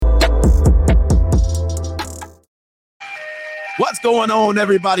What's going on,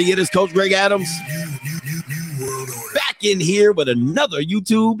 everybody? It is Coach Greg Adams back in here with another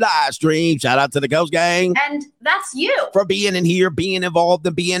YouTube live stream. Shout out to the Coach Gang. And that's you. For being in here, being involved,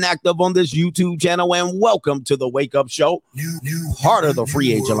 and being active on this YouTube channel. And welcome to the Wake Up Show, part of the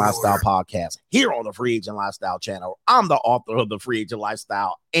Free Agent Lifestyle podcast here on the Free Agent Lifestyle channel. I'm the author of the Free Agent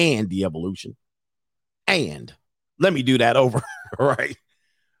Lifestyle and the Evolution. And let me do that over, right?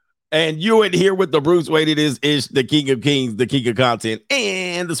 And you in here with the Bruce Wayne. It is the King of Kings, the King of Content,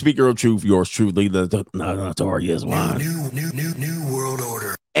 and the Speaker of Truth. Yours truly, the notorious one. New world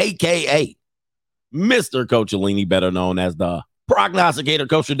order, aka Mr. Coachellini, better known as the prognosticator,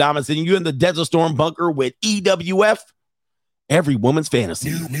 Coach Adamas, sitting you in the Desert Storm bunker with EWF, every woman's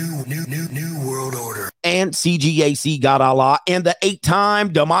fantasy. New world order, and CGAC God Allah, and the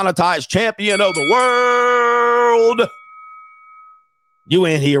 8-time demonetized champion of the world. You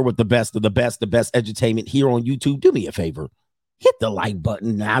in here with the best of the best edutainment here on YouTube. Do me a favor. Hit the like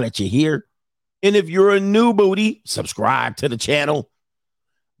button now that you're here. And if you're a new booty, subscribe to the channel.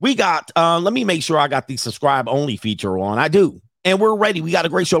 We got, let me make sure I got the subscribe only feature on. I do. And we're ready. We got a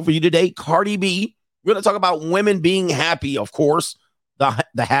great show for you today. Cardi B. We're going to talk about women being happy, of course. The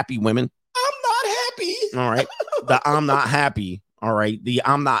happy women. I'm not happy. All right. The I'm not happy. All right. The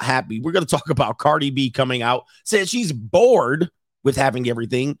I'm not happy. We're going to talk about Cardi B coming out. Says she's bored with having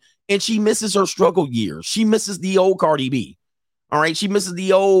everything, and she misses her struggle years. She misses the old Cardi B. All right. She misses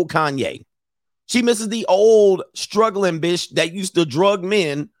the old Kanye. She misses the old struggling bitch that used to drug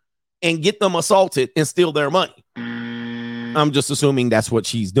men and get them assaulted and steal their money. I'm just assuming that's what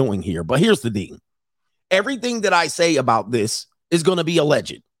she's doing here. But here's the thing. Everything that I say about this is going to be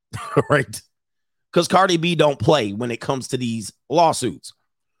alleged, right? Because Cardi B don't play when it comes to these lawsuits.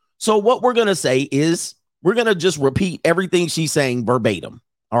 So what we're going to say is we're going to just repeat everything she's saying verbatim.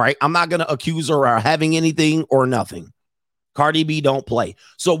 All right. I'm not going to accuse her of having anything or nothing. Cardi B don't play.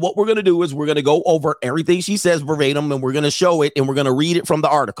 So what we're going to do is we're going to go over everything she says verbatim, and we're going to show it, and we're going to read it from the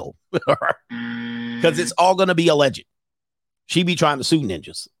article. Because it's all going to be alleged. She be trying to sue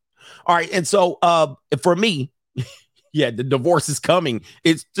ninjas. All right. And so for me, yeah, the divorce is coming.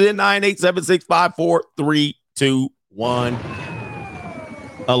 It's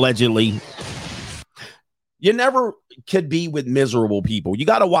 10-9-8-7-6-5-4-3-2-1. Allegedly. You never could be with miserable people. You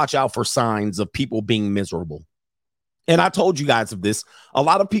got to watch out for signs of people being miserable. And I told you guys of this. A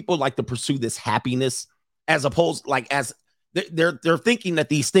lot of people like to pursue this happiness as opposed, like, as they're thinking that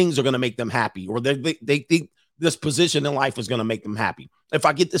these things are going to make them happy, or they think this position in life is going to make them happy. If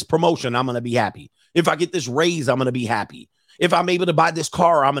I get this promotion, I'm going to be happy. If I get this raise, I'm going to be happy. If I'm able to buy this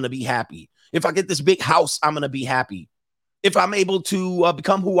car, I'm going to be happy. If I get this big house, I'm going to be happy. If I'm able to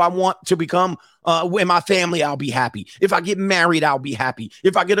become who I want to become in my family, I'll be happy. If I get married, I'll be happy.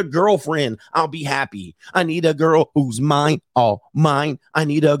 If I get a girlfriend, I'll be happy. I need a girl who's mine, all mine. I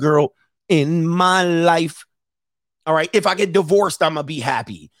need a girl in my life. All right. If I get divorced, I'm going to be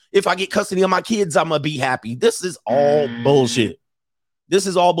happy. If I get custody of my kids, I'm going to be happy. This is all bullshit. This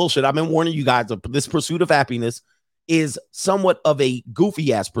is all bullshit. I've been warning you guys of this pursuit of happiness is somewhat of a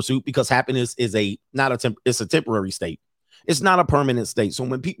goofy ass pursuit, because happiness is it's a temporary state. It's not a permanent state. So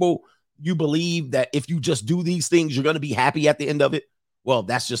when you believe that if you just do these things, you're going to be happy at the end of it. Well,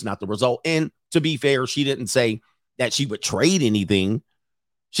 that's just not the result. And to be fair, she didn't say that she would trade anything.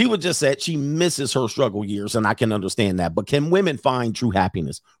 She would just say she misses her struggle years. And I can understand that. But can women find true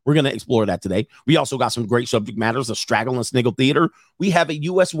happiness? We're going to explore that today. We also got some great subject matters, a straggle and sniggle theater. We have a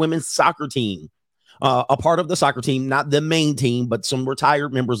U.S. women's soccer team, a part of the soccer team, not the main team, but some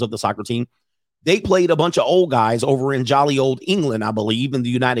retired members of the soccer team. They played a bunch of old guys over in jolly old England, I believe, in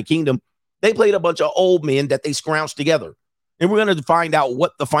the United Kingdom. They played a bunch of old men that they scrounged together. And we're going to find out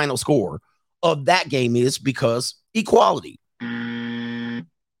what the final score of that game is, because equality.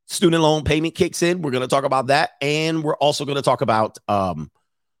 Student loan payment kicks in. We're going to talk about that. And we're also going to talk about,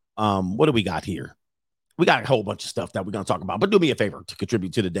 what do we got here? We got a whole bunch of stuff that we're going to talk about. But do me a favor to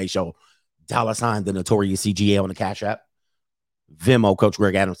contribute to today's show. $, the notorious CGA on the Cash App. Venmo, Coach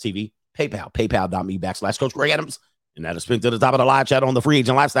Greg Adams TV. PayPal, paypal.me/Coach Greg Adams. And that'll spin to the top of the live chat on the Free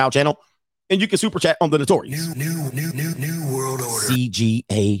Agent Lifestyle channel. And you can super chat on the notorious new world order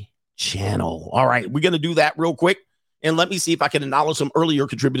CGA channel. All right, we're going to do that real quick. And let me see if I can acknowledge some earlier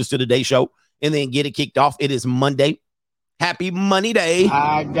contributors to today's show and then get it kicked off. It is Monday. Happy Money Day.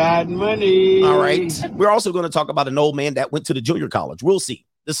 I got money. All right. We're also going to talk about an old man that went to the junior college. We'll see.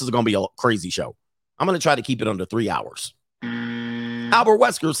 This is going to be a crazy show. I'm going to try to keep it under 3 hours. Albert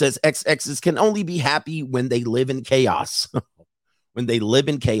Wesker says XXs can only be happy when they live in chaos. When they live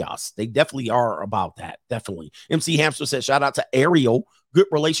in chaos. They definitely are about that. Definitely. MC Hamster says, shout out to Ariel. Good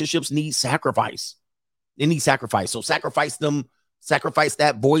relationships need sacrifice. They need sacrifice. So sacrifice them, sacrifice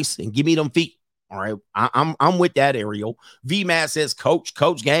that voice and give me them feet. All right. I'm with that, Ariel. VMAT says, Coach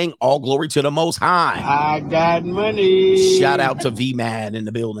gang, all glory to the Most High. I got money. Shout out to VMAT in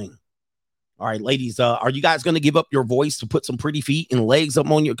the building. All right, ladies, are you guys going to give up your voice to put some pretty feet and legs up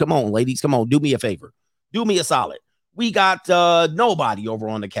on you? Come on, ladies. Come on. Do me a favor. Do me a solid. We got nobody over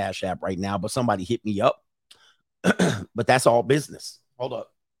on the Cash App right now, but somebody hit me up. But that's all business. Hold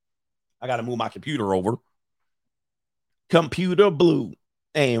up. I got to move my computer over. Computer blue.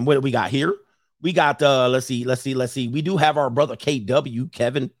 And what do we got here? We got, let's see. We do have our brother KW,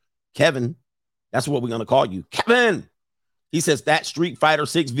 Kevin. That's what we're going to call you. Kevin. He says that Street Fighter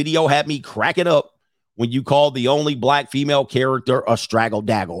 6 video had me cracking up when you called the only black female character a Straggle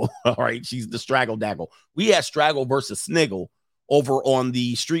Daggle. All right, she's the Straggle Daggle. We had Straggle versus Sniggle over on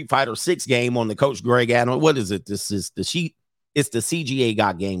the Street Fighter 6 game on the Coach Greg Adams. What is it? This is the sheet. It's the CGA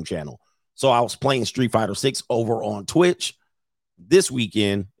Got Game channel. So I was playing Street Fighter 6 over on Twitch this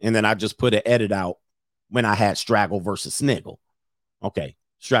weekend, and then I just put an edit out when I had Straggle versus Sniggle. Okay,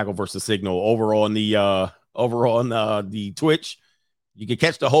 Straggle versus Signal over on the Twitch. You can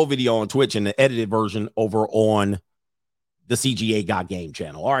catch the whole video on Twitch and the edited version over on the CGA Got Game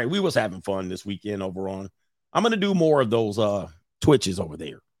channel. All right, we was having fun this weekend over on. I'm going to do more of those Twitches over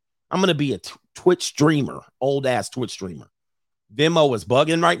there. I'm going to be a Twitch streamer, old ass Twitch streamer. Venmo is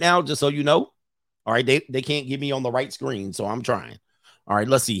bugging right now, just so you know. All right, they can't get me on the right screen, so I'm trying. All right,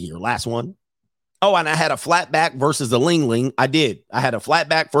 let's see here. Last one. Oh, and I had a flatback versus a Ling Ling. I did. I had a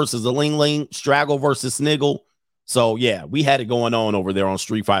flatback versus a Ling Ling, Straggle versus Sniggle. So, yeah, we had it going on over there on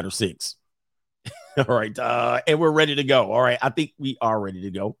Street Fighter 6. All right, and we're ready to go. All right, I think we are ready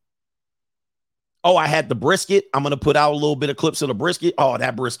to go. Oh, I had the brisket. I'm going to put out a little bit of clips of the brisket. Oh,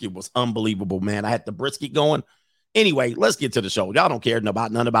 that brisket was unbelievable, man. I had the brisket going. Anyway, let's get to the show. Y'all don't care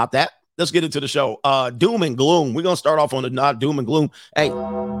about none about that. Let's get into the show. Doom and gloom. We're going to start off on the not doom and gloom.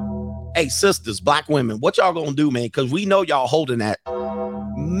 Hey, sisters, black women, what y'all going to do, man? Because we know y'all holding that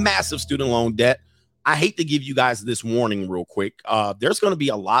massive student loan debt. I hate to give you guys this warning real quick. There's going to be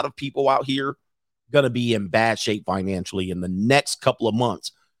a lot of people out here going to be in bad shape financially in the next couple of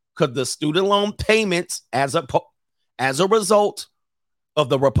months because the student loan payments as a result of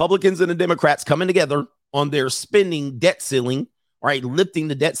the Republicans and the Democrats coming together on their spending debt ceiling, right, lifting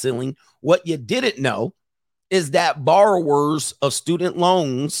the debt ceiling. What you didn't know is that borrowers of student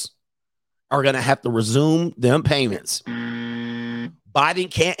loans are going to have to resume them payments.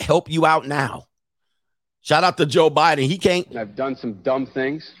 Biden can't help you out now. Shout out to Joe Biden. He can't. I've done some dumb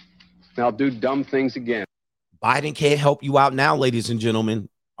things, and I'll do dumb things again. Biden can't help you out now, ladies and gentlemen.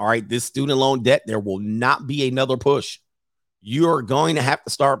 All right, this student loan debt, there will not be another push. You're going to have to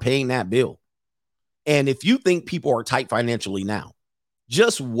start paying that bill. And if you think people are tight financially now,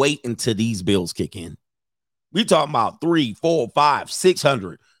 just wait until these bills kick in. We talking about $300, $400, $500,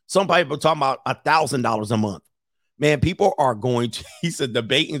 $600. Some people are talking about $1,000 a month. Man, people are going to, he said,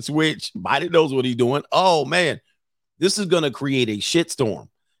 debate and switch. Biden knows what he's doing. Oh, man, this is going to create a shitstorm.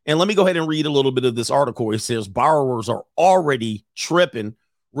 And let me go ahead and read a little bit of this article. It says borrowers are already tripping.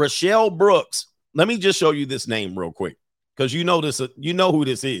 Rochelle Brooks. Let me just show you this name real quick because you know this. You know who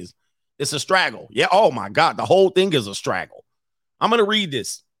this is. It's a straggle. Yeah. Oh, my God. The whole thing is a straggle. I'm going to read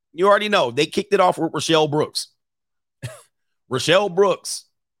this. You already know. They kicked it off with Rochelle Brooks. Rochelle Brooks.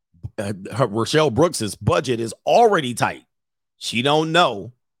 Rochelle Brooks's budget is already tight. She don't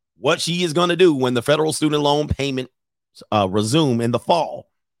know what she is going to do when the federal student loan payment resume in the fall.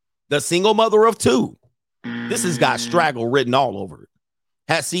 The single mother of two. This has got straggle written all over it.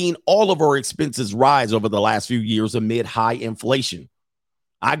 Has seen all of her expenses rise over the last few years amid high inflation.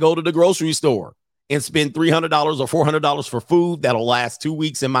 I go to the grocery store and spend $300 or $400 for food that'll last 2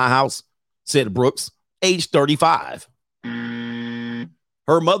 weeks in my house, said Brooks, age 35.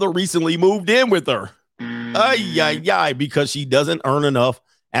 Her mother recently moved in with her. Because she doesn't earn enough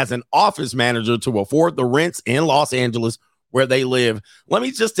as an office manager to afford the rents in Los Angeles where they live. Let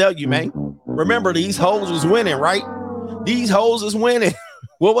me just tell you, man. Remember, these hoes is winning, right? These hoes is winning.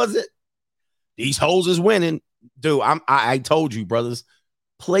 What was it? These hoes is winning. Dude, I told you, brothers,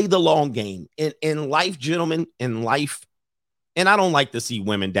 play the long game. In life, gentlemen, in life, and I don't like to see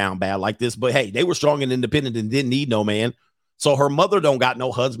women down bad like this, but hey, they were strong and independent and didn't need no man. So her mother don't got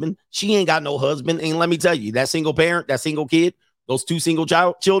no husband. She ain't got no husband. And let me tell you, that single parent, that single kid, those two single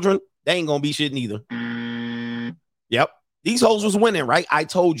children, they ain't going to be shit neither. Yep. These hoes was winning, right? I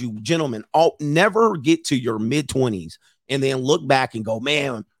told you, gentlemen, never get to your mid-20s and then look back and go,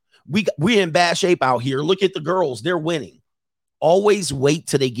 man, we're in bad shape out here. Look at the girls. They're winning. Always wait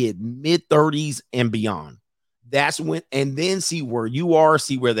till they get mid-30s and beyond. That's when, and then see where you are,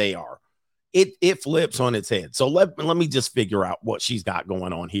 see where they are. It flips on its head. So let me just figure out what she's got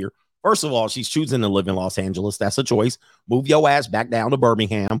going on here. First of all, she's choosing to live in Los Angeles. That's a choice. Move your ass back down to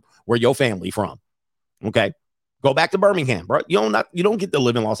Birmingham, where your family from. Okay, go back to Birmingham, bro. You don't get to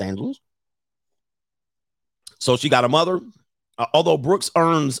live in Los Angeles. So she got a mother. Although Brooks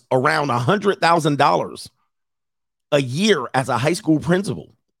earns around $100,000 a year as a high school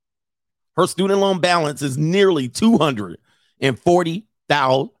principal, her student loan balance is nearly $240,000.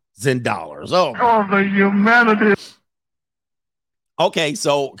 Oh, the humanity. Okay,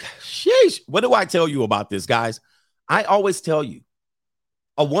 so sheesh, what do I tell you about this, guys? I always tell you,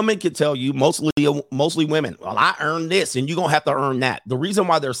 a woman can tell you, mostly women, well, I earned this and you're going to have to earn that. The reason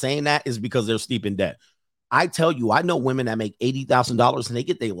why they're saying that is because they're steep in debt. I tell you, I know women that make $80,000 and they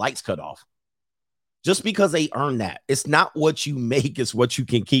get their lights cut off just because they earn that. It's not what you make, it's what you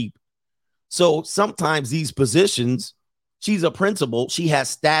can keep. So sometimes these positions, she's a principal, she has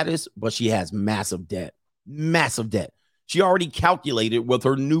status, but she has massive debt. She already calculated what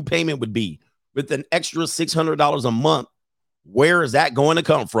her new payment would be with an extra $600 a month. Where is that going to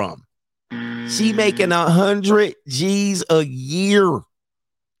come from? She making 100 G's a year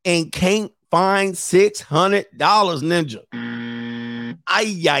and can't find $600, Ninja.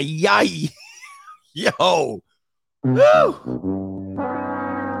 Ay. Yo. Woo.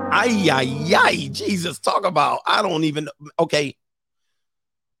 Ay. Jesus, talk about, I don't even, okay.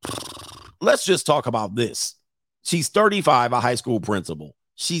 Let's just talk about this. She's 35, a high school principal.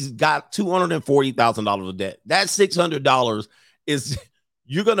 She's got $240,000 of debt. That $600 is,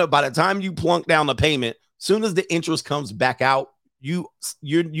 you're going to, by the time you plunk down the payment, soon as the interest comes back out, you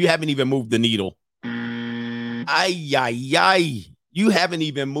haven't even moved the needle. Ay. You haven't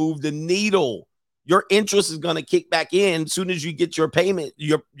even moved the needle. Your interest is going to kick back in as soon as you get your payment,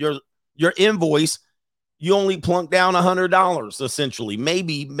 your invoice. You only plunk down $100 essentially.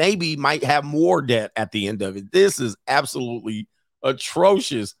 Maybe might have more debt at the end of it. This is absolutely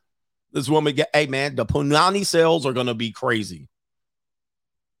atrocious. This woman hey man, the Punani sales are going to be crazy.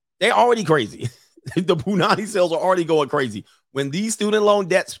 They're already crazy. The Punani sales are already going crazy. When these student loan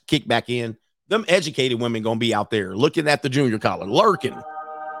debts kick back in, them educated women going to be out there looking at the junior college, lurking.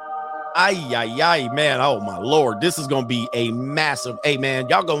 Ay, man. Oh, my Lord. This is going to be a massive, hey, man,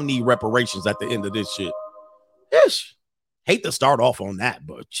 y'all going to need reparations at the end of this shit. Ish. Hate to start off on that,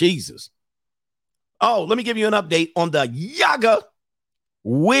 but Jesus. Oh, let me give you an update on the Yaga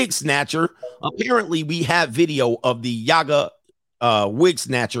wig snatcher. Apparently, we have video of the Yaga wig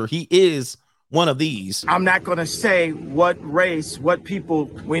snatcher. He is one of these. I'm not going to say what race, what people.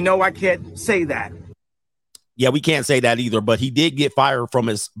 We know I can't say that. Yeah, we can't say that either, but he did get fired from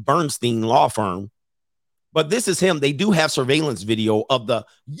his Bernstein law firm. But this is him. They do have surveillance video of the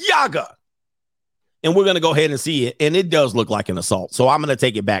Yaga. And we're going to go ahead and see it. And it does look like an assault. So I'm going to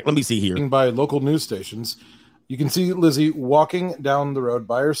take it back. Let me see here. By local news stations. You can see Lizzie walking down the road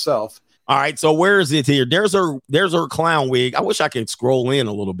by herself. All right. So where is it here? There's her clown wig. I wish I could scroll in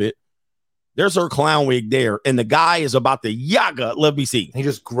a little bit. There's her clown wig there. And the guy is about to Yaga. Let me see. He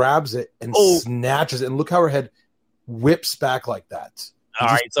just grabs it and snatches it. And look how her head whips back like that. All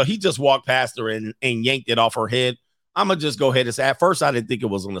right. So he just walked past her and yanked it off her head. I'm going to just go ahead and say, at first I didn't think it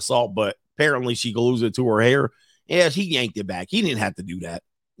was an assault, but apparently she glues it to her hair. Yeah, she yanked it back. He didn't have to do that.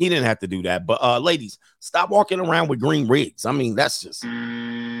 But ladies, stop walking around with green wigs. I mean, that's just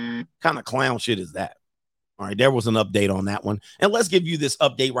kind of clown shit is that. All right. There was an update on that one. And let's give you this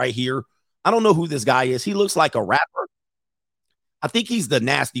update right here. I don't know who this guy is. He looks like a rapper. I think he's the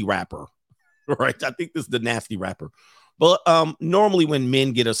nasty rapper. Right. I think this is the nasty rapper. But normally when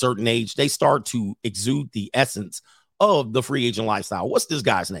men get a certain age, they start to exude the essence of the free agent lifestyle. What's this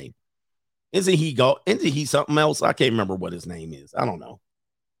guy's name? Isn't he something else? I can't remember what his name is. I don't know.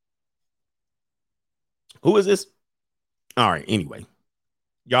 Who is this? All right. Anyway,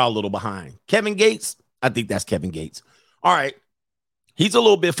 y'all a little behind. Kevin Gates. I think that's Kevin Gates. All right. He's a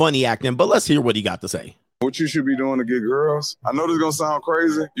little bit funny acting, but let's hear what he got to say. What you should be doing to get girls, I know this is going to sound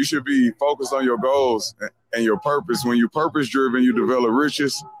crazy. You should be focused on your goals and your purpose. When you're purpose-driven, you develop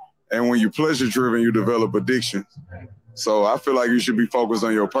riches. And when you're pleasure-driven, you develop addiction. So I feel like you should be focused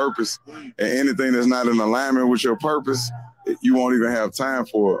on your purpose. And anything that's not in alignment with your purpose, you won't even have time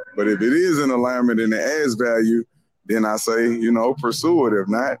for it. But if it is in alignment and it adds value, then I say, pursue it. If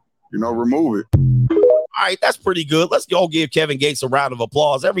not, remove it. All right, that's pretty good. Let's go give Kevin Gates a round of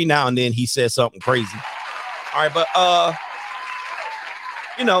applause. Every now and then he says something crazy. All right, but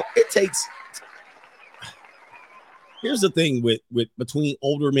it takes. Here's the thing with between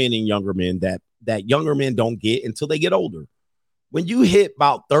older men and younger men that younger men don't get until they get older. When you hit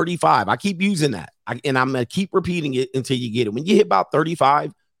about 35, I keep using that, and I'm gonna keep repeating it until you get it. When you hit about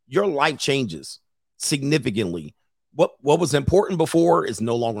 35, your life changes significantly. What was important before is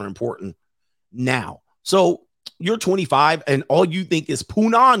no longer important now. So you're 25 and all you think is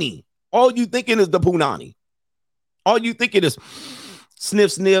punani. All you thinking is the punani. All you thinking is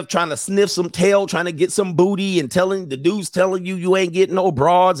sniff, sniff, trying to sniff some tail, trying to get some booty, and telling the dudes telling you ain't getting no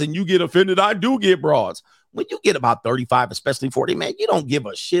broads, and you get offended. I do get broads. When you get about 35, especially 40, man, you don't give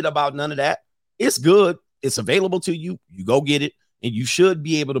a shit about none of that. It's good. It's available to you. You go get it, and you should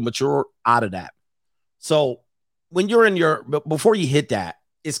be able to mature out of that. So when you're in before you hit that,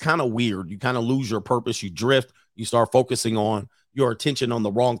 it's kind of weird. You kind of lose your purpose. You drift. You start focusing on your attention on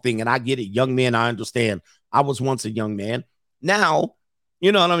the wrong thing. And I get it. Young man, I understand. I was once a young man. Now,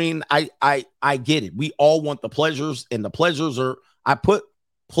 you know what I mean? I get it. We all want the pleasures, and the pleasures are, I put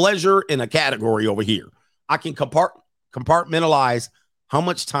pleasure in a category over here. I can compartmentalize how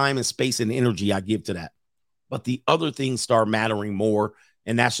much time and space and energy I give to that. But the other things start mattering more,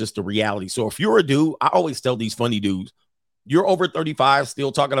 and that's just the reality. So if you're a dude, I always tell these funny dudes, you're over 35,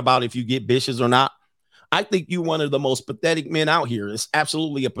 still talking about if you get bitches or not. I think you're one of the most pathetic men out here. It's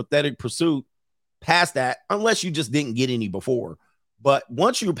absolutely a pathetic pursuit past that, unless you just didn't get any before. But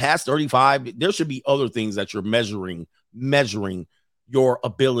once you're past 35, there should be other things that you're measuring your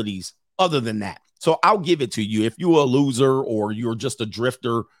abilities other than that. So I'll give it to you. If you're a loser or you're just a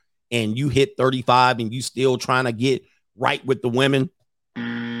drifter and you hit 35 and you still trying to get right with the women,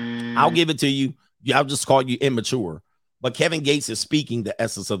 I'll give it to you. I'll just call you immature. But Kevin Gates is speaking the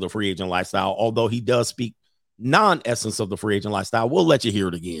essence of the free agent lifestyle, although he does speak non-essence of the free agent lifestyle. We'll let you hear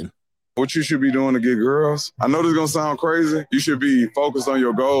it again. What you should be doing to get girls, I know this is going to sound crazy. You should be focused on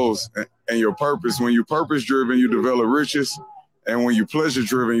your goals and your purpose. When you're purpose-driven, you develop riches. And when you're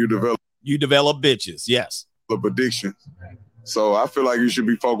pleasure-driven, you develop bitches, yes. Addictions. So I feel like you should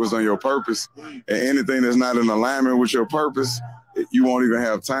be focused on your purpose. And anything that's not in alignment with your purpose, you won't even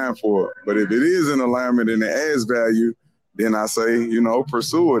have time for it. But if it is in alignment and it adds value, then I say,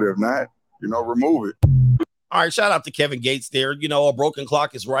 pursue it. If not, remove it. All right, shout out to Kevin Gates there. A broken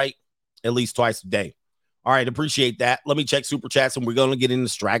clock is right at least twice a day. All right, appreciate that. Let me check Super Chats, and we're going to get into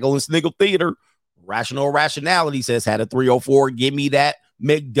Straggle and Sniggle Theater. Rational Rationality says, had a 304. Give me that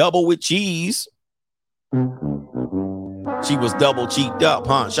McDouble with cheese. She was double cheeked up,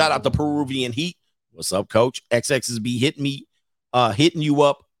 huh? Shout out to Peruvian Heat. What's up, Coach? XXSB hitting you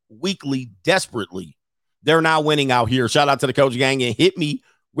up weekly desperately. They're now winning out here. Shout out to the Coach Gang, and hit me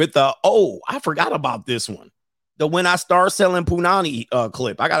with I forgot about this one. The When I Start Selling Punani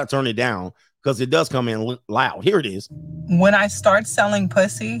clip. I got to turn it down because it does come in loud. Here it is. When I start selling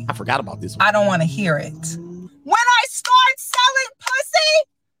pussy. I forgot about this one. I don't want to hear it. When I start selling pussy,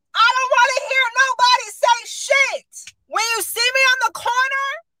 I don't want to hear nobody say shit. When you see me on the corner,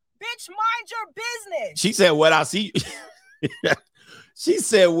 bitch, mind your business. She said, what I see. She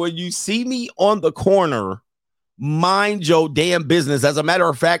said, when you see me on the corner, mind your damn business. As a matter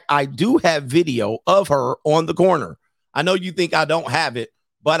of fact, I do have video of her on the corner. I know you think I don't have it,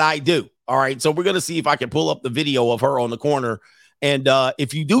 but I do. All right. So we're going to see if I can pull up the video of her on the corner. And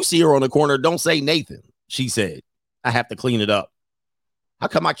if you do see her on the corner, don't say Nathan. She said, I have to clean it up. How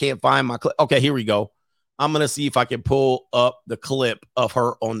come I can't find my clip? Okay, here we go. I'm going to see if I can pull up the clip of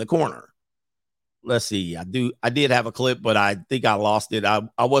her on the corner. Let's see. I did have a clip, but I think I lost it. I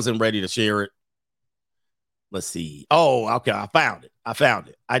wasn't ready to share it. Let's see. Oh, okay. I found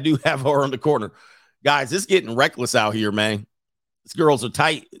it. I do have her on the corner. Guys, it's getting reckless out here, man. These girls are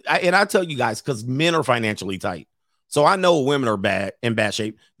tight. And I tell you guys, because men are financially tight. So I know women are in bad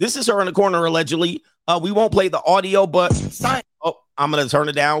shape. This is her in the corner, allegedly. We won't play the audio, but I'm going to turn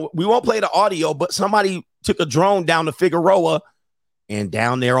it down. We won't play the audio, but somebody took a drone down to Figueroa, and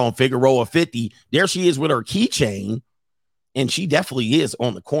down there on Figueroa 50, there she is with her keychain, and she definitely is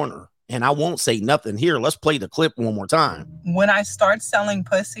on the corner. And I won't say nothing here. Let's play the clip one more time. When I start selling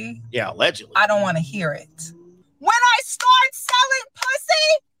pussy, yeah, allegedly, I don't want to hear it. When I start selling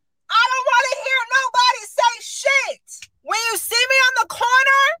pussy, I don't want to hear nobody say shit. When you see me on the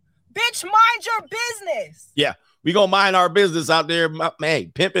corner, bitch, mind your business. Yeah, we gonna mind our business out there.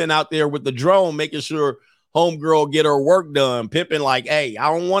 Man, pimping out there with the drone, making sure homegirl get her work done. Pimping like, hey, I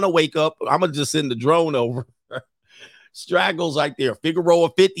don't want to wake up. I'm going to just send the drone over. Straggles right there. Figueroa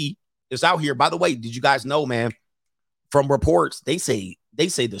 50 is out here. By the way, did you guys know, man, from reports, they say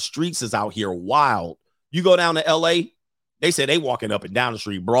the streets is out here wild. You go down to L.A., they say they walking up and down the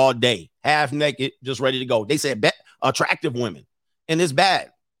street, broad day, half naked, just ready to go. They said attractive women. And it's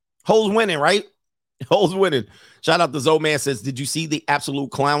bad. Hoes winning, right? Hoes winning. Shout out to Zoe Man says, did you see the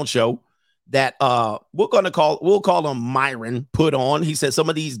Absolute Clown Show that we'll call him Myron put on? He said some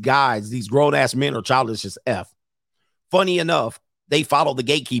of these guys, these grown-ass men are childish as F. Funny enough, they follow the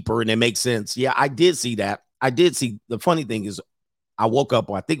gatekeeper and it makes sense. Yeah, I did see that. I did see. The funny thing is I woke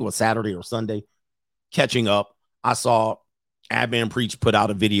up, I think it was Saturday or Sunday, catching up. I saw Admin Preach put out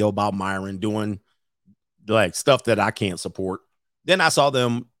a video about Myron doing like stuff that I can't support. Then I saw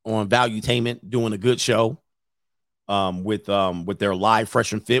them on Valuetainment doing a good show with their live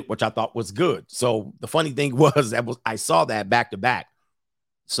Fresh and Fit, which I thought was good. So the funny thing was I saw that back to back.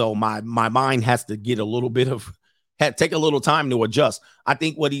 So my mind has to get a little bit of take a little time to adjust. I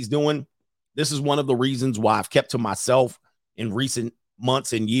think what he's doing, this is one of the reasons why I've kept to myself in recent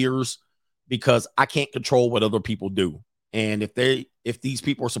months and years, because I can't control what other people do. And if these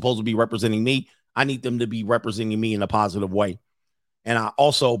people are supposed to be representing me, I need them to be representing me in a positive way. And I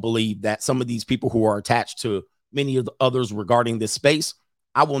also believe that some of these people who are attached to many of the others regarding this space,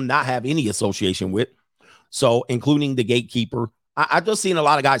 I will not have any association with. So including the gatekeeper, I just seen a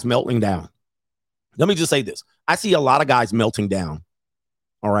lot of guys melting down. Let me just say this. I see a lot of guys melting down.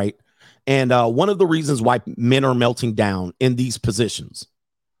 All right. And one of the reasons why men are melting down in these positions,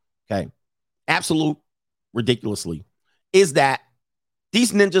 okay, absolute ridiculously, is that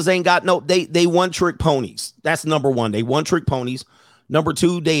these ninjas ain't got they one trick ponies. That's number one. They one trick ponies. Number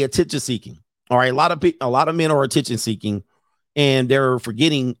two, they attention seeking. All right. A lot of men are attention seeking, and they're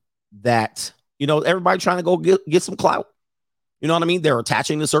forgetting that, everybody trying to go get some clout. You know what I mean? They're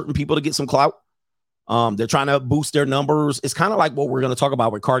attaching to certain people to get some clout. They're trying to boost their numbers. It's kind of like what we're going to talk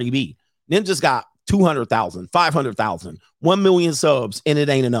about with Cardi B. Ninja's got 200,000, 500,000, 1 million subs, and it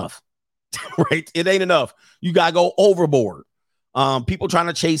ain't enough. Right? It ain't enough. You got to go overboard. People trying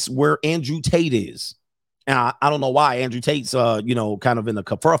to chase where Andrew Tate is. And I don't know why Andrew Tate's, kind of in the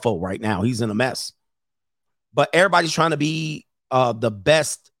kerfuffle right now. He's in a mess. But everybody's trying to be the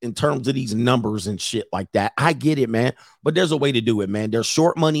best in terms of these numbers and shit like that. I get it, man. But there's a way to do it, man. There's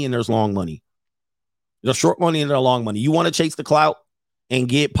short money and there's long money. There's short money and there's long money. You want to chase the clout and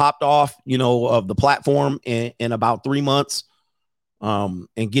get popped off, of the platform in about 3 months, and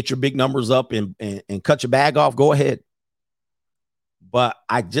get your big numbers up and cut your bag off, go ahead. But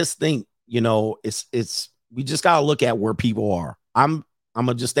I just think, we just got to look at where people are. I'm going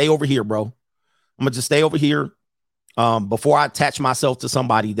to just stay over here, bro. I'm going to just stay over here before I attach myself to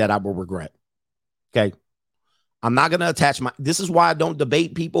somebody that I will regret. Okay. I'm not going to attach this is why I don't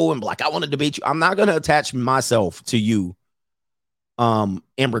debate people and be like, I want to debate you. I'm not going to attach myself to you and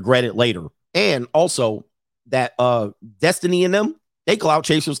regret it later. And also that Destiny and them, they cloud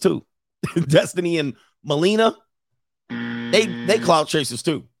chasers too. Destiny and Melina, they cloud chasers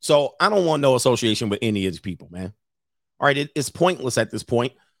too. So I don't want no association with any of these people, man. All right, it's pointless at this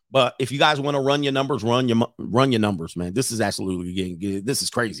point. But if you guys want to run your numbers, run your numbers, man. This is absolutely getting good. This is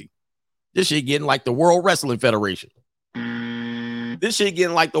crazy. This shit getting like the World Wrestling Federation. This shit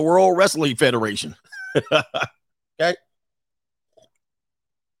getting like the World Wrestling Federation. Okay.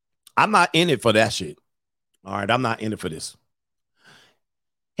 I'm not in it for that shit. All right, I'm not in it for this.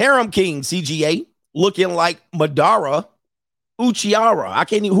 Harem King CGA looking like Madara Uchiara. I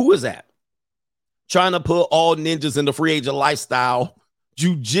can't even, who is that? Trying to put all ninjas in the free agent lifestyle.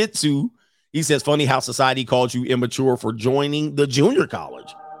 Jiu-jitsu. He says, funny how society calls you immature for joining the junior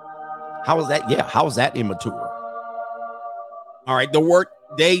college. How is that? Yeah, how is that immature? All right, the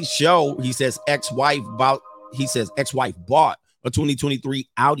Workday show. He says ex-wife bought a 2023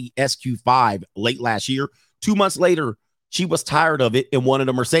 Audi SQ5 late last year. 2 months later, she was tired of it and wanted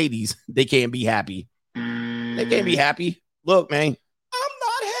a Mercedes. They can't be happy. They can't be happy. Look, man, I'm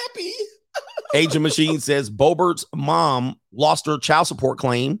not happy. Agent Machine says Bobert's mom lost her child support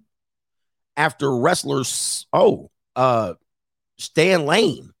claim after wrestlers, Stan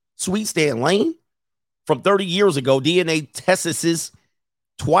Lane, sweet Stan Lane, from 30 years ago, DNA tests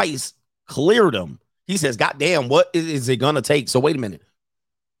twice cleared him. He says, God damn, what is it going to take? So wait a minute.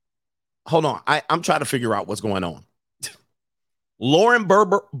 Hold on. I'm trying to figure out what's going on. Lauren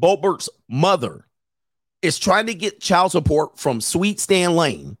Bobert's mother is trying to get child support from sweet Stan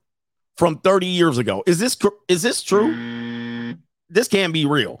Lane from 30 years ago. Is this true? This can't be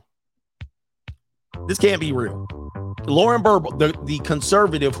real. This can't be real. Lauren Burble, the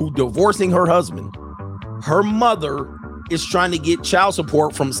conservative who divorcing her husband, her mother is trying to get child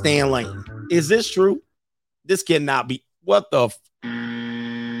support from Stan Lane. Is this true? This cannot be. What the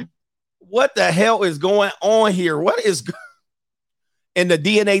hell is going on here? And the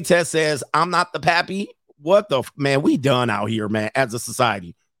DNA test says I'm not the pappy. What the man? We done out here, man. As a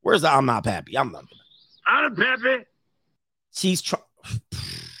society, where's the I'm not pappy? I'm pappy. She's shout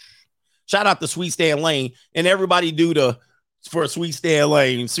out to Sweet Stan Lane and everybody for Sweet Stan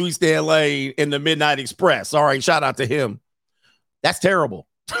Lane in the Midnight Express. All right, shout out to him. That's terrible.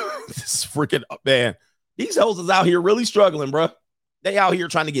 This freaking man. These hoes is out here really struggling, bro. They out here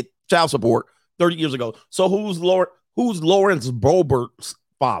trying to get child support 30 years ago. So who's Lawrence Bobert's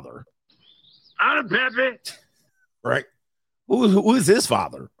father? I'm Pepe. Right? Who is his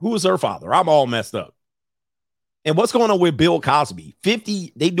father? Who is her father? I'm all messed up. And what's going on with Bill Cosby?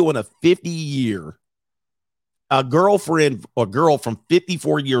 They doing a 50-year. A girlfriend or girl from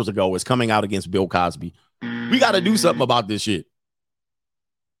 54 years ago is coming out against Bill Cosby. We got to do something about this shit.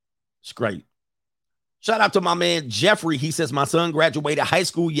 It's great. Shout out to my man Jeffrey. He says, my son graduated high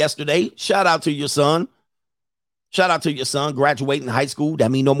school yesterday. Shout out to your son. Shout out to your son graduating high school.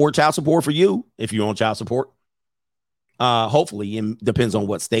 That means no more child support for you if you're on child support. Hopefully, it depends on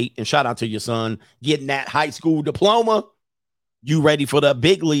what state. And shout out to your son getting that high school diploma. You ready for the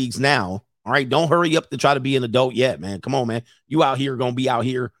big leagues now. All right, don't hurry up to try to be an adult yet, man. Come on, man. You out here gonna be out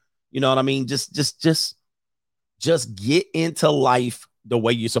here. You know what I mean? Just get into life the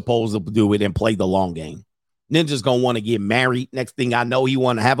way you're supposed to do it and play the long game. Ninja's gonna want to get married. Next thing I know, he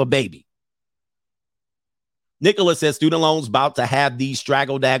want to have a baby. Nicholas says student loans about to have these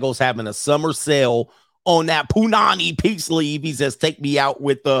straggle daggles having a summer sale on that Punani peace leave. He says, take me out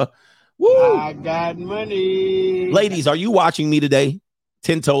with the woo. I got money. Ladies, are you watching me today?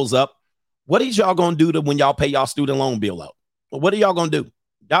 10 toes up. What is y'all going to do when y'all pay y'all student loan bill out? What are y'all going to do?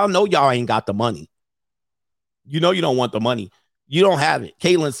 Y'all know y'all ain't got the money. You know you don't want the money. You don't have it.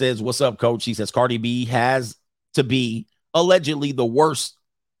 Caitlin says, what's up, coach? She says, Cardi B has to be allegedly the worst.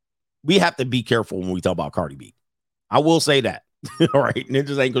 We have to be careful when we talk about Cardi B. I will say that. All right.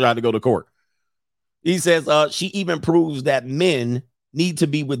 Ninjas ain't trying to go to court. He says she even proves that men need to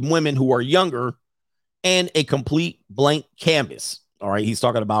be with women who are younger and a complete blank canvas. All right, he's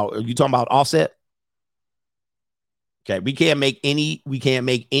talking about, are you talking about Offset? Okay, we can't make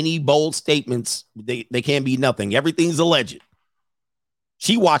any bold statements. They can't be nothing. Everything's alleged.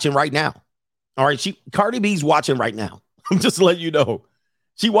 She watching right now. All right, Cardi B's watching right now. I'm just letting you know.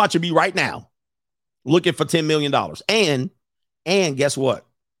 She watching me right now, looking for $10 million. And guess what?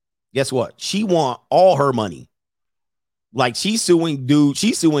 Guess what? She want all her money. Like she's suing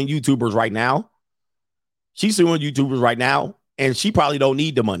YouTubers right now. She's suing YouTubers right now. And she probably don't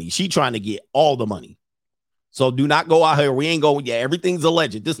need the money. She trying to get all the money. So do not go out here. We ain't going. Yeah, everything's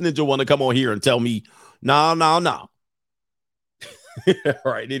alleged. This ninja want to come on here and tell me, no. All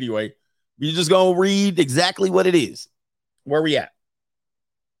right. Anyway, we're just going to read exactly what it is. Where we at?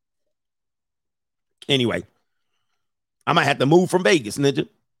 Anyway, I might have to move from Vegas, ninja.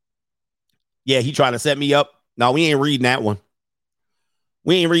 Yeah, he trying to set me up. No, we ain't reading that one.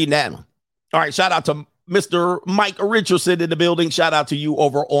 We ain't reading that one. All right. Shout out to Mr. Mike Richardson in the building. Shout out to you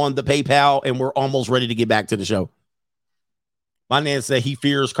over on the PayPal, and we're almost ready to get back to the show. My man said he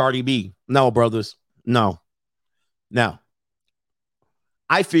fears Cardi B. No, brothers. No.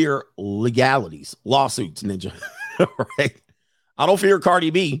 I fear legalities, lawsuits, ninja. Right? I don't fear Cardi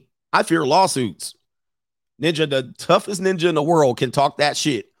B. I fear lawsuits. Ninja, the toughest ninja in the world can talk that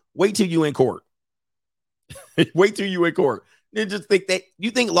shit. Wait till you in court. Wait till you in court. Ninja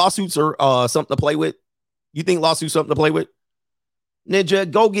you think lawsuits are something to play with? You think lawsuits something to play with? Ninja,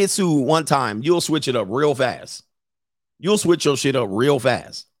 go get sued one time. You'll switch it up real fast. You'll switch your shit up real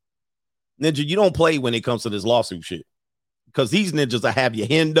fast. Ninja, you don't play when it comes to this lawsuit shit. Because these ninjas will have you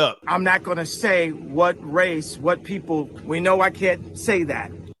hemmed up. I'm not going to say what race, what people. We know I can't say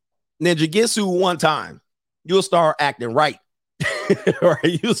that. Ninja, get sued one time. You'll start acting right.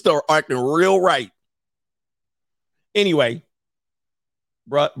 Right? You'll start acting real right. Anyway.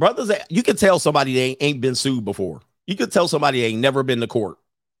 Brothers, you can tell somebody they ain't been sued before. You could tell somebody they ain't never been to court.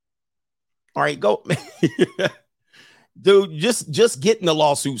 All right, go. Dude, just getting the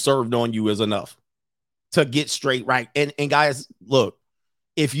lawsuit served on you is enough to get straight right. And guys, look,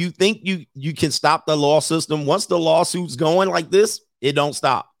 if you think you can stop the law system, once the lawsuit's going like this, it don't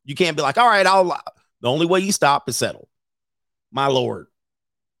stop. You can't be like, all right, the only way you stop is settle. My Lord.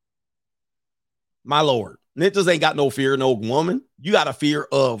 Ninjas ain't got no fear of no woman. You got a fear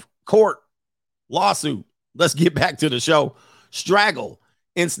of court, lawsuit. Let's get back to the show. Straggle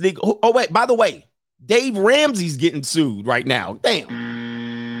and sneak. Oh, wait, by the way, Dave Ramsey's getting sued right now.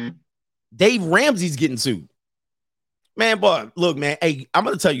 Damn. Dave Ramsey's getting sued. Man, but look, man, hey, I'm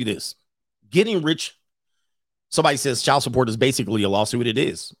going to tell you this. Getting rich, somebody says child support is basically a lawsuit. It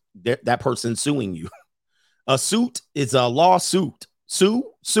is. That person suing you. A suit is a lawsuit.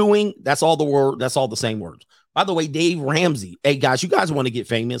 Suing, that's all the word. That's all the same words. By the way, Dave Ramsey. Hey, guys, you guys want to get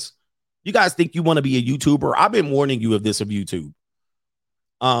famous? You guys think you want to be a YouTuber? I've been warning you of this of YouTube.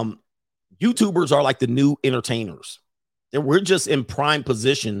 YouTubers are like the new entertainers. And we're just in prime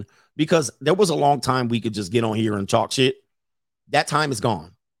position because there was a long time we could just get on here and talk shit. That time is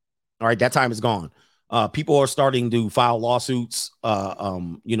gone. All right, that time is gone. People are starting to file lawsuits.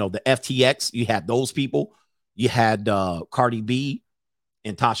 The FTX, you had those people. You had Cardi B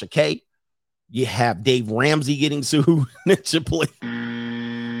and Tasha K. You have Dave Ramsey getting sued. All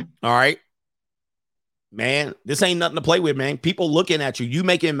right. Man, this ain't nothing to play with, man. People looking at you. You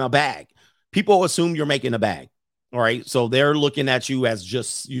making a bag. People assume you're making a bag. All right. So they're looking at you as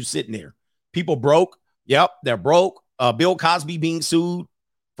just you sitting there. People broke. Yep, they're broke. Bill Cosby being sued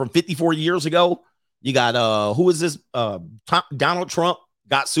from 54 years ago. You got who is this? Donald Trump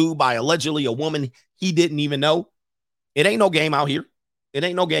got sued by allegedly a woman he didn't even know. It ain't no game out here. It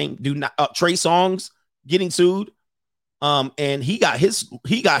ain't no game. Do not Trey Songz getting sued. And he got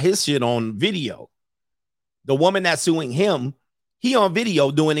his shit on video. The woman that's suing him, he on video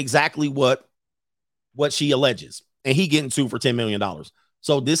doing exactly what she alleges. And he getting sued for $10 million.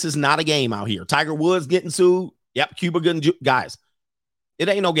 So this is not a game out here. Tiger Woods getting sued. Yep, Cuba getting guys. It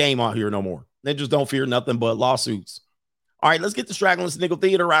ain't no game out here no more. They just don't fear nothing but lawsuits. All right, let's get the Straggle and Sniggle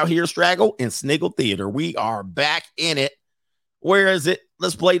Theater out here. Straggle and Sniggle Theater. We are back in it. Where is it?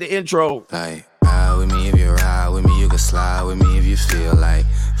 Let's play the intro. Like, ride with me if you ride with me. You can slide with me if you feel like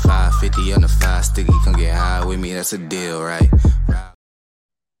 550 on the 5 sticky. Come get high with me. That's a deal, right?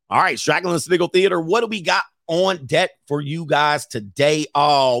 All right, Straggle and Sniggle Theater. What do we got on deck for you guys today?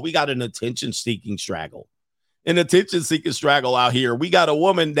 Oh, we got an attention-seeking Straggle. An attention-seeking Straggle out here. We got a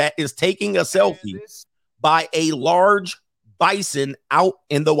woman that is taking a selfie by a large bison out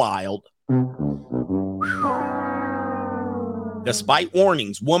in the wild. Despite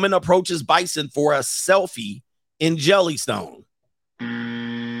warnings, woman approaches bison for a selfie in Jellystone.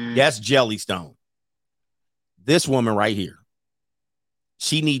 Yes, Jellystone. This woman right here.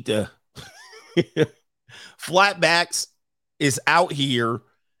 She need to Flatbacks is out here.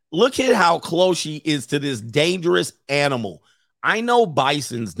 Look at how close she is to this dangerous animal. I know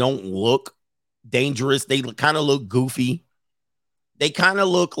bisons don't look dangerous. They kind of look goofy. They kind of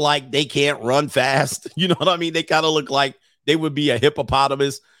look like they can't run fast. You know what I mean? They kind of look like they would be a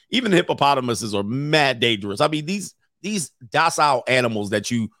hippopotamus. Even hippopotamuses are mad dangerous. I mean, these docile animals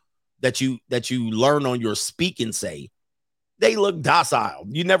that you learn on your speak and say, they look docile.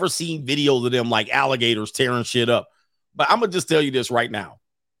 You never seen videos of them like alligators tearing shit up. But I'm gonna just tell you this right now.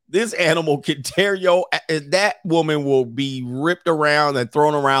 This animal can tear that woman will be ripped around and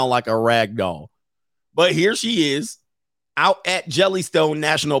thrown around like a rag doll. But here she is out at Jellystone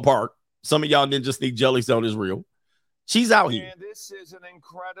National Park. Some of y'all didn't just think Jellystone is real. She's out here. And this is an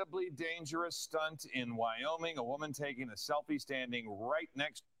incredibly dangerous stunt in Wyoming. A woman taking a selfie standing right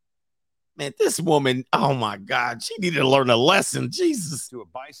next. Man, this woman, oh my God, she needed to learn a lesson. Jesus. To a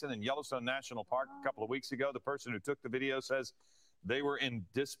bison in Yellowstone National Park a couple of weeks ago. The person who took the video says they were in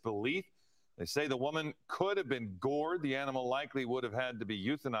disbelief. They say the woman could have been gored. The animal likely would have had to be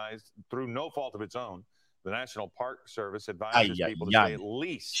euthanized through no fault of its own. The National Park Service advises people to stay at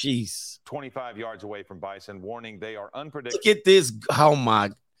least 25 yards away from bison, warning they are unpredictable. Look at this. Oh, my.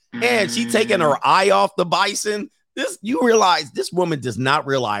 Man, she taking her eye off the bison. You realize this woman does not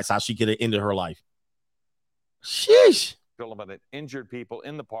realize how she could have ended her life. Sheesh. That injured people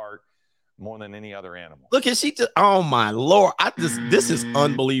in the park more than any other animal. Look at she just, oh, my Lord. This is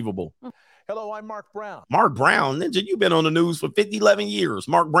unbelievable. Hello, I'm Mark Brown. Mark Brown, Ninja, you've been on the news for 11 years.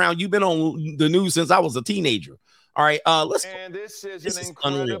 Mark Brown, you've been on the news since I was a teenager. All right, let's. And this is an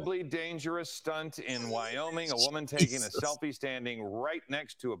incredibly dangerous stunt in Wyoming. A woman taking a selfie standing right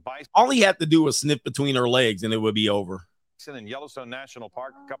next to a bison. All he had to do was sniff between her legs and it would be over. In Yellowstone National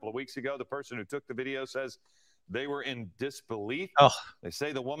Park a couple of weeks ago, the person who took the video says they were in disbelief. Oh. They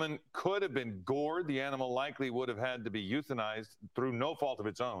say the woman could have been gored. The animal likely would have had to be euthanized through no fault of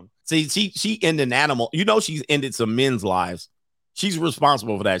its own. See, she ended an animal. You know, she's ended some men's lives. She's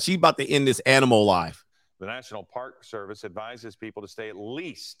responsible for that. She's about to end this animal life. The National Park Service advises people to stay at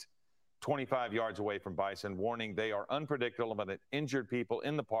least 25 yards away from bison, warning they are unpredictable about injured people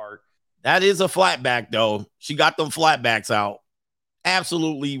in the park. That is a flatback, though. She got them flatbacks out.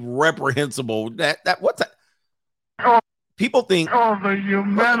 Absolutely reprehensible. What's that? People think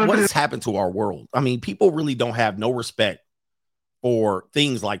what has happened to our world. I mean, people really don't have no respect for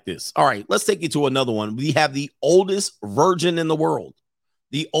things like this. All right, let's take you to another one. We have the oldest virgin in the world,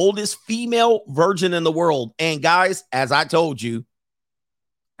 the oldest female virgin in the world. And guys, as I told you,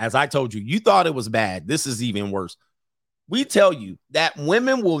 you thought it was bad. This is even worse. We tell you that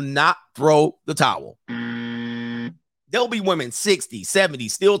women will not throw the towel. There'll be women 60, 70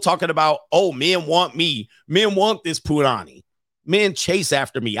 still talking about, oh, men want me. Men want this punani. Men chase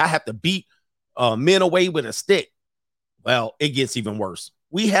after me. I have to beat men away with a stick. Well, it gets even worse.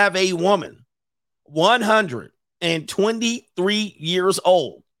 We have a woman, 123 years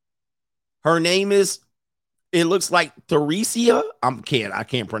old. Her name is It looks like Theresia. I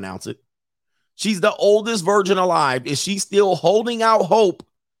can't pronounce it. She's the oldest virgin alive. Is she still holding out hope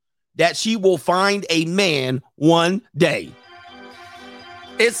that she will find a man one day?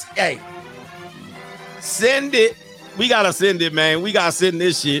 Hey, send it. We gotta send it, man. We gotta send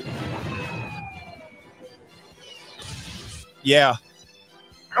this shit. Yeah.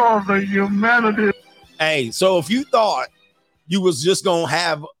 Oh, the humanity. Hey, so if you thought you was just gonna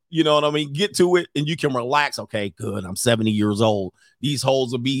have, you know what I mean, get to it and you can relax. Okay, good. I'm 70 years old. These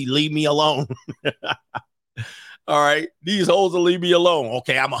hoes will leave me alone. All right. These hoes will leave me alone.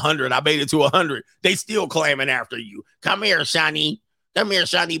 Okay, I'm 100. I made it to 100. They still clamming after you. Come here, Shani. Come here,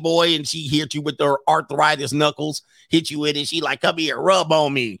 Shani boy. And she hit you with her arthritis knuckles. Hit you with it. She like, come here, rub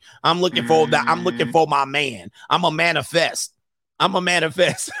on me. I'm looking for that. I'm looking for my man. I'm a manifest.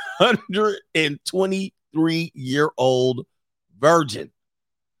 123-year-old virgin.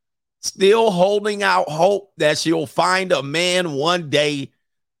 Still holding out hope that she'll find a man one day.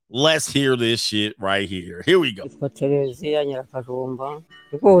 Let's hear this shit right here. Here we go. All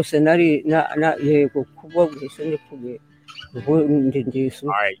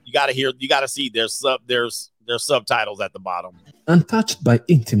right, you gotta see there's subtitles at the bottom. Untouched by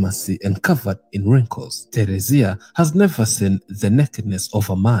intimacy and covered in wrinkles, Theresia has never seen the nakedness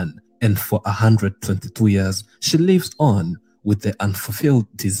of a man, and for 122 years she lives on with the unfulfilled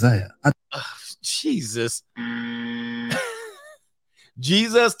desire. Jesus.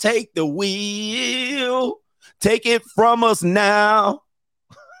 Jesus, take the wheel. Take it from us now.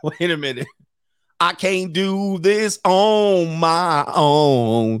 Wait a minute. I can't do this on my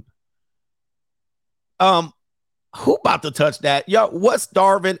own. Who about to touch that? Yo, what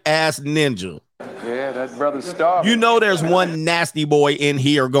starving ass ninja? Yeah, that brother's starving. You know there's one nasty boy in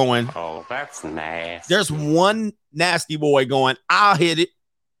here going, oh, that's nasty. There's one nasty boy going, I'll hit it.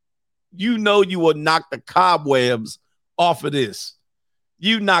 You know you will knock the cobwebs off of this.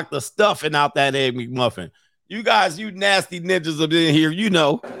 You knock the stuffing out that Egg McMuffin. You guys, you nasty ninjas up in here, you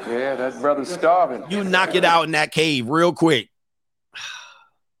know. Yeah, that brother's starving. You knock it out in that cave real quick.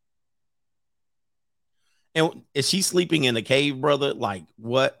 And is she sleeping in the cave, brother? Like,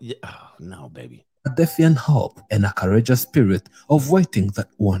 what? Oh, no, baby. A defiant hope and a courageous spirit of waiting that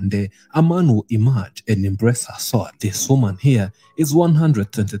one day a man will emerge and embrace her sword. This woman here is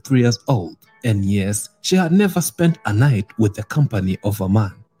 123 years old, and yes, she had never spent a night with the company of a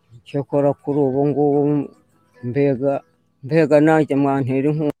man.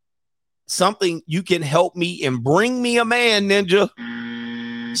 Something you can help me and bring me a man, ninja.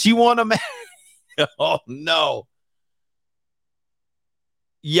 She want a man. Oh, no.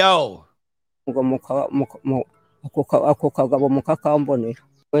 Yo.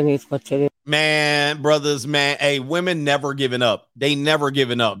 Man, brothers, man. Hey, women never giving up. They never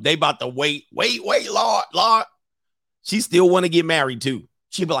giving up. They about to wait, Lord. She still want to get married too.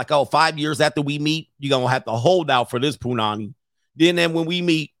 She be like, 5 years after we meet, you're going to have to hold out for this punani. Then when we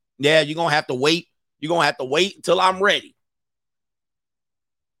meet, yeah, you're going to have to wait. You're going to have to wait until I'm ready.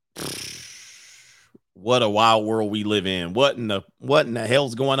 What a wild world we live in. What in the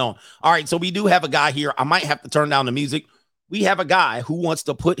hell's going on? All right, so we do have a guy here. I might have to turn down the music. We have a guy who wants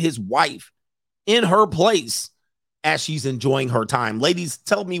to put his wife in her place as she's enjoying her time. Ladies,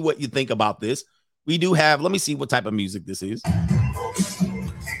 tell me what you think about this. We do have, let me see what type of music this is.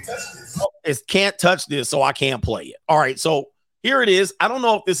 It can't touch this, so I can't play it. All right, so here it is. I don't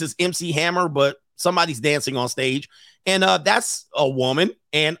know if this is MC Hammer, but somebody's dancing on stage. And that's a woman.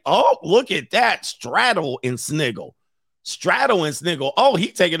 And oh, look at that. Straddle and Sniggle. Oh,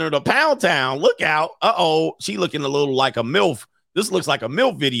 he taking her to Pound Town. Look out. Uh-oh. She looking a little like a MILF. This looks like a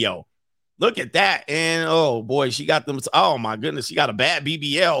MILF video. Look at that. And oh boy, she got them. Oh my goodness. She got a bad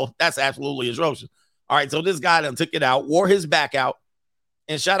BBL. That's absolutely atrocious. All right. So this guy done took it out, wore his back out,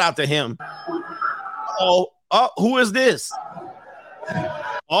 and shout out to him. Oh, who is this?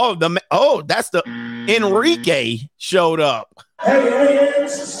 Oh, that's the Enrique showed up. Hey.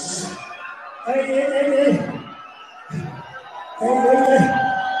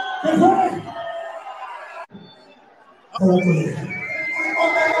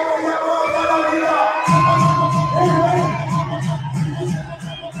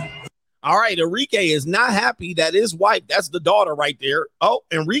 All right, Enrique is not happy that his wife, that's the daughter right there. Oh,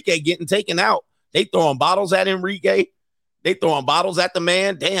 Enrique getting taken out. They throwing bottles at Enrique. They throwing bottles at the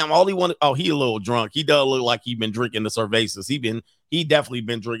man. Damn, all he wanted. Oh, he a little drunk. He does look like he been drinking the cervezas. He definitely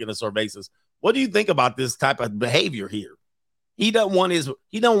been drinking the cervezas. What do you think about this type of behavior here? He don't want his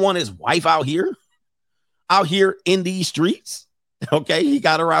wife out here in these streets. Okay, he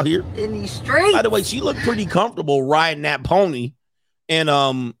got her out here in these streets. By the way, she looked pretty comfortable riding that pony,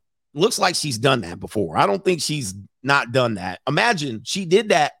 and Looks like she's done that before. I don't think she's not done that. Imagine she did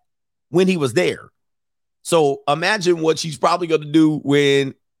that when he was there. So imagine what she's probably going to do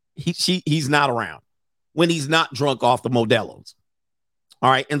when he's not around, when he's not drunk off the Modelo's. All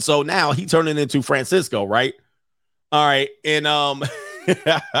right. And so now he turning into Francisco, right? All right. And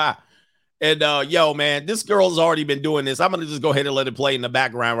yo, man, this girl's already been doing this. I'm going to just go ahead and let it play in the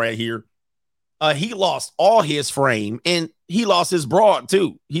background right here. He lost all his frame and he lost his broad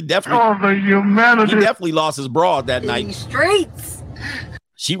too. He definitely lost his broad that night. In streets.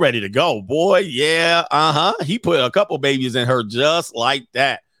 She ready to go, boy. Yeah. He put a couple babies in her just like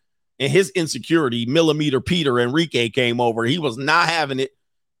that. And his insecurity, Millimeter Peter Enrique, came over. He was not having it.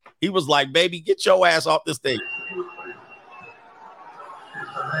 He was like, baby, get your ass off this thing.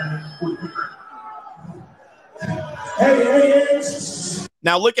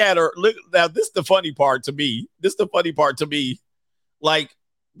 Now look at her. Look, now this is the funny part to me. Like,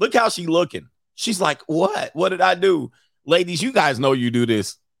 look how she looking. She's like, what? What did I do? Ladies, you guys know you do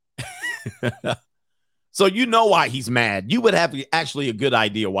this. So you know why he's mad. You would have actually a good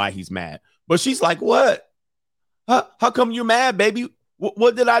idea why he's mad. But she's like, what? How come you're mad, baby?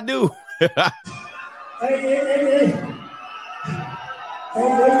 What did I do?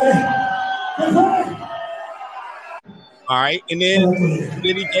 All right. And then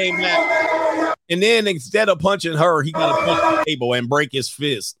he came back. And then instead of punching her, he got to punch the table and break his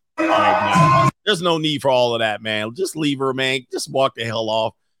fist. All right, there's no need for all of that, man. Just leave her, man. Just walk the hell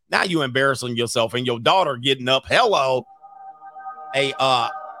off. Now you embarrassing yourself and your daughter getting up. Hello. Hey, I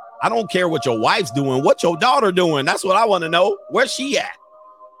don't care what your wife's doing. What your daughter doing? That's what I want to know. Where's she at?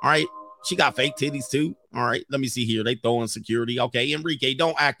 All right. She got fake titties too. All right. Let me see here. They throwing security. Okay. Enrique,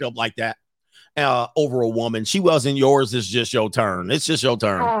 don't act up like that over a woman. She wasn't yours. It's just your turn. It's just your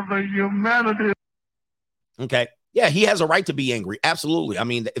turn. Oh, the humanity. Okay. Yeah, he has a right to be angry. Absolutely. I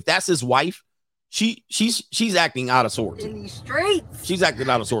mean, if that's his wife, she's acting out of sorts. In these streets. She's acting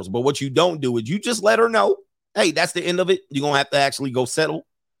out of sorts. But what you don't do is you just let her know, hey, that's the end of it. You're going to have to actually go settle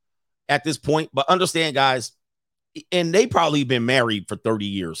at this point. But understand, guys, and they probably been married for 30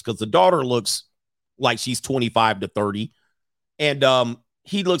 years because the daughter looks like she's 25 to 30. And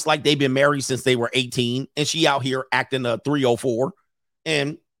he looks like they've been married since they were 18. And she out here acting a 304.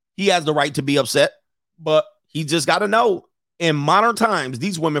 And he has the right to be upset. But he just got to know, in modern times,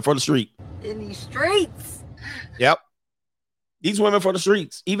 these women for the street. In these streets. Yep. These women for the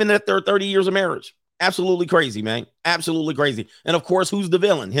streets, even if they're 30 years of marriage. Absolutely crazy, man. Absolutely crazy. And of course, who's the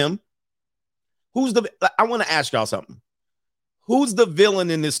villain? Him. I want to ask y'all something. Who's the villain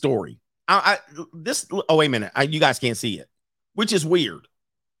in this story? Oh, wait a minute. You guys can't see it, which is weird.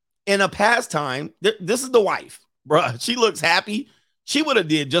 In a past time, this is the wife, bruh. She looks happy. She would have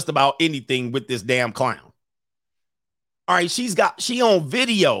did just about anything with this damn clown. All right, she on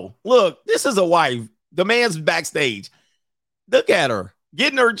video. Look, this is a wife. The man's backstage. Look at her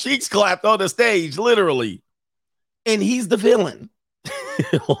getting her cheeks clapped on the stage, literally. And he's the villain.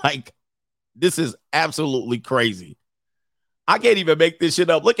 Like, this is absolutely crazy. I can't even make this shit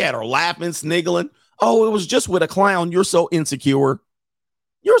up. Look at her laughing, sniggling. Oh, it was just with a clown. You're so insecure.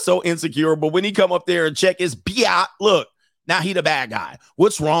 You're so insecure. But when he come up there and check his biat, look. Now he the bad guy.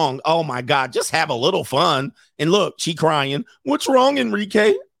 What's wrong? Oh, my God. Just have a little fun. And look, she crying. What's wrong,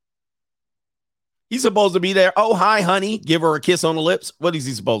 Enrique? He's supposed to be there. Oh, hi, honey. Give her a kiss on the lips. What is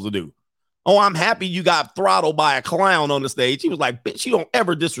he supposed to do? Oh, I'm happy you got throttled by a clown on the stage. He was like, bitch, you don't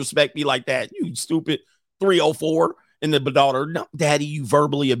ever disrespect me like that. You stupid 304. And the daughter, no, daddy, you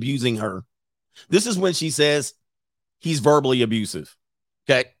verbally abusing her. This is when she says he's verbally abusive.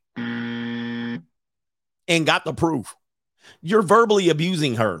 Okay. And got the proof. You're verbally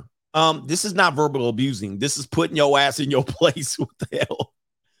abusing her. This is not verbal abusing. This is putting your ass in your place. What the hell?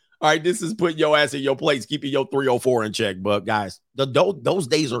 All right, this is putting your ass in your place, keeping your 304 in check. But guys, those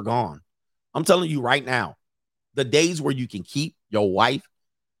days are gone. I'm telling you right now, the days where you can keep your wife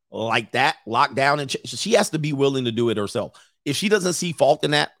like that, locked down, and she has to be willing to do it herself. If she doesn't see fault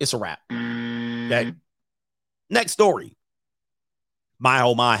in that, it's a wrap. Okay. Next story. My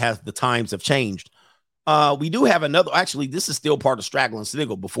oh my, the times have changed. We do have another. Actually, this is still part of Straggle and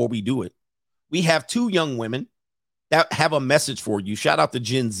Sniggle. Before we do it, we have two young women that have a message for you. Shout out to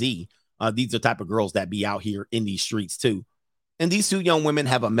Gen Z. These are the type of girls that be out here in these streets too. And these two young women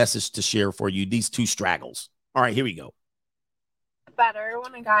have a message to share for you. These two Straggles. All right, here we go. Better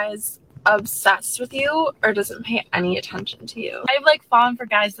when a guy's obsessed with you or doesn't pay any attention to you. I've like fallen for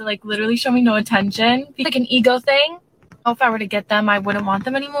guys that like literally show me no attention. It's like an ego thing. If I were to get them, I wouldn't want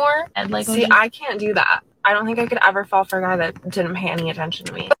them anymore. And like, see, I can't do that. I don't think I could ever fall for a guy that didn't pay any attention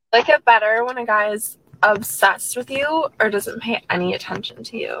to me. I like it better when a guy is obsessed with you or doesn't pay any attention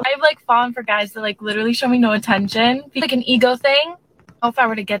to you. I've like fallen for guys that like literally show me no attention. It's like an ego thing. If I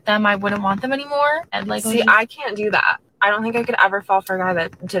were to get them, I wouldn't want them anymore. And like, see, I can't do that. I don't think I could ever fall for a guy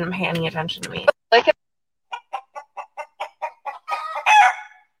that didn't pay any attention to me. Like,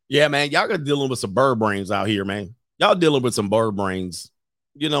 yeah, man, y'all got dealing with some bird brains out here, man. Y'all dealing with some bird brains.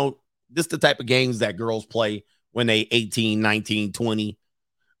 You know, this the type of games that girls play when they 18, 19, 20.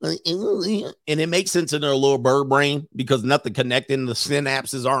 And it makes sense in their little bird brain because nothing connecting. The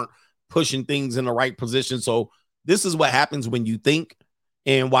synapses aren't pushing things in the right position. So this is what happens when you think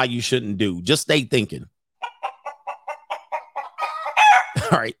and why you shouldn't do. Just stay thinking.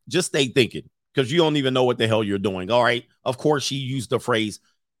 All right. Just stay thinking because you don't even know what the hell you're doing. All right. Of course, she used the phrase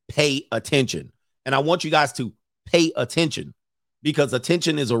pay attention. And I want you guys to pay attention because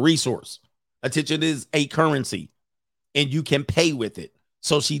attention is a resource. Attention is a currency and you can pay with it.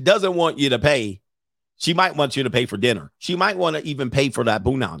 So she doesn't want you to pay. She might want you to pay for dinner. She might want to even pay for that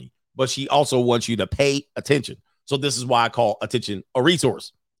bunani, but she also wants you to pay attention. So this is why I call attention a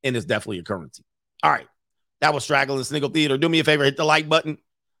resource, and it's definitely a currency. All right. That was Straggling Sniggle Theater. Do me a favor, hit the like button.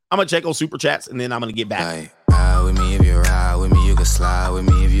 I'm going to check on Super Chats, and then I'm going to get back. Ride with me if you ride with me, you can slide with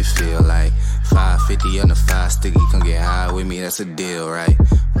me if you feel like 550 on the 5 sticky, come get high with me. That's a deal, right?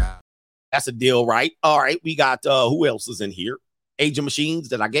 That's a deal, right? All right. We got who else is in here? Age of Machines.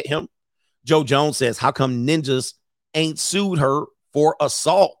 Did I get him? Joe Jones says, how come ninjas ain't sued her for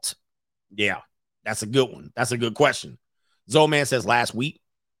assault? Yeah, that's a good one. That's a good question. Zoman says, last week,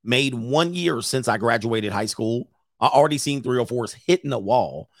 made 1 year since I graduated high school. I already seen 304s hitting the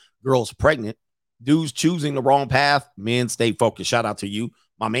wall. Girls pregnant. Dudes choosing the wrong path. Men stay focused. Shout out to you.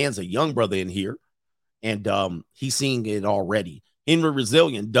 My man's a young brother in here, and he's seeing it already. Henry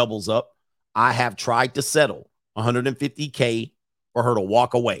Resilient doubles up. I have tried to settle $150K for her to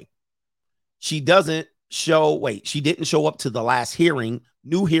walk away. She didn't show up to the last hearing.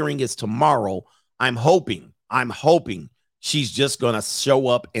 New hearing is tomorrow. I'm hoping she's just going to show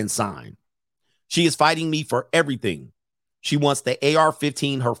up and sign. She is fighting me for everything. She wants the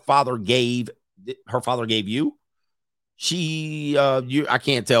AR-15 her father gave you. I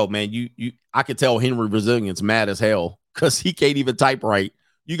can't tell, man. I could tell Henry Resilient's mad as hell because he can't even type right.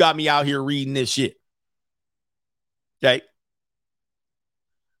 You got me out here reading this shit. Okay.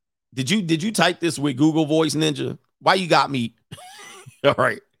 Did you type this with Google Voice Ninja? Why you got me? All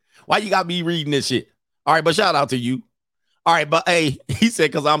right. Why you got me reading this shit? All right, but shout out to you. All right, but hey, he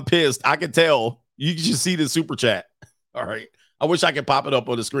said, because I'm pissed. I can tell. You should see the super chat. All right. I wish I could pop it up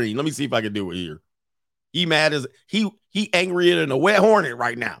on the screen. Let me see if I can do it here. He mad as he angrier than a wet hornet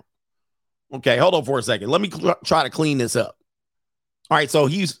right now. Okay, hold on for a second. Let me try to clean this up. All right, so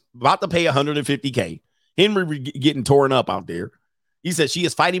he's about to pay $150K. Henry getting torn up out there. He says she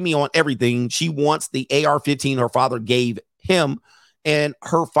is fighting me on everything. She wants the AR-15 her father gave him and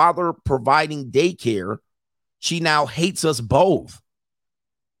her father providing daycare. She now hates us both.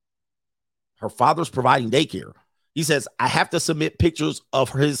 Her father's providing daycare. He says, I have to submit pictures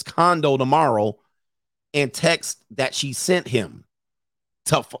of his condo tomorrow and text that she sent him.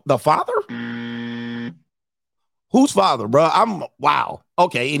 To the father? Whose father, bro? Wow.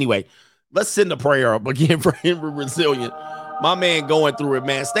 Okay, anyway, let's send a prayer up again for Henry Resilient. My man going through it,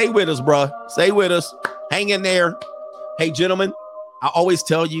 man. Stay with us, bro. Stay with us. Hang in there. Hey, gentlemen, I always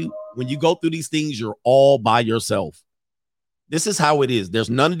tell you, when you go through these things, you're all by yourself. This is how it is. There's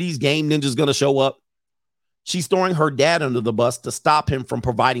none of these game ninjas going to show up. She's throwing her dad under the bus to stop him from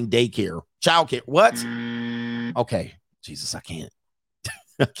providing daycare. Childcare. What? Okay. Jesus, I can't.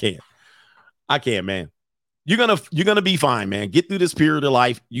 I can't, man. You're gonna be fine, man. Get through this period of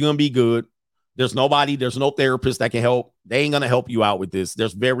life. You're gonna be good. There's no therapist that can help. They ain't gonna help you out with this.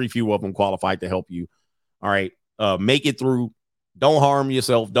 There's very few of them qualified to help you. All right. Make it through. Don't harm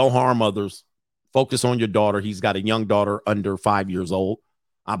yourself. Don't harm others. Focus on your daughter. He's got a young daughter under 5 years old,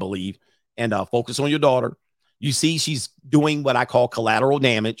 I believe. And focus on your daughter. You see, she's doing what I call collateral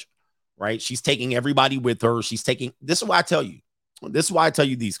damage, right? She's taking everybody with her. This is why I tell you. This is why I tell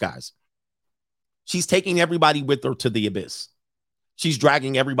you these guys. She's taking everybody with her to the abyss. She's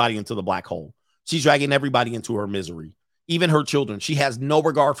dragging everybody into the black hole. She's dragging everybody into her misery, even her children. She has no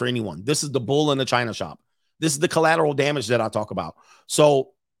regard for anyone. This is the bull in the china shop. This is the collateral damage that I talk about. So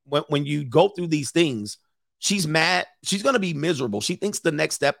when you go through these things, she's mad. She's going to be miserable. She thinks the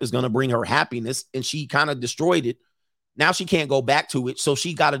next step is going to bring her happiness, and she kind of destroyed it. Now she can't go back to it, so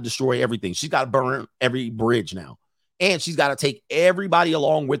she got to destroy everything. She's got to burn every bridge now, and she's got to take everybody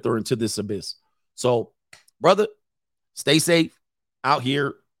along with her into this abyss. So, brother, stay safe out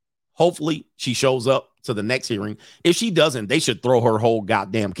here. Hopefully she shows up to the next hearing. If she doesn't, they should throw her whole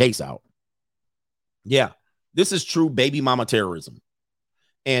goddamn case out. Yeah, this is true baby mama terrorism.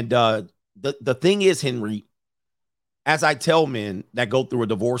 And the thing is, Henry, as I tell men that go through a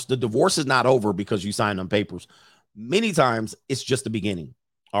divorce, the divorce is not over because you signed on papers. Many times it's just the beginning.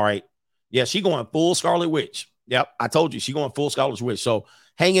 All right. Yeah, she going full Scarlet Witch. Yep, I told you she going full Scarlet Witch. So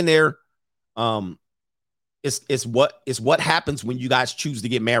hang in there. It's what happens when you guys choose to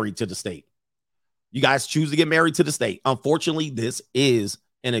get married to the state. You guys choose to get married to the state. Unfortunately, this is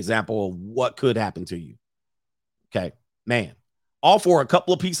an example of what could happen to you. Okay, man. All for a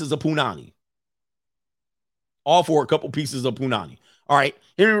couple of pieces of punani. All for a couple pieces of punani. All right,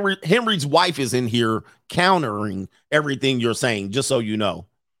 Henry's wife is in here countering everything you're saying, just so you know.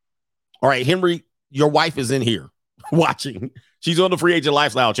 All right, Henry, your wife is in here watching. She's on the Free Agent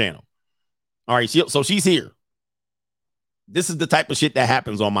Lifestyle channel. All right, so she's here. This is the type of shit that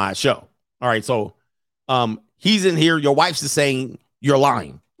happens on my show. All right, so he's in here. Your wife's is saying you're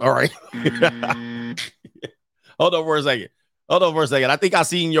lying. All right. Hold on for a second. I think I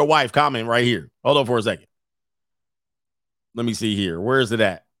seen your wife comment right here. Hold on for a second. Let me see here. Where is it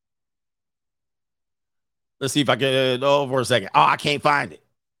at? Let's see if I can. Hold on for a second. Oh, I can't find it.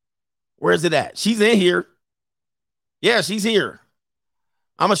 Where is it at? She's in here. Yeah, she's here.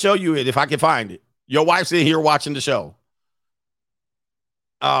 I'm going to show you it if I can find it. Your wife's in here watching the show.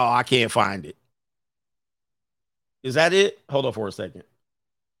 Oh, I can't find it. Is that it? Hold on for a second.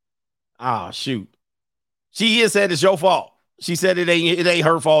 Oh, shoot. She said it's your fault. She said it ain't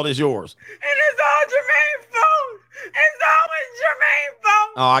her fault, it's yours. And it's all Jermaine's fault. It's always Jermaine's fault.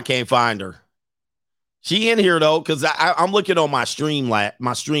 Oh, I can't find her. She in here though, because I'm looking on my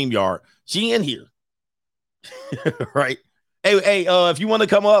StreamYard. She in here. Right. Hey, if you want to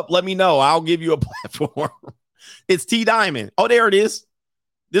come up, let me know. I'll give you a platform. It's T Diamond. Oh, there it is.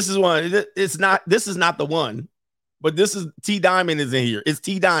 This is one. This is not the one, but this is T Diamond is in here. It's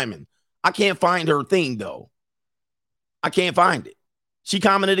T Diamond. I can't find her thing though. I can't find it. She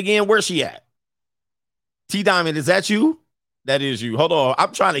commented again. Where's she at? T Diamond, is that you? That is you. Hold on.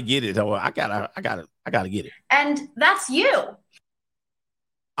 I'm trying to get it. I gotta get it. And that's you.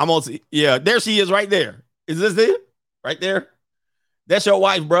 Yeah, there she is right there. Is this it? Right there? That's your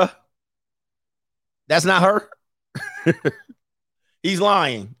wife, bruh. That's not her. He's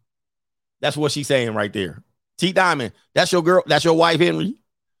lying. That's what she's saying right there. T Diamond, that's your girl. That's your wife, Henry.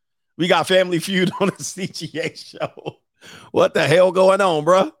 We got Family Feud on the CGA show. What the hell going on,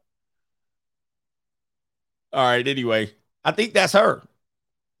 bruh? All right, anyway. I think that's her.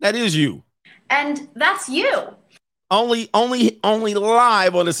 That is you. And that's you. Only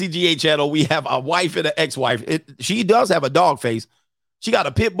live on the CGA channel, we have a wife and an ex-wife. She does have a dog face. She got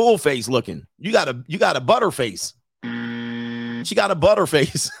a pit bull face looking. You got a butter face. She got a butter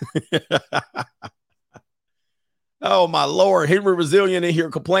face. Oh, my Lord. Henry Resilient in here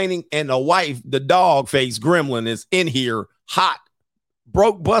complaining, and the wife, the dog face gremlin, is in here hot,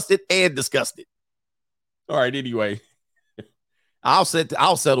 broke, busted, and disgusted. All right, anyway. I'll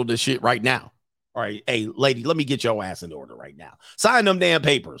settle this shit right now. All right, hey, lady, let me get your ass in order right now. Sign them damn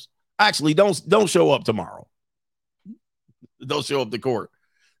papers. Actually, don't show up tomorrow. Don't show up to court.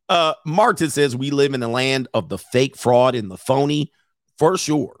 Martin says we live in the land of the fake, fraud, and the phony, for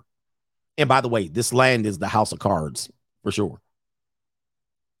sure. And by the way, this land is the house of cards, for sure.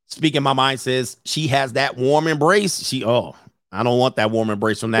 Speaking my mind says she has that warm embrace. I don't want that warm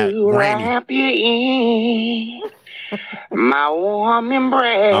embrace from that granny. Wrap you in my warm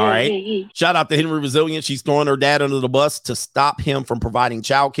embrace. All right. Shout out to Henry Resilient. She's throwing her dad under the bus to stop him from providing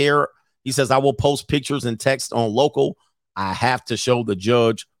child care. He says, I will post pictures and text on local. I have to show the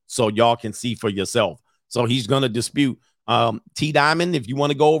judge so y'all can see for yourself. So he's going to dispute. T Diamond, if you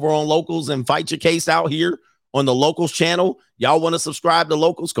want to go over on locals and fight your case out here on the locals channel, y'all want to subscribe to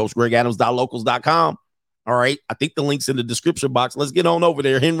locals, CoachGregAdams.locals.com. All right. I think the link's in the description box. Let's get on over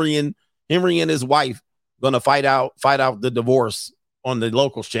there. Henry and his wife going to fight out the divorce on the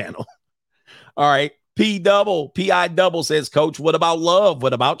locals channel. All right. PI says, Coach, what about love?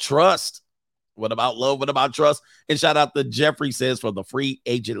 What about trust? What about love? What about trust? And shout out to Jeffrey says for the Free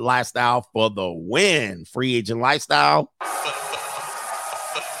Agent Lifestyle for the win. Free Agent Lifestyle.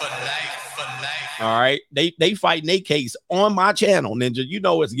 All right. They fighting a case on my channel, Ninja. You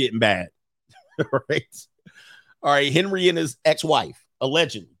know it's getting bad. All right. All right. Henry and his ex-wife,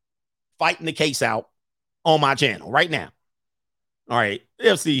 allegedly, fighting the case out on my channel right now. All right.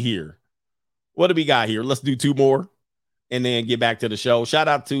 Let's see here. What do we got here? Let's do two more and then get back to the show. Shout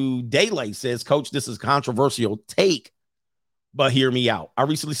out to Daylay says, Coach, this is a controversial take, but hear me out. I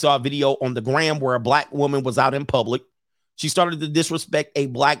recently saw a video on the gram where a black woman was out in public. She started to disrespect a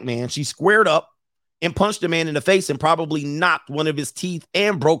black man. She squared up and punched the man in the face and probably knocked one of his teeth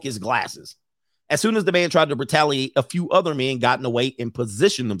and broke his glasses. As soon as the man tried to retaliate, a few other men got in the way and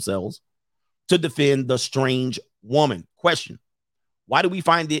positioned themselves to defend the strange woman. Question: why do we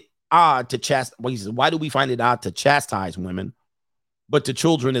find it odd to chastise women, but to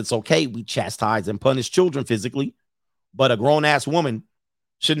children it's okay? We chastise and punish children physically, but a grown-ass woman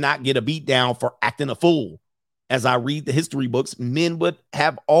should not get a beat down for acting a fool. As I read the history books, men would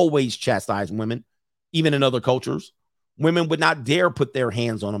have always chastised women, even in other cultures. Women would not dare put their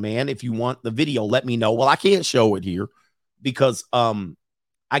hands on a man. If you want the video, let me know. Well, I can't show it here because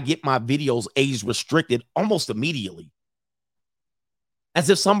I get my videos age restricted almost immediately. As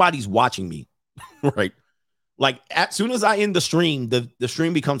if somebody's watching me, right? Like as soon as I end the stream, the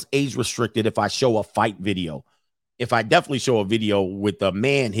stream becomes age restricted if I show a fight video. If I definitely show a video with a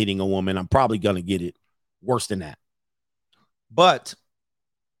man hitting a woman, I'm probably going to get it worse than that. But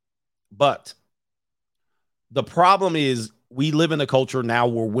the problem is we live in a culture now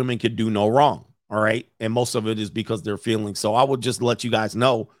where women can do no wrong. All right. And most of it is because they're feeling. So I would just let you guys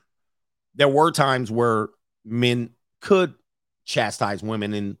know there were times where men could chastise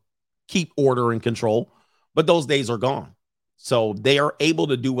women and keep order and control, but those days are gone. So they are able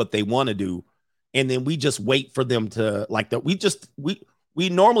to do what they want to do. And then we just wait for them to like that. We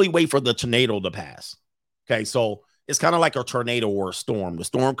normally wait for the tornado to pass. Okay. So it's kind of like a tornado or a storm. The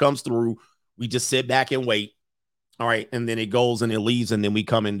storm comes through. We just sit back and wait. All right. And then it goes and it leaves. And then we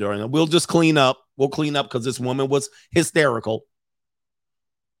come in during and we'll just clean up. We'll clean up because this woman was hysterical.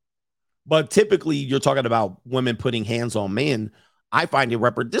 But typically you're talking about women putting hands on men. I find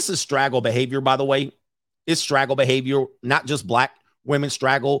it this is straggle behavior, by the way. It's straggle behavior, not just black women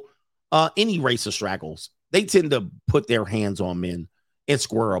straggle. Any race of straggles. They tend to put their hands on men and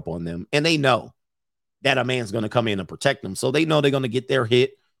square up on them. And they know that a man's going to come in and protect them. So they know they're going to get their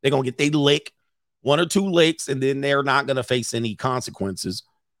hit. They're going to get their lick, 1 or 2 licks, and then they're not going to face any consequences.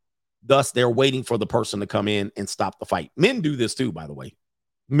 Thus, they're waiting for the person to come in and stop the fight. Men do this too, by the way.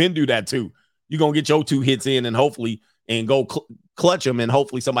 Men do that too. You're going to get your 2 hits in and hopefully and go clutch them and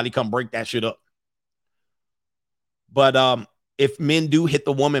hopefully somebody come break that shit up. But if men do hit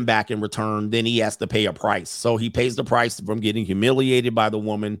the woman back in return, then he has to pay a price. So he pays the price from getting humiliated by the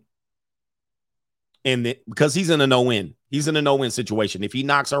woman. And because he's in a no-win. He's in a no-win situation. If he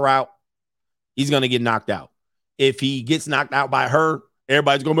knocks her out, he's going to get knocked out. If he gets knocked out by her,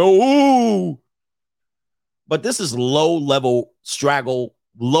 everybody's going to be, ooh. But this is low-level straggle,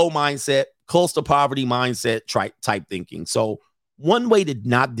 low mindset, close to poverty mindset type thinking. So one way to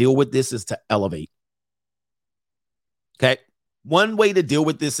not deal with this is to elevate. Okay? One way to deal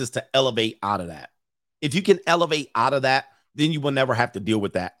with this is to elevate out of that. If you can elevate out of that, then you will never have to deal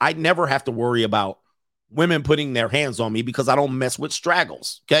with that. I never have to worry about women putting their hands on me because I don't mess with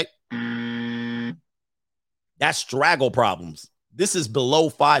straggles. Okay. That's straggle problems. This is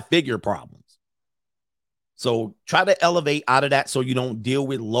below 5-figure problems. So try to elevate out of that so you don't deal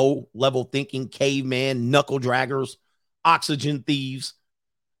with low level thinking, caveman, knuckle draggers, oxygen thieves,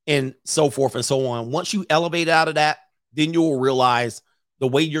 and so forth and so on. Once you elevate out of that, then you'll realize the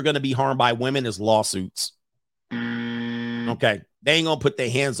way you're going to be harmed by women is lawsuits. Okay. They ain't going to put their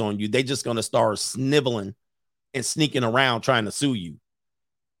hands on you. They just going to start sniveling and sneaking around trying to sue you.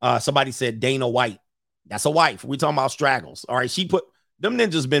 Somebody said Dana White. That's a wife. We're talking about straggles. All right. Them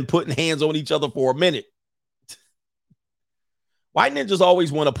ninjas been putting hands on each other for a minute. White ninjas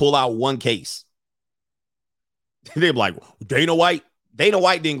always want to pull out one case. They're like, Dana White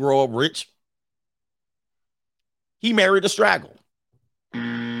didn't grow up rich. He married a straggle.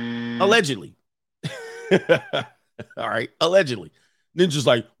 Allegedly. All right. Allegedly. Ninja's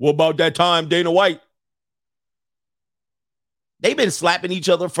like, what about that time, Dana White? They've been slapping each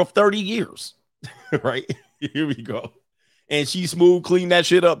other for 30 years. Right? Here we go. And she smooth cleaned that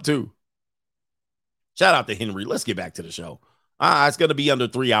shit up too. Shout out to Henry. Let's get back to the show. It's going to be under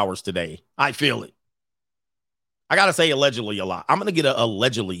 3 hours today. I feel it. I got to say allegedly a lot. I'm going to get an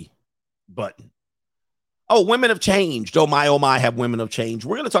allegedly button. Oh, women have changed. Oh my, have women have changed.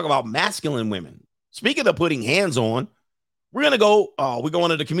 We're going to talk about masculine women. Speaking of putting hands on, we're going to go, we're going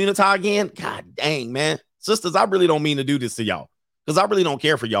to the community again. God dang, man. Sisters, I really don't mean to do this to y'all because I really don't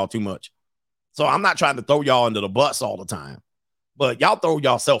care for y'all too much. So I'm not trying to throw y'all under the bus all the time, but y'all throw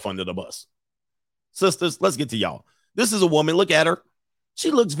yourself under the bus. Sisters, let's get to y'all. This is a woman. Look at her.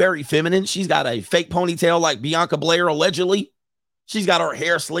 She looks very feminine. She's got a fake ponytail like Bianca Blair, allegedly. She's got her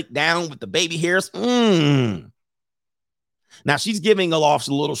hair slicked down with the baby hairs. Now she's giving off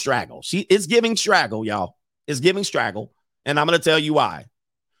a little straggle. She is giving straggle, y'all. It's giving straggle. And I'm going to tell you why.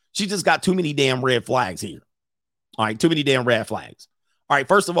 She just got too many damn red flags here. All right. Too many damn red flags. All right.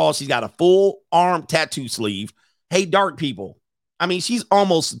 First of all, she's got a full arm tattoo sleeve. Hey, dark people. I mean, she's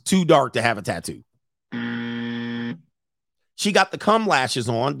almost too dark to have a tattoo. She got the cum lashes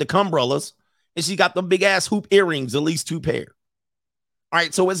on, the cumbrellas, and she got the big ass hoop earrings, at least 2 pair. All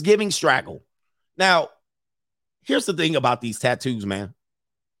right, so it's giving straggle. Now, here's the thing about these tattoos, man.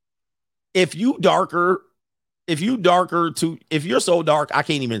 If you're so dark, I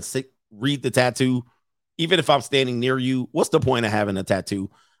can't even read the tattoo, even if I'm standing near you. What's the point of having a tattoo?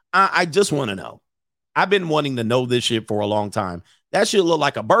 I just want to know. I've been wanting to know this shit for a long time. That shit look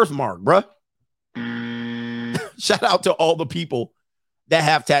like a birthmark, bruh. Shout out to all the people that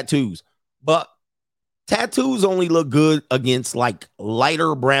have tattoos. But tattoos only look good against like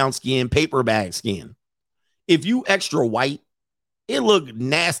lighter brown skin, paper bag skin. If you extra white, it look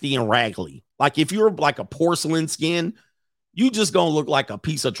nasty and raggedy. Like if you're like a porcelain skin, you just gonna look like a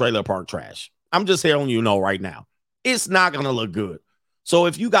piece of trailer park trash. I'm just telling you right now. It's not gonna look good. So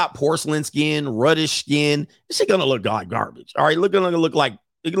if you got porcelain skin, reddish skin, it's gonna look like garbage. All right, it's gonna look like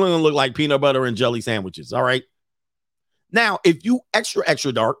peanut butter and jelly sandwiches. All right. Now, if you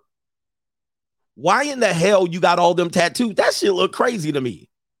extra dark, why in the hell you got all them tattoos? That shit look crazy to me.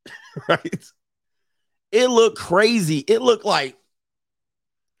 Right? It looked crazy. It looked like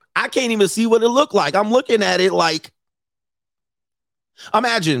I can't even see what it looked like. I'm looking at it like,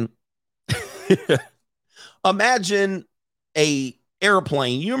 imagine a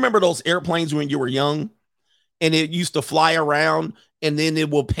airplane. You remember those airplanes when you were young and it used to fly around and then it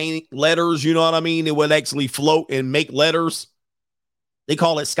will paint letters, you know what I mean? It would actually float and make letters. They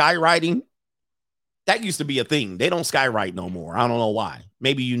call it skywriting. That used to be a thing. They don't skywrite no more. I don't know why.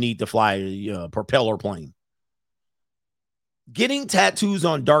 Maybe you need to fly a propeller plane. Getting tattoos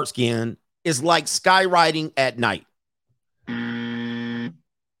on dark skin is like skywriting at night.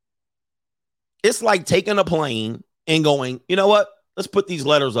 It's like taking a plane and going, you know what? Let's put these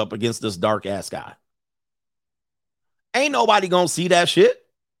letters up against this dark ass sky. Ain't nobody gonna see that shit.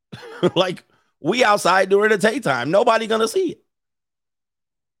 Like we outside during the daytime. Nobody gonna see it.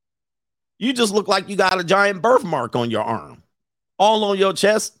 You just look like you got a giant birthmark on your arm, all on your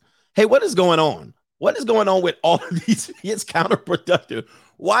chest. Hey, what is going on? What is going on with all of these? It's counterproductive.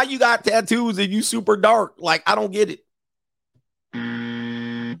 Why you got tattoos and you super dark? Like, I don't get it.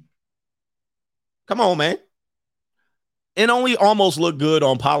 Come on, man. It only almost look good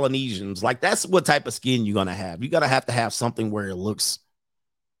on Polynesians. Like, that's what type of skin you're going to have. You're going to have something where it looks,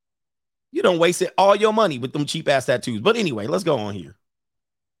 you don't waste it all your money with them cheap ass tattoos. But anyway, let's go on here.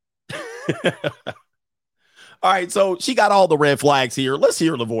 All right, so she got all the red flags here. Let's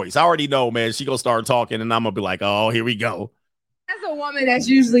hear the voice. I already know, man. She gonna start talking, and I'm gonna be like, "Oh, here we go." As a woman that's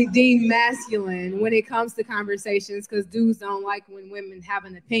usually deemed masculine when it comes to conversations, because dudes don't like when women have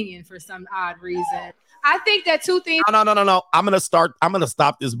an opinion for some odd reason. I think that two things. No. I'm gonna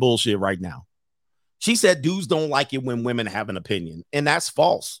stop this bullshit right now. She said dudes don't like it when women have an opinion, and that's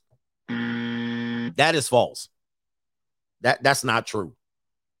false. That is false. That's not true.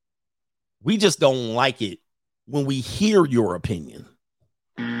 We just don't like it when we hear your opinion.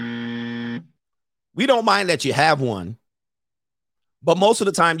 We don't mind that you have one, but most of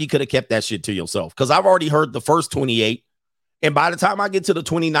the time you could have kept that shit to yourself, because I've already heard the first 28, and by the time I get to the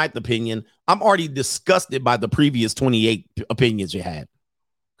 29th opinion, I'm already disgusted by the previous 28 opinions you had.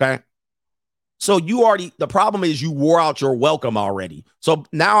 Okay? So the problem is you wore out your welcome already. So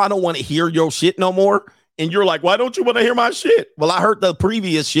now I don't want to hear your shit no more. And you're like, why don't you want to hear my shit? Well, I heard the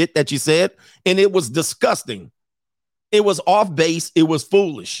previous shit that you said, and it was disgusting. It was off base. It was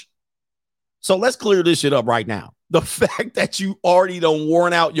foolish. So let's clear this shit up right now. The fact that you already done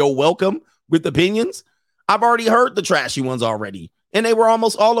worn out your welcome with opinions, I've already heard the trashy ones already, and they were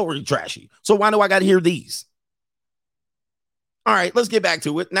almost all over trashy. So why do I got to hear these? All right, let's get back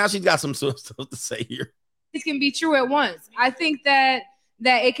to it. Now she's got some stuff to say here. It can be true at once. I think that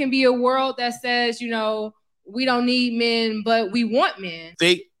it can be a world that says, you know, we don't need men, but we want men.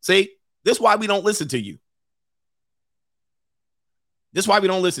 See, this is why we don't listen to you. This is why we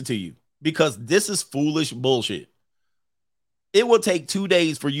don't listen to you, because this is foolish bullshit. It will take 2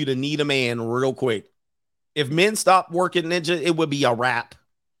 days for you to need a man real quick. If men stop working ninja, it would be a wrap.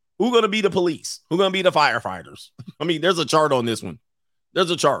 Who's going to be the police? Who's going to be the firefighters? I mean, there's a chart on this one.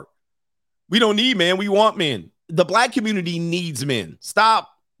 There's a chart. We don't need men. We want men. The black community needs men. Stop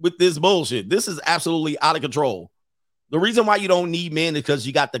with this bullshit. This is absolutely out of control. The reason why you don't need men is because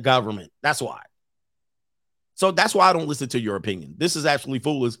you got the government. That's why. So that's why I don't listen to your opinion. This is absolutely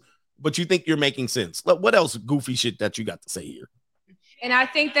foolish, but you think you're making sense. What else goofy shit that you got to say here? And I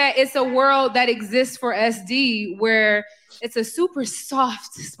think that it's a world that exists for SD where it's a super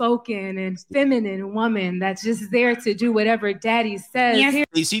soft spoken and feminine woman that's just there to do whatever daddy says.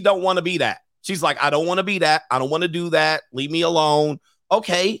 Yes. She don't want to be that. She's like, I don't want to be that. I don't want to do that. Leave me alone.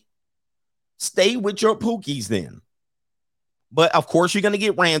 Okay. Stay with your pookies then. But of course, you're going to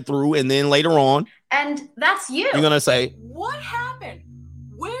get ran through. And then later on, And that's you. you're going to say, What happened?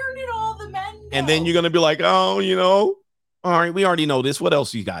 Where did all the men go? and then you're going to be like, oh, all right, we already know this. What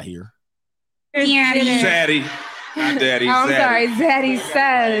else you got here? Zaddy. Not daddy. I'm Zaddy. sorry, Zaddy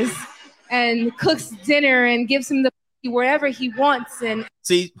says, and cooks dinner and gives him the wherever he wants. And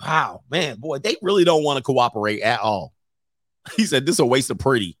See, wow, man, boy, they really don't want to cooperate at all. He said, this is a waste of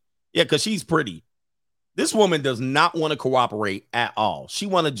pretty. Yeah, because she's pretty. This woman does not want to cooperate at all. She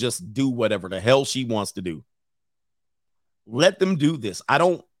want to just do whatever the hell she wants to do. Let them do this.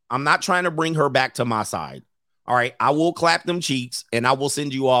 I'm not trying to bring her back to my side. All right, I will clap them cheeks and I will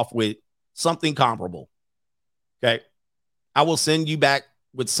send you off with something comparable. Okay. I will send you back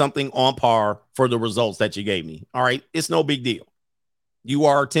with something on par for the results that you gave me. All right. It's no big deal. You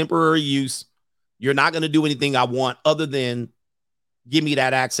are temporary use. You're not going to do anything I want other than give me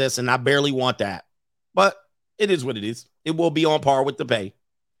that access. And I barely want that, but it is what it is. It will be on par with the pay.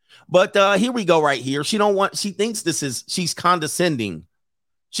 But here we go right here. She thinks she's condescending.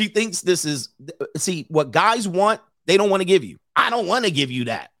 She thinks this is, see, what guys want, they don't want to give you. I don't want to give you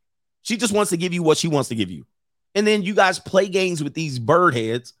that. She just wants to give you what she wants to give you. And then you guys play games with these bird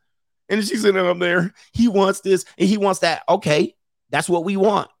heads. And she's sitting up there. He wants this and he wants that. Okay, that's what we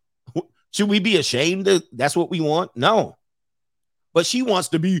want. Should we be ashamed that that's what we want? No. But she wants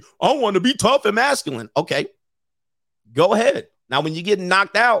to be, I want to be tough and masculine. Okay, go ahead. Now, when you get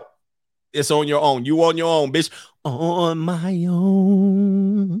knocked out, it's on your own. You on your own, bitch. On my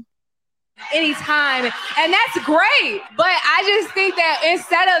own. anytime. And that's great. But I just think that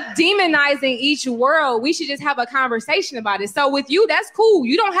instead of demonizing each world, we should just have a conversation about it. So with you, that's cool.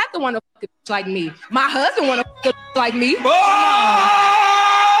 You don't have to want to fuck a bitch like me. My husband want to fuck a bitch like me.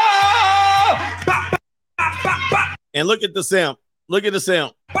 And look at the simp. Look at the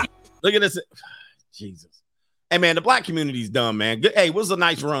simp. Look at this. Jesus. Hey, man, the black community's done, man. Hey, it was a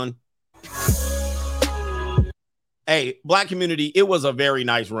nice run. Hey, black community, it was a very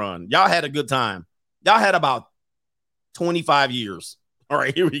nice run. Y'all had a good time. Y'all had about 25 years. All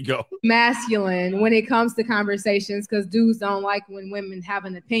right, here we go. Masculine when it comes to conversations because dudes don't like when women have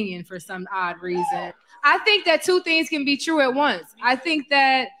an opinion for some odd reason. I think that two things can be true at once. I think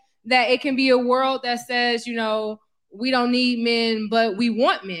that it can be a world that says, you know, we don't need men, but we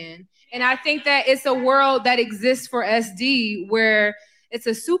want men. And I think that it's a world that exists for SD where it's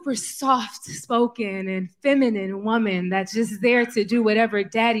a super soft spoken and feminine woman that's just there to do whatever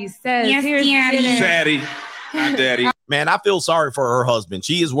daddy says. Yes, Daddy. Not daddy. Man, I feel sorry for her husband.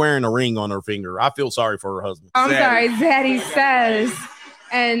 She is wearing a ring on her finger. I feel sorry for her husband. I'm sorry, Zaddy says,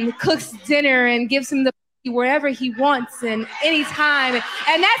 and cooks dinner and gives him the wherever he wants and anytime.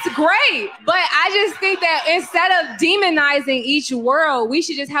 And that's great. But I just think that instead of demonizing each world, we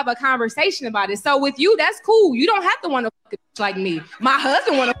should just have a conversation about it. So with you, that's cool. You don't have to want to fuck a bitch like me. My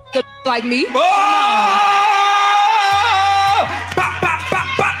husband want to fuck a bitch like me.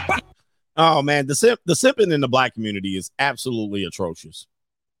 Oh man, the simping in the black community is absolutely atrocious.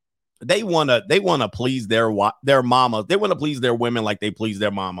 They wanna please their mama. They want to please their women like they please their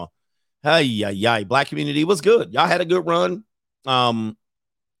mama. Hey, black community was good. Y'all had a good run.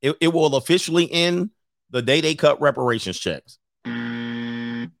 It will officially end the day they cut reparations checks,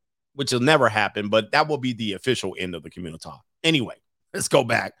 which will never happen, but that will be the official end of the community. Anyway, let's go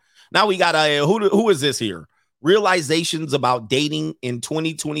back. Now we got who is this here? Realizations about dating in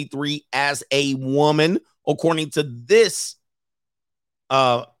 2023 as a woman, according to this.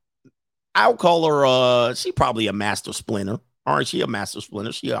 I'll call her. She probably a master splinter. All right, she a master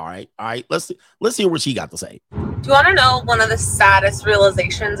splinter. She all right. All right, let's hear what she got to say. Do you want to know one of the saddest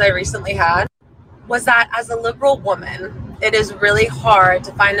realizations I recently had? Was that as a liberal woman, it is really hard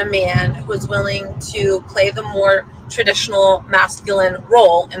to find a man who is willing to play the more traditional masculine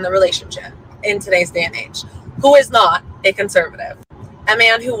role in the relationship in today's day and age, who is not a conservative. A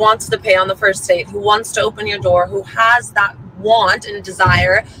man who wants to pay on the first date, who wants to open your door, who has that want and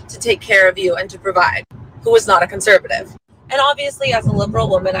desire to take care of you and to provide, who is not a conservative. And obviously, as a liberal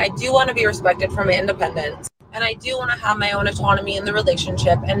woman, I do want to be respected for my independence. And I do want to have my own autonomy in the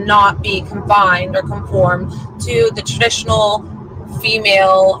relationship and not be confined or conform to the traditional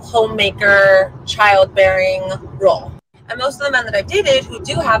female homemaker, childbearing role. And most of the men that I've dated who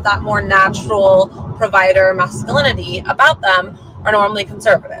do have that more natural provider masculinity about them are normally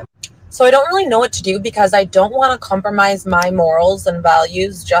conservative. So I don't really know what to do because I don't want to compromise my morals and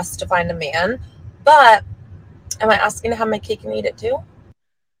values just to find a man. But am I asking to have my cake and eat it too?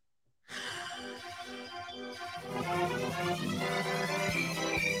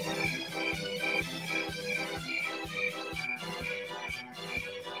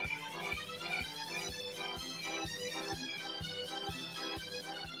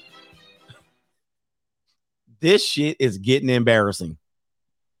 This shit is getting embarrassing.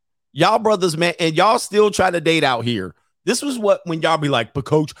 Y'all brothers, man, and y'all still try to date out here. This was what when y'all be like, but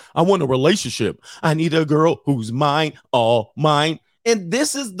coach, I want a relationship. I need a girl who's mine, all mine. And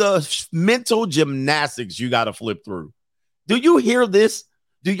this is the mental gymnastics you got to flip through. Do you hear this?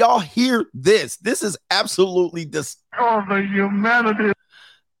 Do y'all hear this? This is absolutely Oh, the humanity.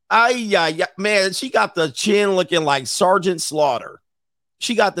 Man, she got the chin looking like Sergeant Slaughter.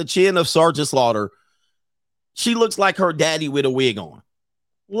 She got the chin of Sergeant Slaughter. She looks like her daddy with a wig on.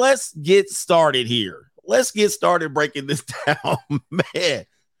 Let's get started here. Let's get started breaking this down, man.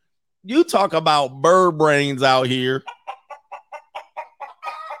 You talk about bird brains out here.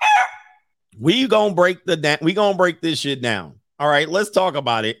 We gonna break this shit down. All right, let's talk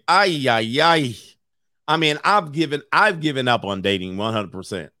about it. I mean, I've given up on dating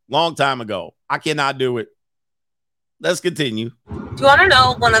 100%. Long time ago. I cannot do it. Let's continue. Do you want to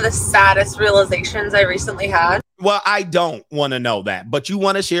know one of the saddest realizations I recently had? Well, I don't want to know that, but you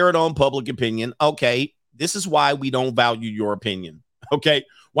want to share it on public opinion. Okay, this is why we don't value your opinion. Okay,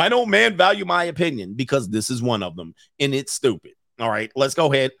 why don't men value my opinion? Because this is one of them, and it's stupid. All right, let's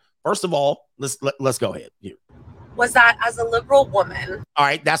go ahead. First of all, let's go ahead here. Was that as a liberal woman? All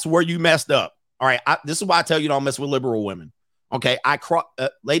right, that's where you messed up. All right, this is why I tell you don't mess with liberal women. Okay,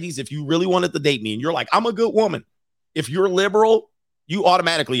 ladies, if you really wanted to date me and you're like, I'm a good woman. If you're liberal, you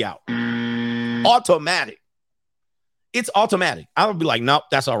automatically out. Automatic. It's automatic. I would be like, nope,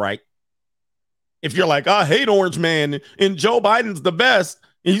 that's all right. If you're like, I hate Orange Man and Joe Biden's the best,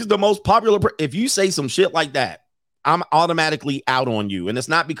 and he's the most popular. If you say some shit like that, I'm automatically out on you. And it's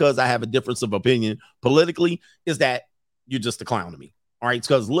not because I have a difference of opinion politically, is that you're just a clown to me. All right. It's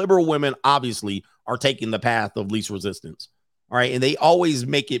because liberal women obviously are taking the path of least resistance. All right. And they always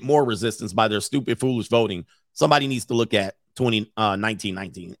make it more resistance by their stupid, foolish voting. Somebody needs to look at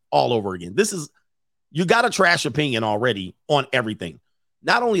 1919 all over again. You got a trash opinion already on everything.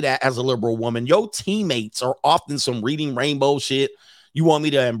 Not only that, as a liberal woman, your teammates are often some reading rainbow shit. You want me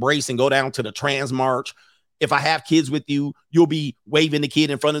to embrace and go down to the trans march. If I have kids with you, you'll be waving the kid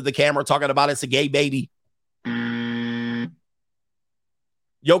in front of the camera, talking about it's a gay baby.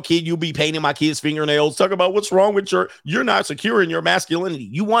 Yo, kid, you'll be painting my kid's fingernails, talking about what's wrong with you're not secure in your masculinity.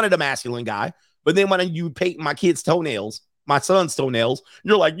 You wanted a masculine guy, but then when you paint my kid's toenails, my son's toenails,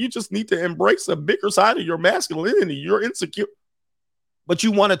 you're like, you just need to embrace a bigger side of your masculinity. You're insecure. But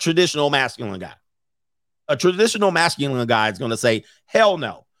you want a traditional masculine guy. A traditional masculine guy is going to say, hell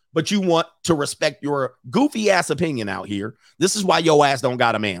no. But you want to respect your goofy ass opinion out here. This is why your ass don't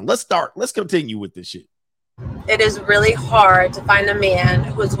got a man. Let's continue with this shit. It is really hard to find a man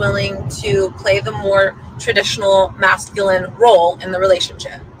who is willing to play the more traditional masculine role in the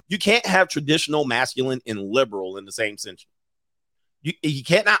relationship. You can't have traditional masculine and liberal in the same sentence. You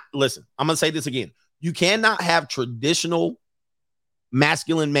cannot, listen, I'm going to say this again. You cannot have traditional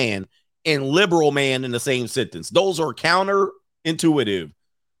masculine man and liberal man in the same sentence. Those are counterintuitive.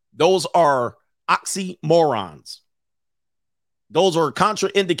 Those are oxymorons. Those are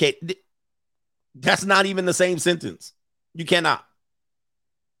contraindicated. That's not even the same sentence. You cannot.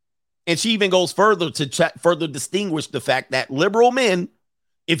 And she even goes further to further distinguish the fact that liberal men,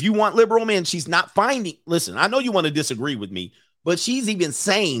 if you want liberal men, she's not finding. Listen, I know you want to disagree with me, but she's even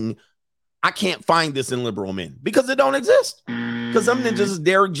saying, I can't find this in liberal men because it don't exist. Because some ninjas is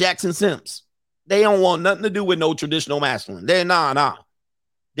Derek Jackson Simps. They don't want nothing to do with no traditional masculine.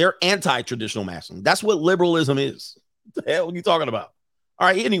 They're anti-traditional masculine. That's what liberalism is. What the hell are you talking about? All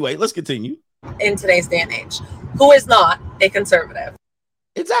right, anyway, let's continue. In today's day and age, who is not a conservative?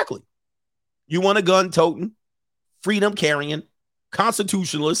 Exactly. You want a gun-toting, freedom-carrying,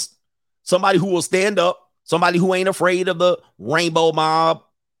 constitutionalist, somebody who will stand up, somebody who ain't afraid of the rainbow mob,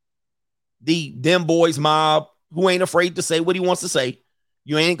 the them boys mob, who ain't afraid to say what he wants to say.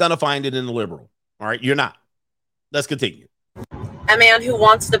 You ain't going to find it in the liberal. All right, you're not. Let's continue. A man who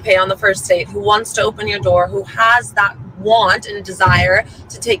wants to pay on the first date, who wants to open your door, who has that want and desire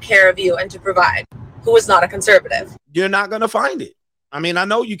to take care of you and to provide, who is not a conservative. You're not going to find it. I mean, I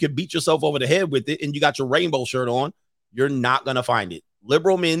know you could beat yourself over the head with it and you got your rainbow shirt on. You're not going to find it.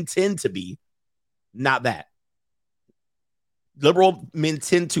 Liberal men tend to be not that. Liberal men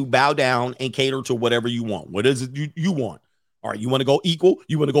tend to bow down and cater to whatever you want. What is it you want? All right, you want to go equal?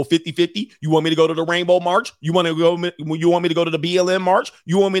 You want to go 50-50? You want me to go to the Rainbow March? You want me to go to the BLM March?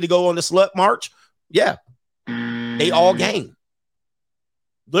 You want me to go on the Slut March? Yeah. They all gain.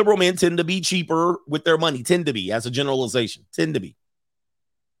 Liberal men tend to be cheaper with their money, tend to be, as a generalization, tend to be.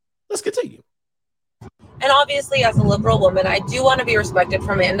 Let's continue. And obviously, as a liberal woman, I do want to be respected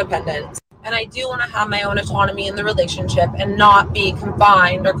for my independence. And I do want to have my own autonomy in the relationship and not be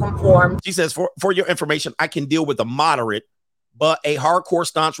confined or conformed. She says, for your information, I can deal with a moderate, but a hardcore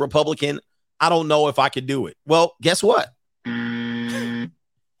staunch Republican, I don't know if I could do it. Well, guess what? You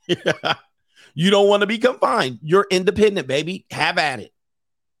don't want to be confined. You're independent, baby. Have at it.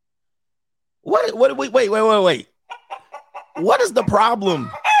 Wait. What is the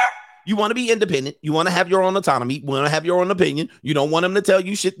problem? You want to be independent. You want to have your own autonomy. You want to have your own opinion. You don't want them to tell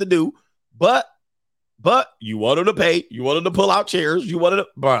you shit to do. But you want them to pay. You want them to pull out chairs. You want them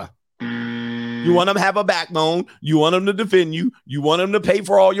to, you want them to have a backbone. You want them to defend you. You want them to pay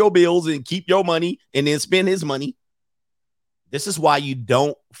for all your bills and keep your money and then spend his money. This is why you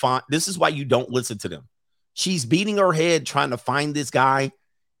don't listen to them. She's beating her head trying to find this guy.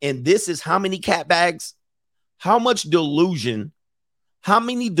 And this is how many cat bags? How much delusion? How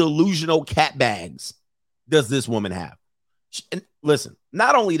many delusional cat bags does this woman have? And listen,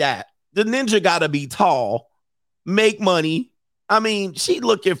 not only that, the ninja got to be tall, make money. I mean, she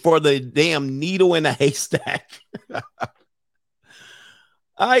looking for the damn needle in a haystack.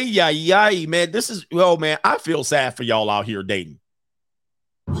 Ay, man. Man, I feel sad for y'all out here dating.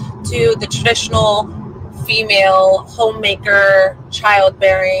 To the traditional female homemaker,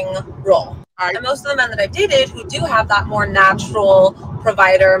 childbearing role. And most of the men that I've dated who do have that more natural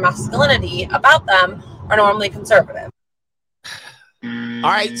provider masculinity about them are normally conservative. All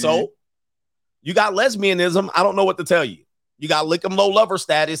right, so you got lesbianism. I don't know what to tell you. You got lick 'em low lover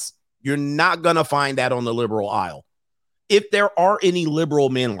status. You're not going to find that on the liberal aisle. If there are any liberal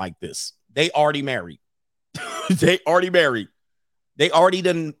men like this, they already married. They already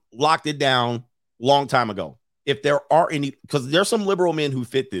done locked it down long time ago. If there are any, because there's some liberal men who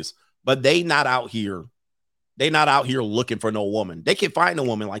fit this, but they not out here. They not out here looking for no woman. They can find a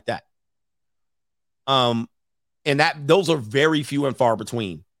woman like that. And those are very few and far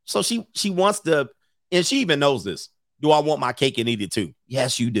between. So she wants to, and she even knows this. Do I want my cake and eat it too?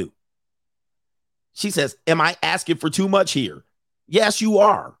 Yes, you do. She says, am I asking for too much here? Yes, you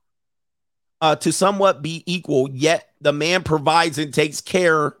are. To somewhat be equal, yet the man provides and takes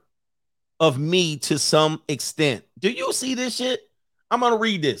care of me to some extent. Do you see this shit? I'm going to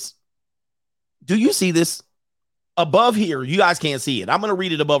read this. Do you see this? Above here, you guys can't see it. I'm going to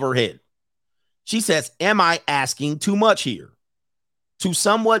read it above her head. She says, am I asking too much here? To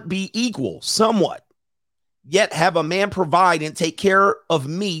somewhat be equal, somewhat, yet have a man provide and take care of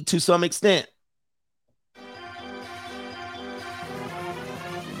me to some extent.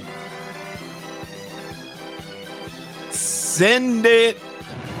 Send it.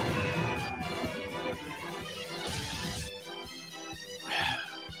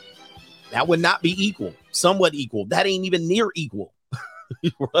 That would not be equal. Somewhat equal. That ain't even near equal.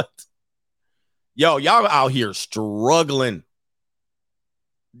 What? Yo, y'all out here struggling.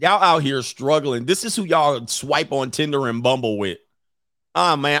 Y'all out here struggling. This is who y'all swipe on Tinder and Bumble with.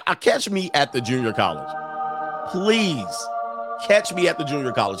 Man, catch me at the junior college. Please catch me at the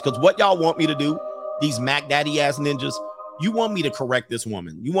junior college. Because what y'all want me to do, these Mac Daddy ass ninjas, you want me to correct this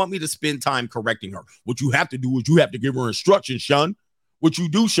woman. You want me to spend time correcting her. What you have to do is you have to give her instructions, Sean. What you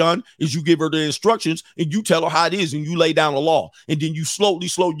do, Sean, is you give her the instructions and you tell her how it is and you lay down the law. And then you slowly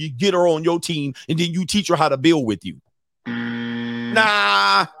get her on your team and then you teach her how to build with you.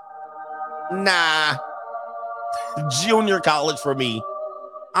 Nah. Junior college for me.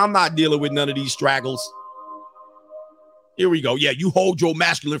 I'm not dealing with none of these straggles. Here we go. Yeah, you hold your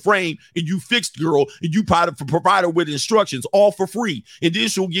masculine frame and you fix the girl and you provide her with instructions all for free. And then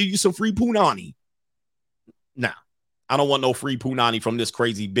she'll give you some free punani. Nah. I don't want no free punani from this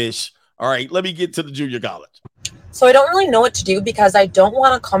crazy bitch. All right, let me get to the junior college. So I don't really know what to do because I don't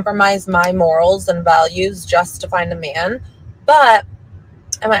want to compromise my morals and values just to find a man. But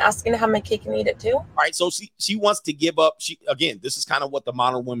am I asking to have my cake and eat it too? All right, so she wants to give up. Again, this is kind of what the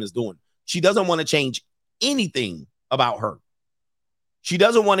modern woman is doing. She doesn't want to change anything about her. She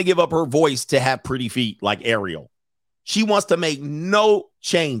doesn't want to give up her voice to have pretty feet like Ariel. She wants to make no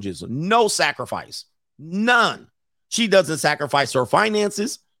changes, no sacrifice, none. She doesn't sacrifice her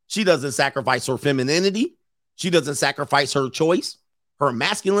finances. She doesn't sacrifice her femininity. She doesn't sacrifice her choice, her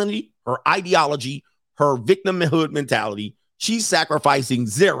masculinity, her ideology, her victimhood mentality. She's sacrificing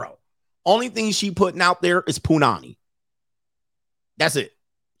zero. Only thing she putting out there is punani. That's it.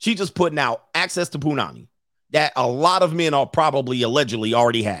 She just putting out access to punani that a lot of men are probably allegedly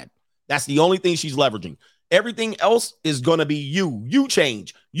already had. That's the only thing she's leveraging. Everything else is going to be you. You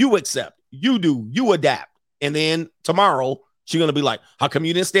change. You accept. You do. You adapt. And then tomorrow, she's going to be like, how come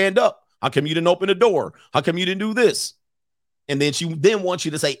you didn't stand up? How come you didn't open the door? How come you didn't do this? And then she then wants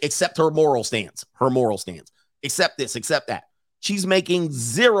you to say, accept her moral stance. Her moral stance. Accept this, accept that. She's making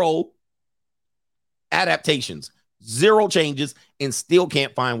zero adaptations, zero changes, and still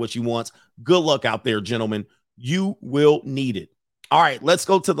can't find what she wants. Good luck out there, gentlemen. You will need it. All right, let's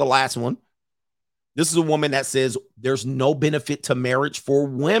go to the last one. This is a woman that says there's no benefit to marriage for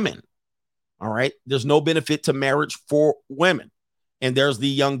women. All right, there's no benefit to marriage for women. And there's the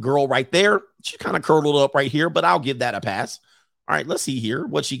young girl right there. She kind of curled up right here, but I'll give that a pass. All right, let's see here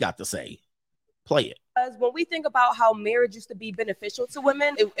what she got to say. Play it. Because when we think about how marriage used to be beneficial to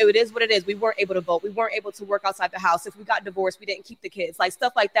women, it is what it is. We weren't able to vote. We weren't able to work outside the house. If we got divorced, we didn't keep the kids. Like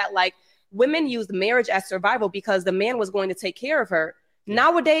stuff like that. Like women used marriage as survival because the man was going to take care of her.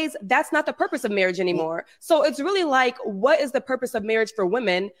 Nowadays, that's not the purpose of marriage anymore. So it's really like, what is the purpose of marriage for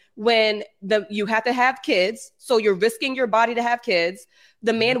women when you have to have kids? So you're risking your body to have kids.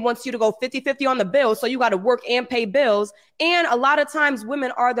 The man wants you to go 50-50 on the bills. So you got to work and pay bills. And a lot of times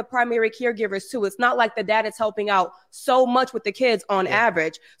women are the primary caregivers too. It's not like the dad is helping out so much with the kids on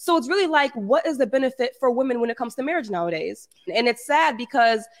average. So it's really like, what is the benefit for women when it comes to marriage nowadays? And it's sad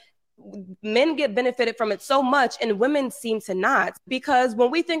because men get benefited from it so much and women seem to not, because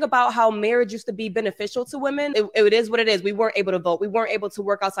when we think about how marriage used to be beneficial to women, it is what it is. We weren't able to vote. We weren't able to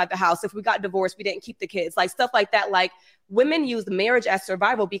work outside the house. If we got divorced, we didn't keep the kids, like stuff like that. Like women used marriage as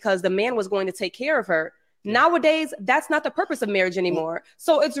survival because the man was going to take care of her. Nowadays, that's not the purpose of marriage anymore.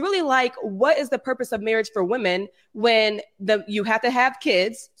 So it's really like, what is the purpose of marriage for women when you have to have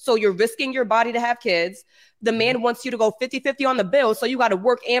kids? So you're risking your body to have kids. The man wants you to go 50-50 on the bills. So you got to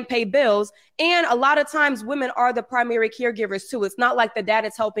work and pay bills. And a lot of times women are the primary caregivers too. It's not like the dad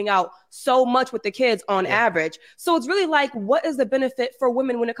is helping out so much with the kids on average. So it's really like, what is the benefit for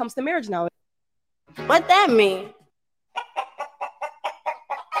women when it comes to marriage nowadays? What that mean?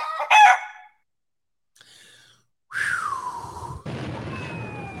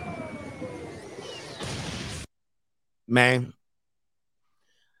 Man,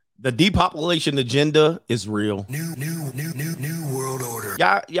 the depopulation agenda is real. New world order.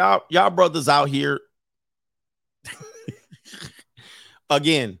 Y'all brothers out here.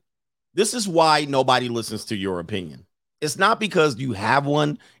 Again, this is why nobody listens to your opinion. It's not because you have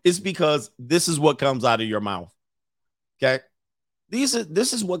one. It's because this is what comes out of your mouth. Okay? This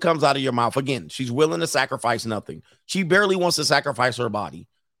is what comes out of your mouth. Again, she's willing to sacrifice nothing. She barely wants to sacrifice her body,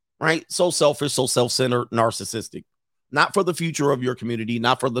 right? So selfish, so self-centered, narcissistic. Not for the future of your community,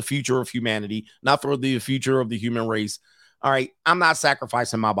 not for the future of humanity, not for the future of the human race. All right, I'm not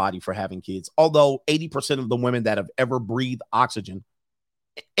sacrificing my body for having kids. Although 80% of the women that have ever breathed oxygen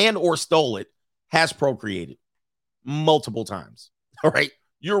and or stole it has procreated multiple times. All right,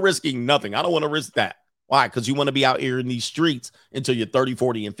 you're risking nothing. I don't want to risk that. Why? Because you want to be out here in these streets until you're 30,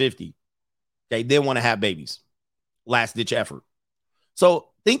 40, and 50. Okay, then want to have babies. Last ditch effort. So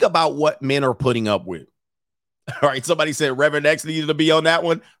think about what men are putting up with. All right, somebody said Reverend X needed to be on that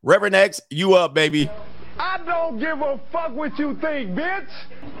one. Reverend X, you up, baby. I don't give a fuck what you think, bitch.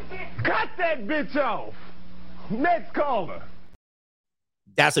 Cut that bitch off. Next caller.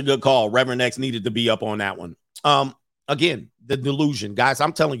 That's a good call. Reverend X needed to be up on that one. Again, the delusion. Guys,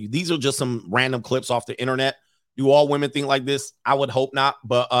 I'm telling you, these are just some random clips off the internet. Do all women think like this? I would hope not.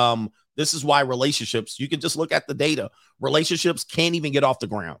 But this is why relationships, you can just look at the data. Relationships can't even get off the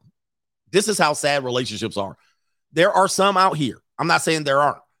ground. This is how sad relationships are. There are some out here. I'm not saying there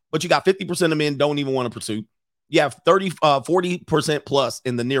aren't, but you got 50% of men don't even want to pursue. You have 40% plus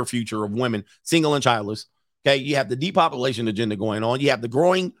in the near future of women, single and childless. Okay. You have the depopulation agenda going on. You have the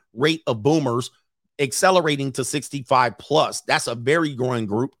growing rate of boomers accelerating to 65 plus. That's a very growing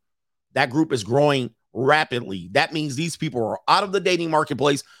group. That group is growing rapidly. That means these people are out of the dating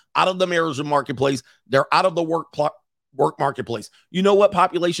marketplace, out of the marriage marketplace. They're out of the work marketplace. You know what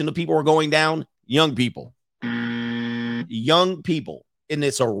population of people are going down? Young people. Young people. And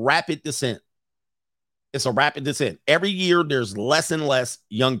it's a rapid descent. It's a rapid descent. Every year, there's less and less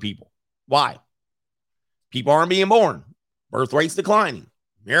young people. Why? People aren't being born. Birth rate's declining.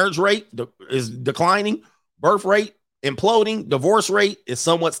 Marriage rate is declining. Birth rate imploding. Divorce rate is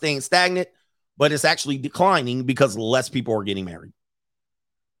somewhat staying stagnant, but it's actually declining because less people are getting married.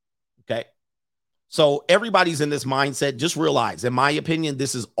 Okay. So everybody's in this mindset. Just realize, in my opinion,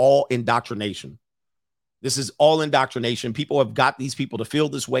 this is all indoctrination. This is all indoctrination. People have got these people to feel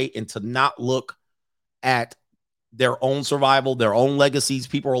this way and to not look at their own survival, their own legacies.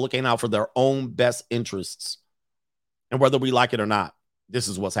 People are looking out for their own best interests. And whether we like it or not, this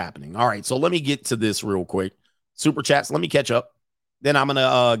is what's happening. All right, so let me get to this real quick. Super chats, let me catch up. Then I'm going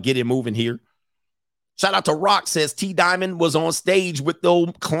to get it moving here. Shout out to Rock, says T Diamond was on stage with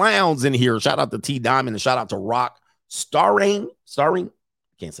the clowns in here. Shout out to T Diamond and shout out to Rock. Starring,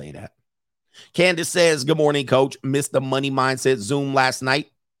 can't say that. Candace says, good morning, coach. Missed the money mindset Zoom last night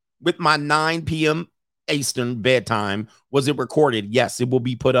with my 9 p.m. Eastern bedtime. Was it recorded? Yes, it will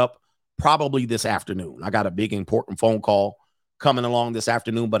be put up probably this afternoon. I got a big important phone call coming along this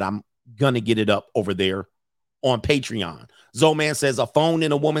afternoon, but I'm going to get it up over there on Patreon. Zoman says a phone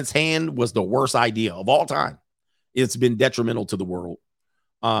in a woman's hand was the worst idea of all time. It's been detrimental to the world.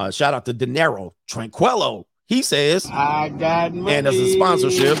 Shout out to Dinero Tranquillo. He says, I got money. and as a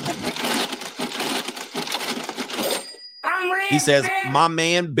sponsorship, he says, my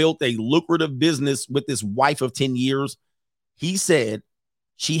man built a lucrative business with his wife of 10 years. He said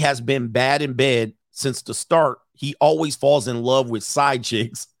she has been bad in bed since the start. He always falls in love with side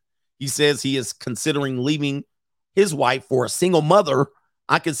chicks. He says he is considering leaving his wife for a single mother.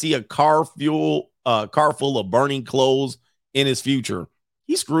 I can see a car full of burning clothes in his future.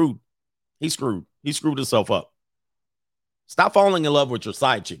 He's screwed. He's screwed. He screwed himself up. Stop falling in love with your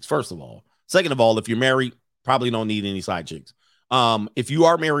side chicks, first of all. Second of all, if you're married, probably don't need any side chicks. If you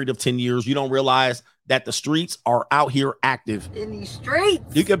are married of 10 years, you don't realize that the streets are out here active. In these streets.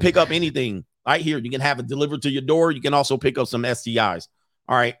 You can pick up anything right here. You can have it delivered to your door. You can also pick up some STIs.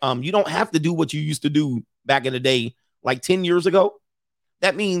 All right. You don't have to do what you used to do back in the day, like 10 years ago.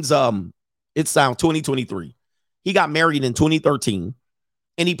 That means it's 2023. He got married in 2013.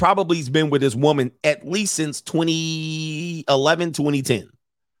 And he probably has been with his woman at least since 2011, 2010.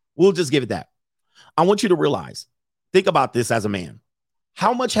 We'll just give it that. I want you to realize, think about this as a man.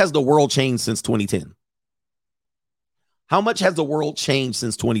 How much has the world changed since 2010? How much has the world changed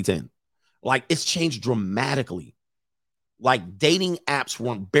since 2010? Like, it's changed dramatically. Like, dating apps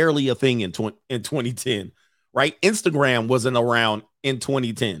weren't barely a thing in 2010, right? Instagram wasn't around in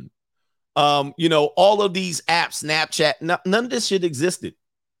 2010. All of these apps, Snapchat, none of this shit existed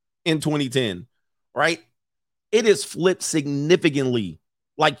in 2010, right? It has flipped significantly.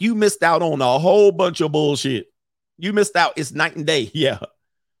 Like, you missed out on a whole bunch of bullshit. You missed out. It's night and day. Yeah.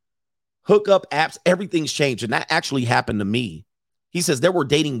 Hookup apps, everything's changed. And that actually happened to me. He says there were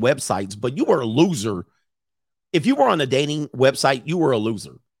dating websites, but you were a loser. If you were on a dating website, you were a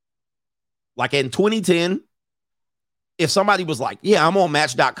loser. Like in 2010, if somebody was like, yeah, I'm on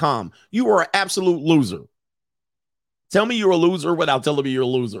Match.com, you were an absolute loser. Tell me you're a loser without telling me you're a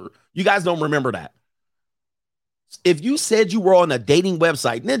loser. You guys don't remember that. If you said you were on a dating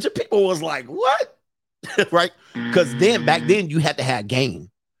website, Ninja, people was like, what? Right? Because back then, you had to have game.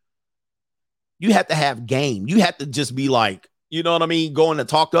 You had to have game. You had to just be like, you know what I mean? Going to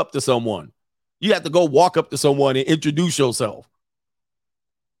talk up to someone. You had to go walk up to someone and introduce yourself.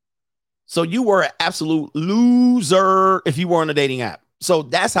 So you were an absolute loser if you were on a dating app. So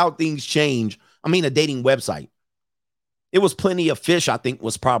that's how things change. I mean, a dating website. It was Plenty of Fish, I think,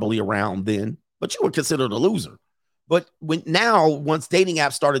 was probably around then, but you were considered a loser. But once dating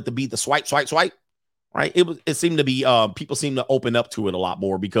apps started to be the swipe, right? It seemed to be people seemed to open up to it a lot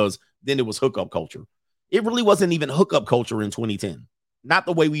more because then it was hookup culture. It really wasn't even hookup culture in 2010. Not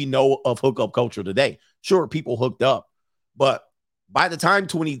the way we know of hookup culture today. Sure, people hooked up, but by the time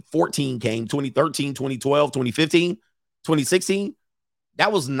 2014 came, 2013, 2012, 2015, 2016,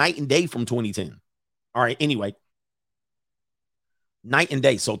 that was night and day from 2010. All right, anyway. Night and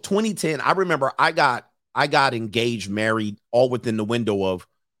day. So 2010, I remember I got engaged, married, all within the window of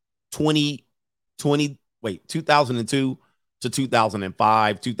 2002 to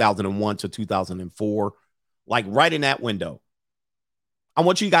 2005, 2001 to 2004, like right in that window. I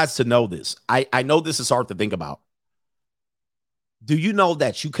want you guys to know this. I know this is hard to think about. Do you know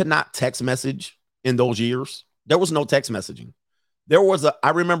that you could not text message in those years? There was no text messaging.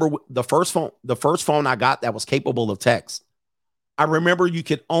 I remember the first phone I got that was capable of text. I remember you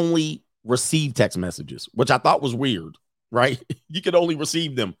could only receive text messages, which I thought was weird, right? You could only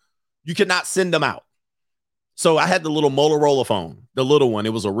receive them. You could not send them out. So I had the little Motorola phone, the little one.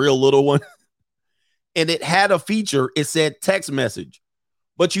 It was a real little one. And it had a feature. It said text message,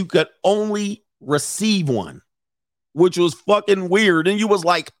 but you could only receive one, which was fucking weird. And you was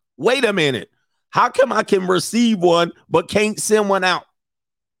like, wait a minute. How come I can receive one, but can't send one out?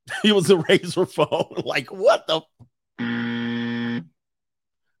 It was a Razor phone. Like, what the?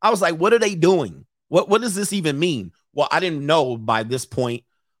 I was like, what are they doing? What does this even mean? Well, I didn't know by this point.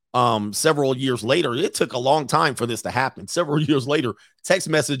 Several years later, it took a long time for this to happen. Several years later, text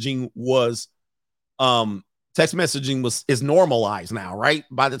messaging is normalized now, right?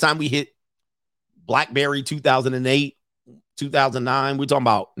 By the time we hit BlackBerry 2008, 2009, we're talking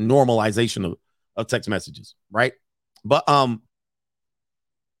about normalization of text messages, right? But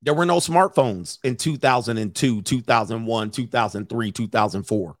there were no smartphones in 2002, 2001, 2003,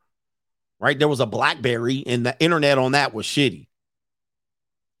 2004, right? There was a BlackBerry and the internet on that was shitty.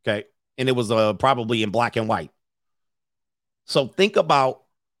 Okay. And it was probably in black and white. So think about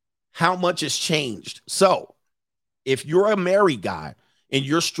how much has changed. So if you're a married guy and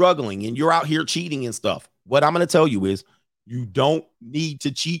you're struggling and you're out here cheating and stuff, what I'm going to tell you is you don't need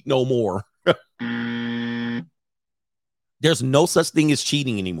to cheat no more. There's no such thing as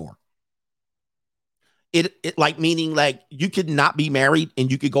cheating anymore. It like meaning like you could not be married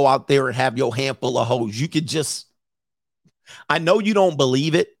and you could go out there and have your handful of hoes. You could just, I know you don't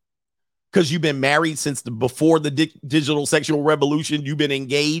believe it because you've been married since before the digital sexual revolution. You've been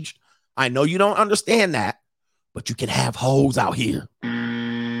engaged. I know you don't understand that, but you can have hoes out here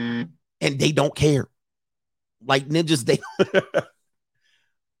and they don't care. Like ninjas, they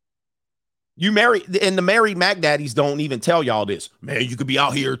you married, and the married Mac daddies don't even tell y'all this. Man, you could be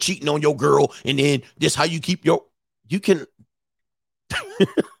out here cheating on your girl, and then this how you keep you can.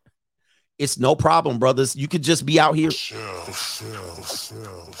 It's no problem, brothers. You could just be out here.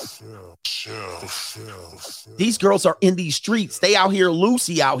 These girls are in these streets. They out here,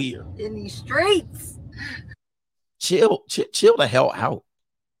 Lucy out here. In these streets. Chill the hell out.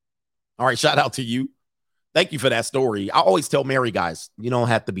 All right, shout out to you. Thank you for that story. I always tell married guys, you don't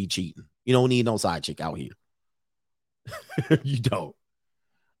have to be cheating. You don't need no side chick out here. You don't.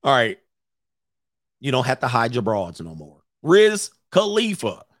 All right. You don't have to hide your broads no more. Riz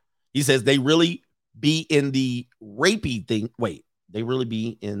Khalifa. He says they really be in the rapey thing. Wait, they really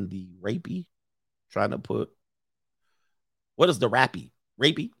be in the rapey? Trying to put, what is the rappy?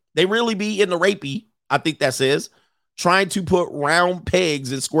 Rapey? They really be in the rapey. I think that says trying to put round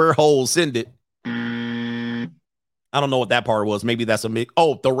pegs in square holes. Send it. I don't know what that part was. Maybe that's a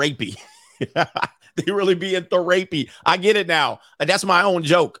oh, the rapey. They really be in the rapey. I get it now. That's my own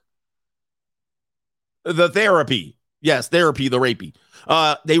joke. The therapy. Yes, therapy, the rapey.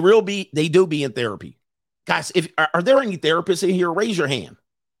 They do be in therapy. Guys, are there any therapists in here? Raise your hand.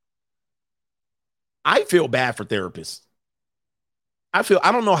 I feel bad for therapists. I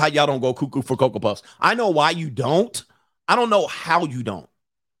don't know how y'all don't go cuckoo for Cocoa Puffs. I know why you don't. I don't know how you don't.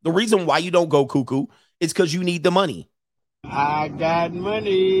 The reason why you don't go cuckoo is because you need the money. I got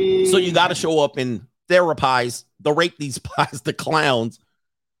money. So you got to show up and therapize, rape these pies, the clowns.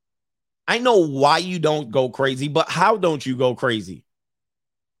 I know why you don't go crazy, but how don't you go crazy?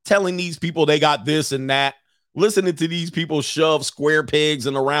 Telling these people they got this and that, listening to these people shove square pegs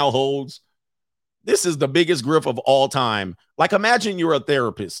in the round holes. This is the biggest grift of all time. Like, imagine you're a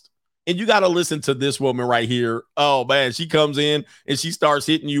therapist and you got to listen to this woman right here. Oh, man, she comes in and she starts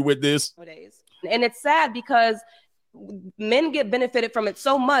hitting you with this. And it's sad because men get benefited from it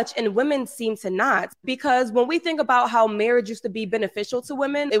so much and women seem to not, because when we think about how marriage used to be beneficial to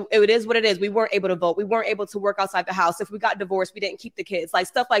women, it is what it is. We weren't able to vote. We weren't able to work outside the house. If we got divorced, we didn't keep the kids, like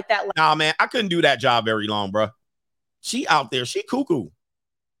stuff like that. Nah, man, I couldn't do that job very long, bro. She out there, she cuckoo.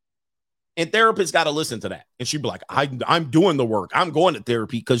 And therapists got to listen to that. And she'd be like, I'm doing the work. I'm going to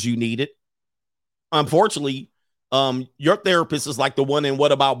therapy because you need it. Unfortunately, your therapist is like the one in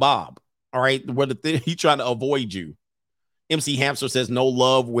What About Bob? All right, where he's trying to avoid you. MC Hamster says, no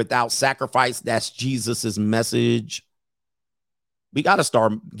love without sacrifice. That's Jesus's message. We got to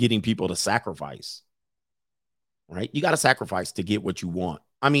start getting people to sacrifice, right? You got to sacrifice to get what you want.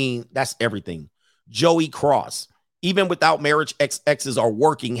 I mean, that's everything. Joey Cross, even without marriage, exes are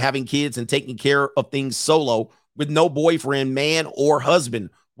working, having kids, and taking care of things solo with no boyfriend, man, or husband.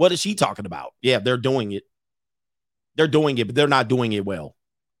 What is she talking about? Yeah, they're doing it. They're doing it, but they're not doing it well.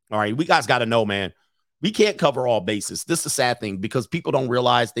 All right, we guys got to know, man. We can't cover all bases. This is a sad thing because people don't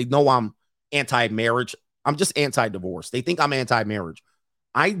realize, they know I'm anti-marriage. I'm just anti-divorce. They think I'm anti-marriage.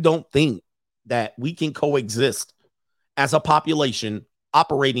 I don't think that we can coexist as a population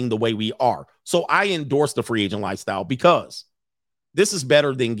operating the way we are. So I endorse the free agent lifestyle because this is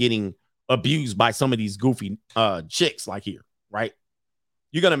better than getting abused by some of these goofy chicks like here, right?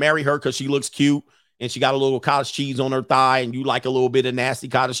 You're going to marry her because she looks cute and she got a little cottage cheese on her thigh and you like a little bit of nasty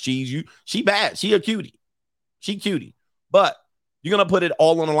cottage cheese. She bad. She a cutie. She cutie. But you're going to put it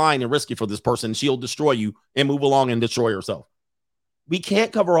all on the line and risk it for this person. She'll destroy you and move along and destroy herself. We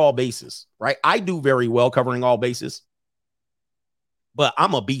can't cover all bases, right? I do very well covering all bases. But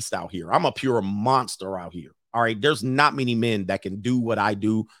I'm a beast out here. I'm a pure monster out here. All right. There's not many men that can do what I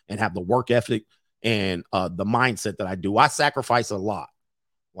do and have the work ethic and the mindset that I do. I sacrifice a lot.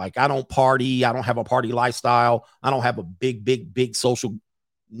 Like, I don't party. I don't have a party lifestyle. I don't have a big social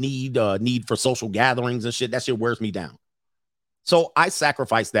need for social gatherings and shit. That shit wears me down. So I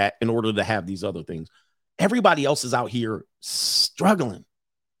sacrifice that in order to have these other things. Everybody else is out here struggling.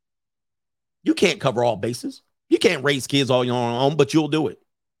 You can't cover all bases. You can't raise kids all your own, but you'll do it.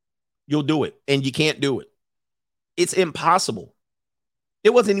 You'll do it. And you can't do it. It's impossible. It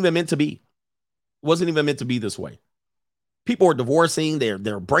wasn't even meant to be. It wasn't even meant to be this way. People are divorcing,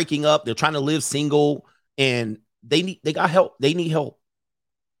 they're breaking up, they're trying to live single, and they got help. They need help.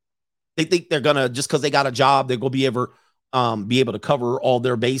 They think they're gonna, just because they got a job, they're gonna be able to cover all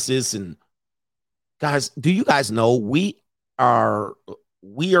their bases. And guys, do you guys know we are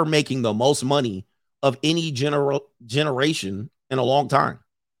making the most money of any generation in a long time?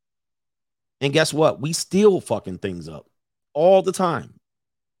 And guess what? We still fucking things up all the time.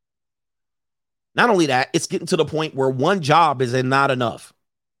 Not only that, it's getting to the point where one job is not enough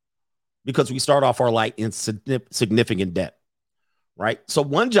because we start off our life in significant debt, right? So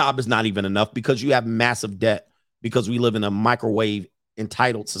one job is not even enough because you have massive debt, because we live in a microwave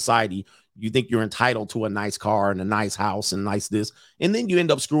entitled society. You think you're entitled to a nice car and a nice house and nice this, and then you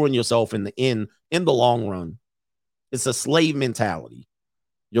end up screwing yourself in the long run. It's a slave mentality.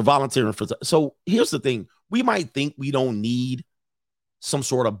 You're volunteering for. So here's the thing. We might think we don't need some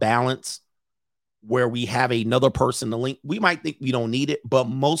sort of balance where we have another person to link. We might think we don't need it, but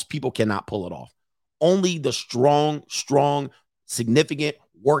most people cannot pull it off. Only the strong, significant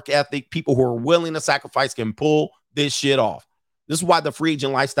work ethic, people who are willing to sacrifice, can pull this shit off. This is why the free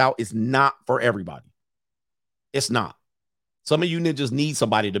agent lifestyle is not for everybody. It's not. Some of you ninjas need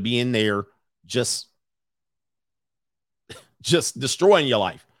somebody to be in there just destroying your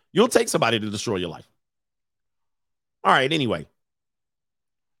life. You'll take somebody to destroy your life. All right, anyway.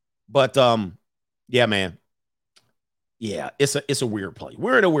 But yeah, man. Yeah, it's a weird place.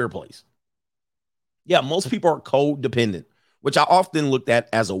 We're in a weird place. Yeah, most people are codependent, which I often looked at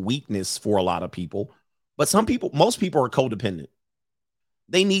as a weakness for a lot of people. But most people are codependent.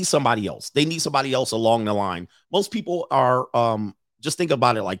 They need somebody else. They need somebody else along the line. Most people are, just think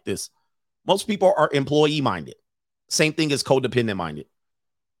about it like this. Most people are employee-minded. Same thing as codependent-minded,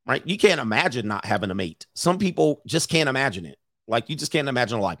 right? You can't imagine not having a mate. Some people just can't imagine it. Like, you just can't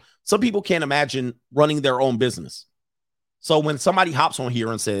imagine a life. Some people can't imagine running their own business. So when somebody hops on here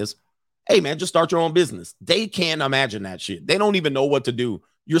and says, hey, man, just start your own business, they can't imagine that shit. They don't even know what to do.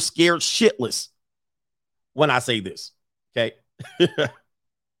 You're scared shitless when I say this, okay?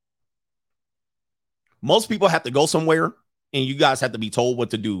 Most people have to go somewhere, and you guys have to be told what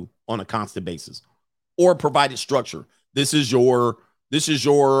to do on a constant basis, or provided structure. This is your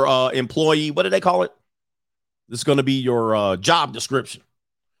employee. What do they call it? This is going to be your job description.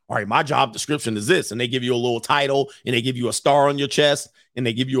 All right, my job description is this. And they give you a little title, and they give you a star on your chest, and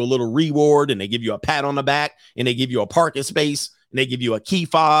they give you a little reward, and they give you a pat on the back, and they give you a parking space, and they give you a key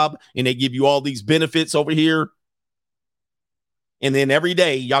fob, and they give you all these benefits over here. And then every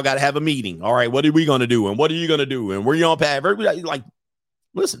day, y'all got to have a meeting. All right, what are we going to do? And what are you going to do? And where you on path? Everybody, like,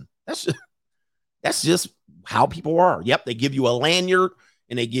 listen, that's just how people are. Yep, they give you a lanyard,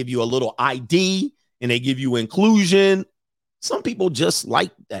 and they give you a little ID, and they give you inclusion. Some people just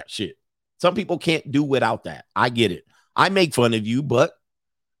like that shit. Some people can't do without that. I get it. I make fun of you, but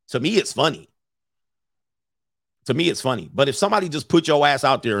to me, it's funny. To me, it's funny. But if somebody just put your ass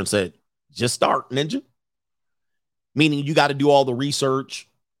out there and said, just start, ninja, meaning you got to do all the research,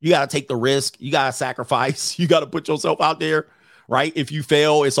 you got to take the risk, you got to sacrifice, you got to put yourself out there, right? If you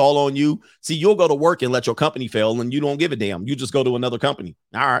fail, it's all on you. See, you'll go to work and let your company fail, and you don't give a damn. You just go to another company.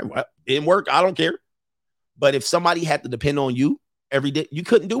 All right, well, it didn't work. I don't care. But if somebody had to depend on you every day, you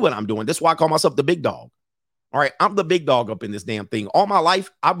couldn't do what I'm doing. That's why I call myself the big dog. All right, I'm the big dog up in this damn thing. All my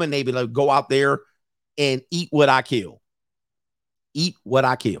life, I've been able to go out there and eat what I kill. Eat what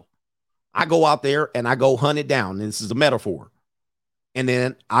I kill. I go out there and I go hunt it down. And this is a metaphor. And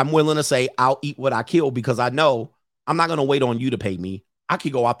then I'm willing to say I'll eat what I kill, because I know I'm not going to wait on you to pay me. I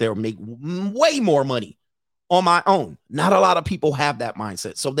could go out there and make way more money on my own. Not a lot of people have that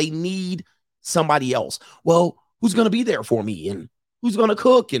mindset. So they need somebody else. Well, who's going to be there for me? And who's going to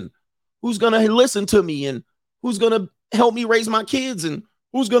cook? And who's going to listen to me? And who's going to help me raise my kids? And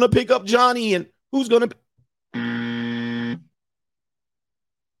who's going to pick up Johnny? And who's going to...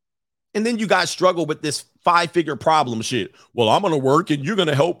 And then you guys struggle with this 5-figure problem shit. Well, I'm going to work and you're going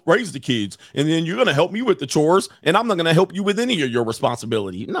to help raise the kids. And then you're going to help me with the chores. And I'm not going to help you with any of your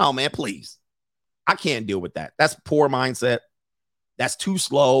responsibility. No, man, please. I can't deal with that. That's poor mindset. That's too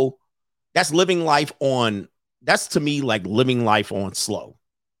slow. That's living life on, that's to me like living life on slow.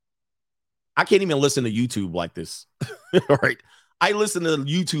 I can't even listen to YouTube like this. All right. I listen to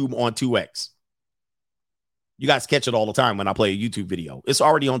YouTube on 2X. You guys catch it all the time when I play a YouTube video. It's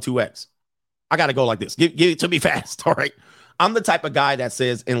already on 2X. I got to go like this. Give it to me fast. All right. I'm the type of guy that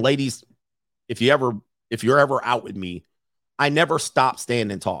says, and ladies, if you're ever out with me, I never stop,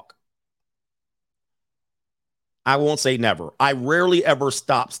 stand, and talk. I won't say never. I rarely ever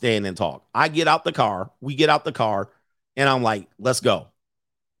stop, stand, and talk. I get out the car. We get out the car, and I'm like, let's go.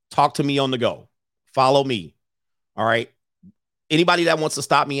 Talk to me on the go. Follow me. All right. Anybody that wants to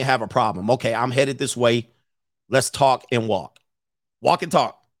stop me and have a problem. Okay, I'm headed this way. Let's talk and walk. Walk and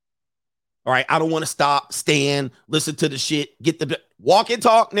talk. All right, I don't want to stop, stand, listen to the shit, get the walk and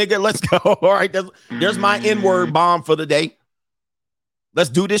talk, nigga. Let's go. All right, there's my N-word bomb for the day. Let's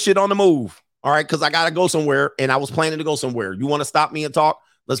do this shit on the move. All right, because I got to go somewhere, and I was planning to go somewhere. You want to stop me and talk?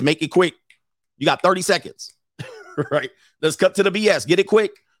 Let's make it quick. You got 30 seconds. Right, let's cut to the BS. Get it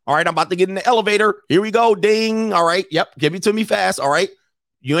quick. All right, I'm about to get in the elevator. Here we go. Ding. All right, yep, give it to me fast. All right,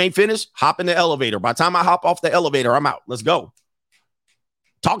 you ain't finished? Hop in the elevator. By the time I hop off the elevator, I'm out. Let's go.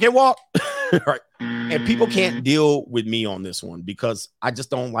 Talk and walk. Right. And people can't deal with me on this one because I just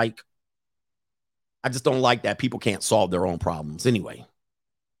don't like that people can't solve their own problems. Anyway.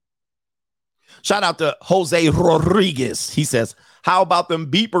 Shout out to Jose Rodriguez. He says, how about them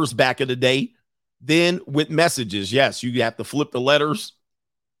beepers back in the day? Then with messages. Yes, you have to flip the letters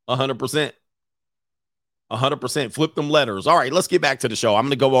 100%. 100%. Flip them letters. All right, let's get back to the show. I'm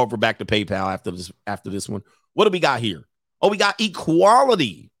going to go over back to PayPal after this one. What do we got here? Oh, we got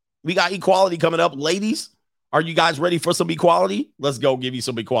equality. We got equality coming up. Ladies, are you guys ready for some equality? Let's go give you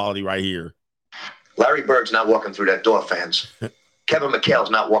some equality right here. Larry Bird's not walking through that door, fans. Kevin McHale's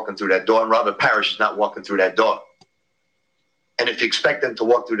not walking through that door, and Robert Parrish is not walking through that door. And if you expect them to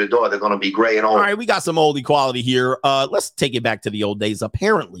walk through the door, they're going to be gray and old. All right, we got some old equality here. Let's take it back to the old days.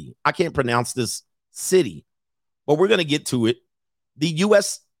 Apparently, I can't pronounce this city, but we're going to get to it. The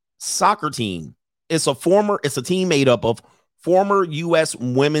U.S. soccer team. It's a team made up of former U.S.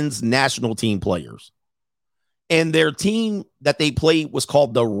 women's national team players. And their team that they played was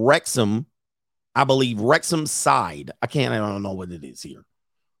called the Wrexham, I believe, Wrexham side. I don't know what it is here.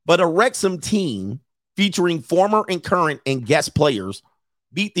 But a Wrexham team featuring former and current and guest players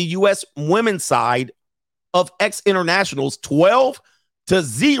beat the U.S. women's side of ex-internationals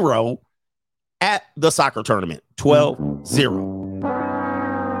 12-0 at the soccer tournament. 12-0.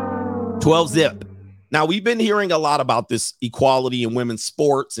 12-zip. Now, we've been hearing a lot about this equality in women's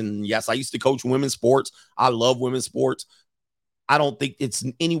sports. And yes, I used to coach women's sports. I love women's sports. I don't think it's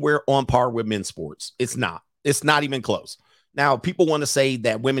anywhere on par with men's sports. It's not. It's not even close. Now, people want to say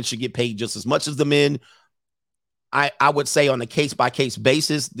that women should get paid just as much as the men. I would say on a case-by-case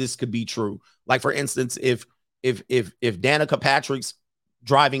basis, this could be true. Like, for instance, if Danica Patrick's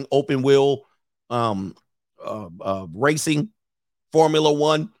driving open wheel racing, Formula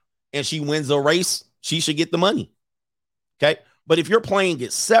One, and she wins a race, she should get the money. Okay. But if you're playing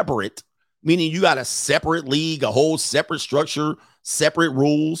it separate, meaning you got a separate league, a whole separate structure, separate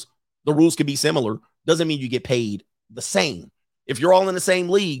rules, the rules can be similar, doesn't mean you get paid the same. If you're all in the same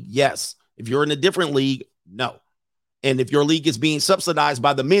league, yes. If you're in a different league, no. And if your league is being subsidized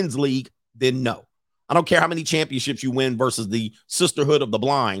by the men's league, then no. I don't care how many championships you win versus the Sisterhood of the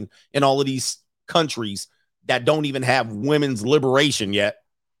Blind in all of these countries that don't even have women's liberation yet.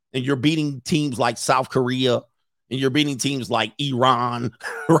 And you're beating teams like South Korea, and you're beating teams like Iran,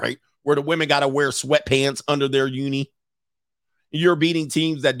 right, where the women got to wear sweatpants under their uni. You're beating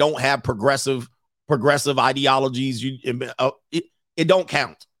teams that don't have progressive ideologies. It don't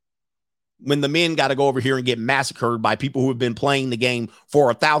count. When the men got to go over here and get massacred by people who have been playing the game for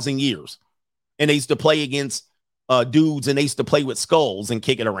 1,000 years. And they used to play against dudes, and they used to play with skulls and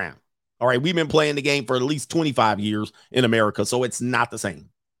kick it around. All right, we've been playing the game for at least 25 years in America, so it's not the same.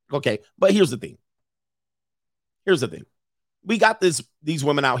 Okay, but here's the thing. We got these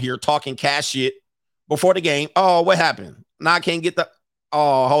women out here talking cash shit before the game. Oh, what happened? Now I can't get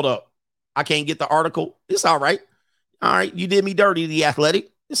hold up. I can't get the article. It's all right. All right, you did me dirty, The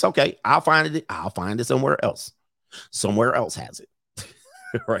Athletic. It's okay. I'll find it somewhere else. Somewhere else has it.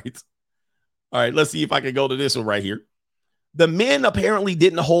 Right. All right, let's see if I can go to this one right here. The men apparently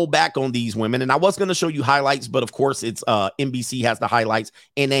didn't hold back on these women. And I was going to show you highlights, but of course it's NBC has the highlights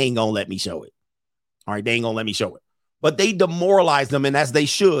and they ain't going to let me show it. All right. They ain't going to let me show it, but they demoralized them. And as they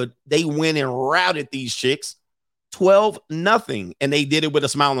should, they went and routed these chicks 12-0. And they did it with a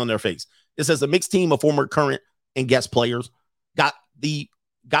smile on their face. It says a mixed team of former, current, and guest players got the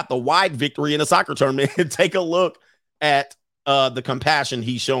wide victory in the soccer tournament. And take a look at the compassion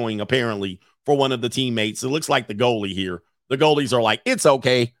he's showing apparently for one of the teammates. It looks like the goalie here. The goalies are like, it's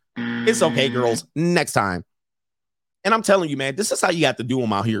okay. It's okay, girls. Next time. And I'm telling you, man, this is how you have to do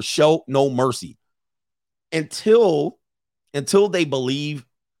them out here. Show no mercy. Until they believe,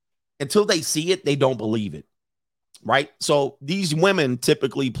 until they see it, they don't believe it. Right? So these women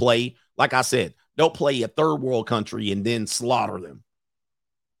typically play, like I said, they'll play a third world country and then slaughter them.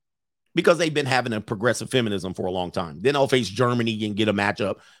 Because they've been having a progressive feminism for a long time. Then they'll face Germany and get a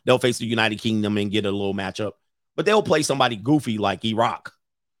matchup. They'll face the United Kingdom and get a little matchup. But they'll play somebody goofy like Iraq,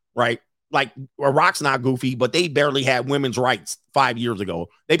 right? Like, Rock's not goofy, but they barely had women's rights 5 years ago.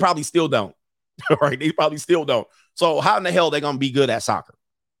 They probably still don't. All right. They probably still don't. So how in the hell are they going to be good at soccer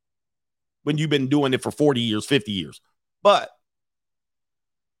when you've been doing it for 40 years, 50 years? But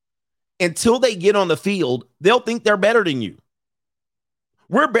until they get on the field, they'll think they're better than you.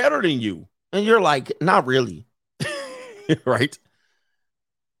 We're better than you. And you're like, not really. Right?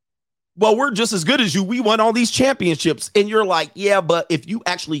 Well, we're just as good as you. We won all these championships. And you're like, yeah, but if you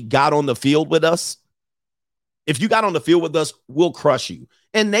actually got on the field with us, we'll crush you.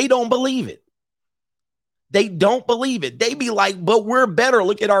 And they don't believe it. They don't believe it. They be like, but we're better.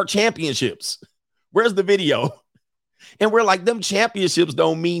 Look at our championships. Where's the video? And we're like, them championships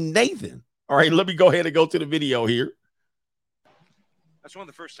don't mean Nathan. All right, let me go ahead and go to the video here. That's one of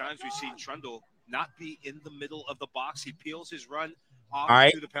the first times we've seen Trundle not be in the middle of the box. He peels his run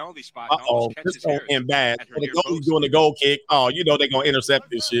off to the penalty spot. This is going to end bad. The goalie's doing the goal kick. Oh, you know they're going to intercept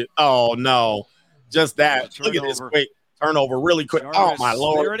this shit. Oh, no. Just that. Look at this quick turnover really quick. Oh, my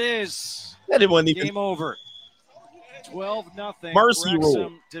Lord. There it is. That wasn't even game over. 12-0. Mercy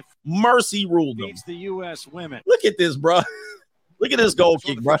rule. Mercy rule them. Beats the U.S. women. Look at this, bro. Look at this goal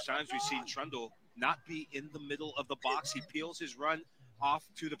kick, bro. First times we've seen Trundle not be in the middle of the box. He peels his run off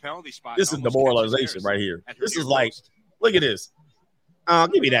to the penalty spot. This is demoralization right here. This is like, look at this.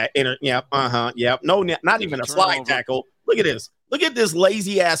 Give me that. Yep. Yep. No, not even a slide tackle. Look at this. Look at this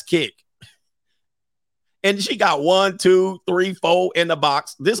lazy ass kick. And she got 1, 2, 3, 4 in the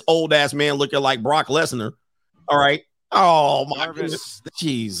box. This old ass man looking like Brock Lesnar. All right. Oh my goodness.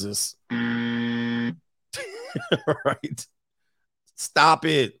 Jesus. All right. Stop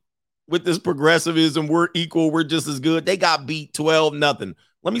it. With this progressivism, we're equal. We're just as good. They got beat 12-0.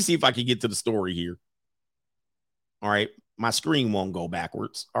 Let me see if I can get to the story here. All right. My screen won't go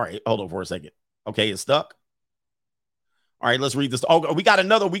backwards. All right. Hold on for a second. Okay. It's stuck. All right. Let's read this. Oh, we got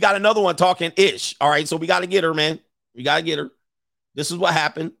another one talking ish. All right. So we got to get her, man. We got to get her. This is what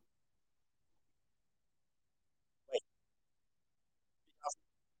happened. Wait.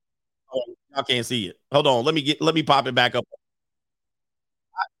 Oh, y'all can't see it. Hold on. Let me pop it back up.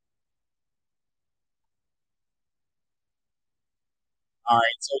 All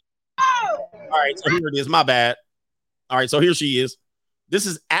right, so here it is. My bad. All right, so here she is. This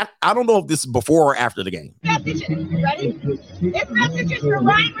is I don't know if this is before or after the game. Messages, ready? This message is for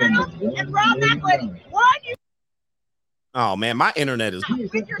Ryan Reynolds and Rob McElhenney. 1, oh man, my internet is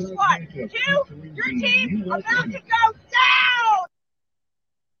with your squad. 2, your team about to go down.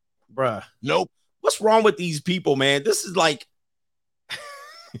 Bruh. Nope. What's wrong with these people, man? This is like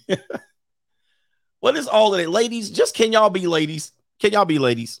what is all of it? Ladies, just can y'all be ladies? Can y'all be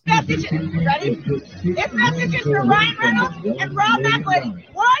ladies? Messages, ready? This message is for Ryan Reynolds and Rob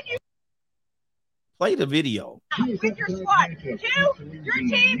McElhenney. 1, play the video. With your squad. 2, your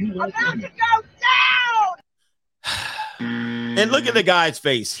team about to go down. And look at the guy's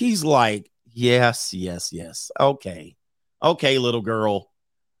face. He's like, yes. Okay, little girl.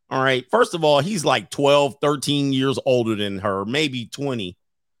 All right. First of all, he's like 12, 13 years older than her, maybe 20.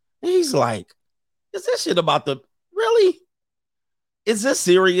 He's like, is this shit about the really? Is this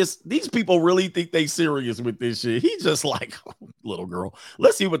serious? These people really think they serious with this shit. He's just like, oh, little girl.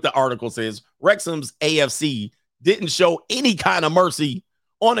 Let's see what the article says. Wrexham's AFC didn't show any kind of mercy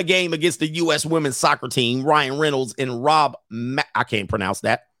on a game against the U.S. women's soccer team, Ryan Reynolds and Rob I can't pronounce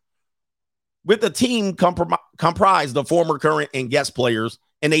that. With the team comprised of former, current, and guest players,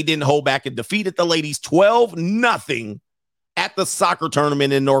 and they didn't hold back and defeated the ladies 12-0 at the soccer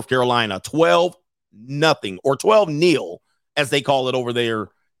tournament in North Carolina. 12-0 or 12-0. As they call it over there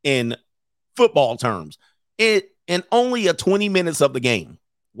in football terms. In only 20 minutes of the game.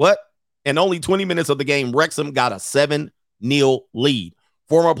 What? In only 20 minutes of the game, Wrexham got a 7-0 lead.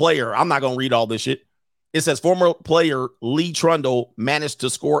 Former player, I'm not going to read all this shit. It says former player Lee Trundle managed to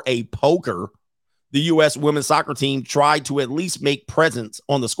score a poker. The U.S. women's soccer team tried to at least make presence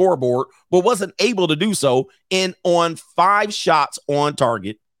on the scoreboard, but wasn't able to do so. And on 5 shots on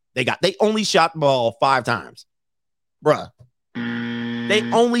target, they only shot the ball 5 times. Bruh. They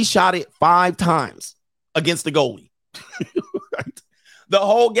only shot it 5 times against the goalie. Right? The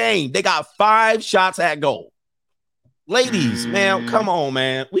whole game, they got 5 shots at goal. Ladies, man, come on,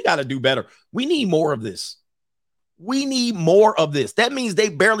 man. We got to do better. We need more of this. That means they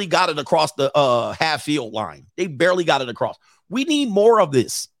barely got it across the half field line. They barely got it across. We need more of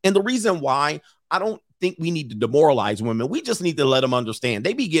this. And the reason why, I don't think we need to demoralize women. We just need to let them understand.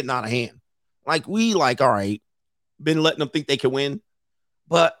 They be getting out of hand. All right, been letting them think they can win.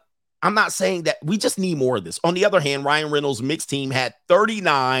 But I'm not saying that. We just need more of this. On the other hand, Ryan Reynolds' mixed team had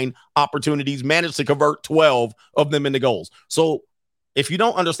 39 opportunities, managed to convert 12 of them into goals. So If you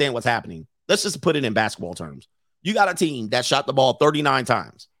don't understand what's happening, let's just put it in basketball terms. You got a team that shot the ball 39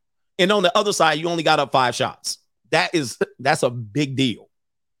 times. And on the other side, you only got up 5 shots. That's a big deal.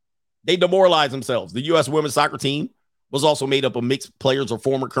 They demoralize themselves. The U.S. women's soccer team was also made up of mixed players or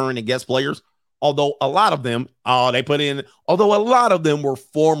former, current, and guest players. Although a lot of them, were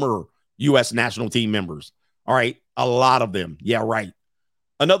former U.S. national team members. All right. A lot of them. Yeah, right.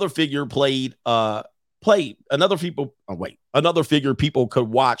 Another figure another figure people could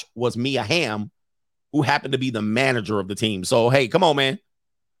watch was Mia Hamm, who happened to be the manager of the team. So, hey, come on, man.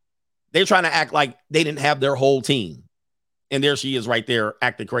 They're trying to act like they didn't have their whole team. And there she is right there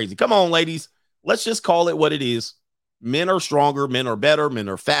acting crazy. Come on, ladies. Let's just call it what it is. Men are stronger. Men are better. Men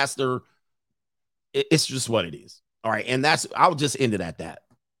are faster. It's just what it is. All right. And I'll just end it at that.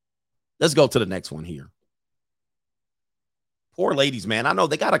 Let's go to the next one here. Poor ladies, man. I know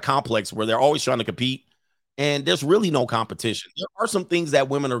they got a complex where they're always trying to compete, and there's really no competition. There are some things that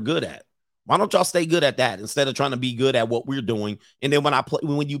women are good at. Why don't y'all stay good at that instead of trying to be good at what we're doing? And then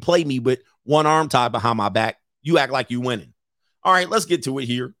when you play me with one arm tied behind my back, you act like you're winning. All right, let's get to it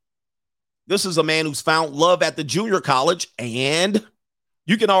here. This is a man who's found love at the junior college, and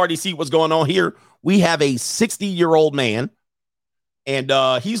you can already see what's going on here. We have a 60-year-old man, and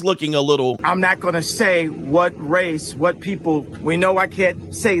he's looking a little... I'm not going to say what race, what people. We know I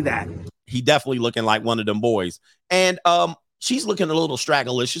can't say that. He definitely looking like one of them boys. And she's looking a little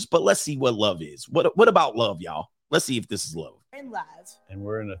stragglicious, but let's see what love is. What about love, y'all? Let's see if this is love. In love. And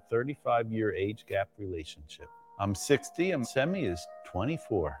we're in a 35-year age gap relationship. I'm 60 and Semi is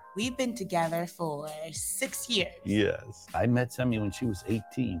 24. We've been together for 6 years. Yes. I met Semi when she was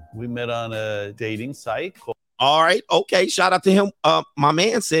 18. We met on a dating site called... All right. Okay. Shout out to him. My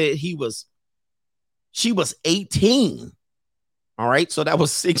man said she was 18. All right. So that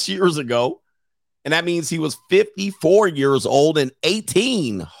was 6 years ago. And that means he was 54 years old and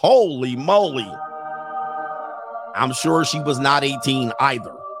 18. Holy moly. I'm sure she was not 18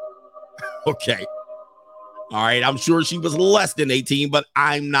 either. Okay. All right. I'm sure she was less than 18, but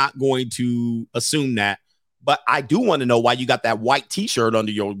I'm not going to assume that. But I do want to know why you got that white t-shirt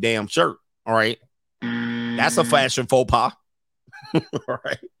under your damn shirt. All right. That's a fashion faux pas. All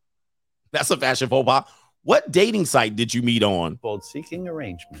right. That's a fashion faux pas. What dating site did you meet on? Called Seeking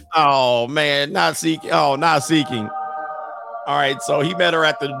Arrangement. Oh, man. Not Seeking. Oh, not Seeking. All right. So he met her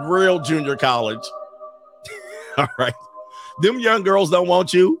at the real junior college. All right. Them young girls don't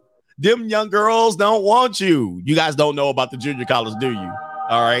want you. Them young girls don't want you. You guys don't know about the junior college, do you?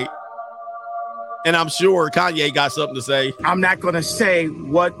 All right. And I'm sure Kanye got something to say. I'm not going to say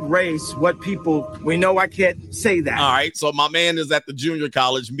what race, what people. We know I can't say that. All right. So my man is at the junior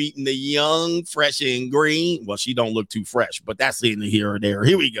college meeting the young, fresh and green. Well, she don't look too fresh, but that's in here or there.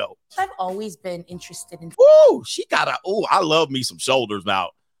 Here we go. I've always been interested in... Ooh, she got I love me some shoulders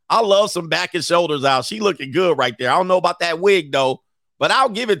out. I love some back and shoulders out. She looking good right there. I don't know about that wig, though, but I'll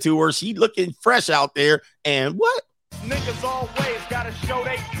give it to her. She looking fresh out there. And what? Niggas always got to show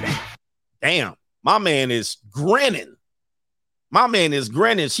they teeth. Damn. My man is grinning.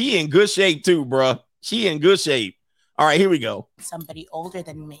 She in good shape too, bro. She in good shape. All right, here we go. Somebody older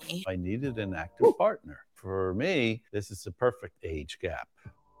than me. I needed an active partner. For me, this is the perfect age gap.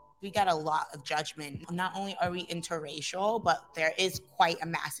 We got a lot of judgment. Not only are we interracial, but there is quite a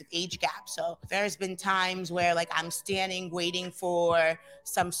massive age gap. So there's been times where I'm standing waiting for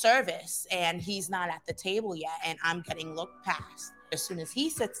some service and he's not at the table yet and I'm getting looked past. As soon as he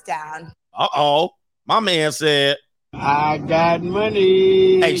sits down. Uh-oh. My man said, I got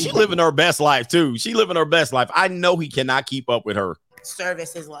money. Hey, she living her best life too. She living her best life. I know he cannot keep up with her.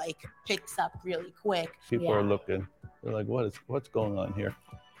 Service is picks up really quick. People are looking. They're like, what's going on here?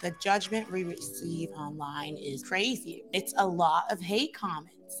 The judgment we receive online is crazy. It's a lot of hate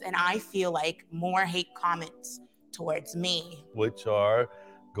comments. And I feel like more hate comments towards me. Which are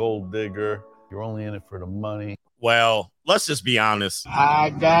gold digger. You're only in it for the money. Well, let's just be honest. I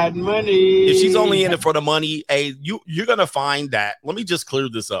got money. If she's only in it for the money, hey, you're going to find that. Let me just clear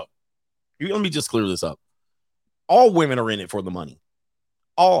this up. All women are in it for the money.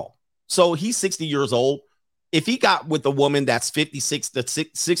 All. So he's 60 years old. If he got with a woman that's 56 to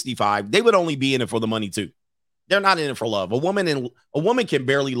 65, they would only be in it for the money too. They're not in it for love. A woman can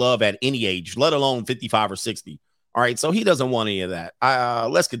barely love at any age, let alone 55 or 60. All right. So he doesn't want any of that.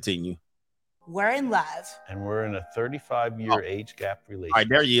 Let's continue. We're in love. And we're in a 35-year age gap relationship. All right,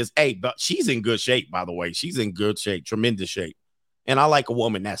 there he is. Hey, but she's in good shape, by the way. She's in good shape, tremendous shape. And I like a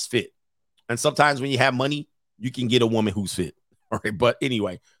woman that's fit. And sometimes when you have money, you can get a woman who's fit. All right, but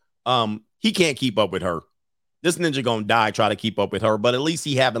anyway, he can't keep up with her. This ninja gonna die trying to keep up with her, but at least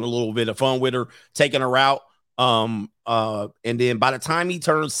he having a little bit of fun with her, taking her out. And then by the time he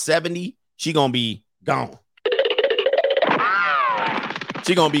turns 70, she gonna be gone.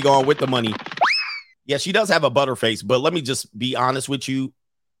 She gonna be gone with the money. Yeah, she does have a butter face, but let me just be honest with you.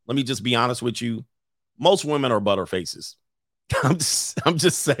 Most women are butter faces. I'm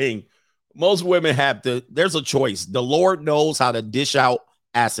just saying, most women have to. There's a choice. The Lord knows how to dish out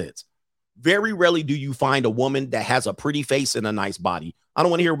assets. Very rarely do you find a woman that has a pretty face and a nice body. I don't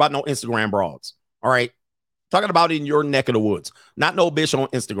want to hear about no Instagram broads. All right. Talking about in your neck of the woods, not no bitch on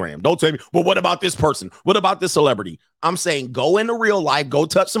Instagram. Don't tell me, well, what about this person? What about this celebrity? I'm saying go into real life, go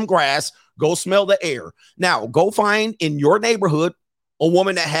touch some grass, go smell the air. Now, go find in your neighborhood a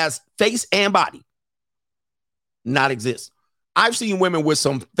woman that has face and body. Not exist. I've seen women with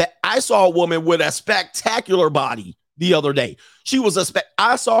I saw a woman with a spectacular body the other day. She was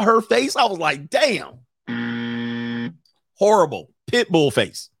I saw her face. I was like, damn. Horrible. Pitbull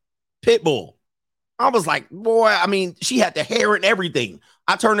face. Pitbull. I was like, boy, I mean, she had the hair and everything.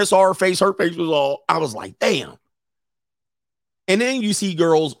 I turned this on her face. Her face was all, I was like, damn. And then you see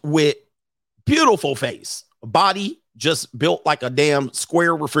girls with beautiful face, body just built like a damn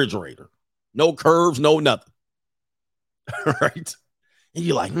square refrigerator. No curves, no nothing. Right? And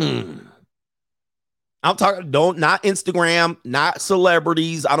you're like, I'm talking, not Instagram, not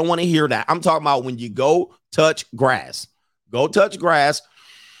celebrities. I don't want to hear that. I'm talking about when you go touch grass. Go touch grass.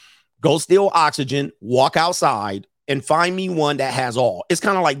 Go steal oxygen, walk outside, and find me one that has all. It's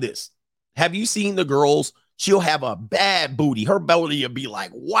kind of like this. Have you seen the girls? She'll have a bad booty. Her belly will be like,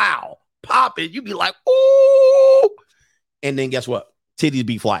 wow, pop it. You be like, ooh. And then guess what? Titties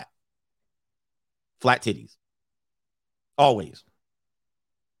be flat. Flat titties. Always.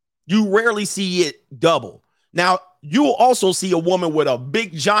 You rarely see it double. Now, you'll also see a woman with a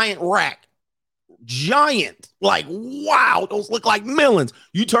big giant rack. Giant, like, wow, those look like millions.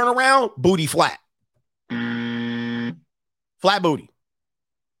 You turn around, booty flat. Flat booty.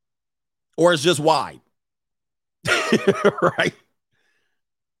 Or it's just wide. Right?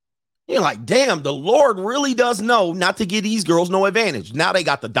 You're like, damn, the Lord really does know not to give these girls no advantage. Now they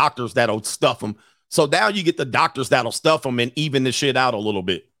got the doctors that'll stuff them. So now you get the doctors that'll stuff them and even the shit out a little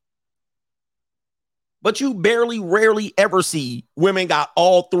bit. But you rarely ever see women got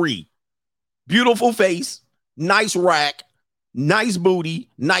all three. Beautiful face, nice rack, nice booty,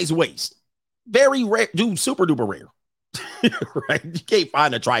 nice waist. Very rare, dude, super duper rare. Right? You can't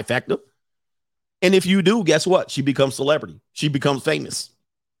find a trifecta. And if you do, guess what? She becomes celebrity. She becomes famous.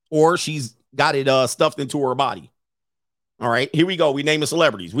 Or she's got it stuffed into her body. All right, here we go. We name the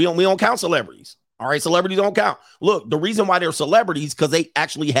celebrities. We don't count celebrities. All right, celebrities don't count. Look, the reason why they're celebrities because they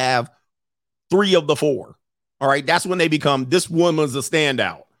actually have 3 of the 4. All right, that's when they become, this woman's a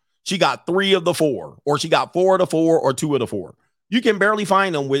standout. She got 3 of the 4, or she got 4 of the 4, or 2 of the 4. You can barely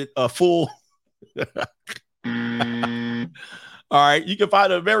find them with a full. All right, you can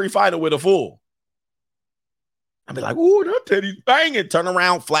find a very find with a full. I'd be like, ooh, that titty banging. Turn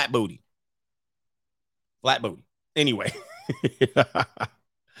around, flat booty. Flat booty. Anyway,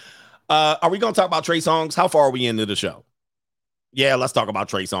 are we gonna talk about Trey Songz? How far are we into the show? Yeah, let's talk about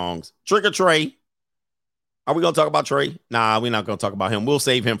Trey Songz. Trigger Trey. Are we going to talk about Trey? Nah, we're not going to talk about him. We'll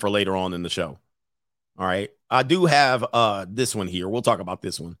save him for later on in the show. All right. I do have this one here. We'll talk about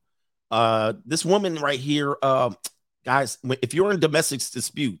this one. This woman right here, guys, if you're in domestic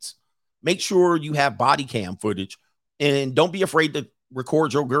disputes, make sure you have body cam footage and don't be afraid to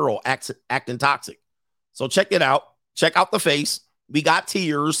record your girl acting toxic. So check it out. Check out the face. We got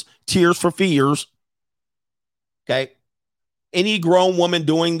tears for fears. Okay. Any grown woman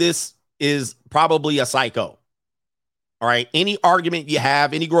doing this is probably a psycho. All right. Any argument you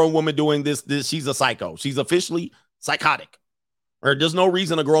have, any grown woman doing this, she's a psycho. She's officially psychotic. Or there's no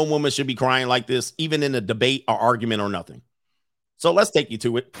reason a grown woman should be crying like this, even in a debate or argument or nothing. So let's take you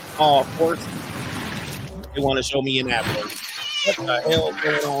to it. Oh, of course, they want to show me an advert. What the hell is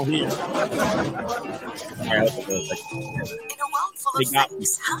going on here? All right, in a world full of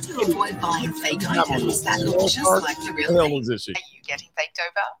fakes, how to avoid buying fake items that look just like the real thing? Are you getting faked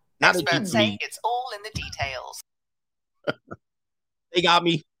over? Not Experts say it's all in the details. They got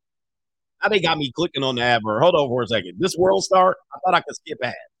me. Now they got me clicking on the advert. Hold on for a second. This World Star, I thought I could skip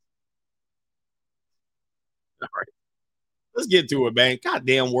ads. All right. Let's get to it, man.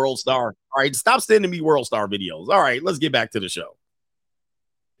 Goddamn World Star. All right, stop sending me World Star videos. All right, let's get back to the show.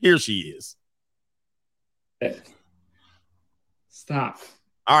 Here she is. Stop.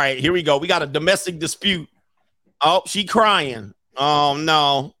 All right, here we go. We got a domestic dispute. Oh, she crying. Oh,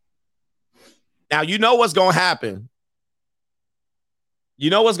 no. Now, you know what's going to happen. You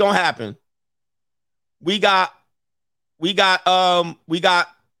know what's going to happen. We got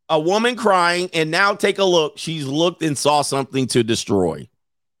A woman crying, and now take a look. She's looked and saw something to destroy.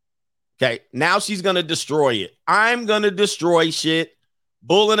 Okay, now she's going to destroy it. I'm going to destroy shit.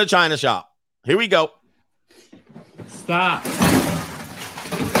 Bull in a china shop. Here we go. Stop. You're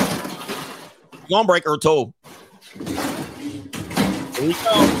going to break her toe. Here we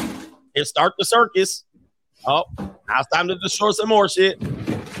go. It start the circus. Oh, now it's time to destroy some more shit.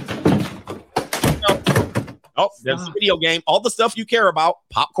 Oh, there's a video game. All the stuff you care about.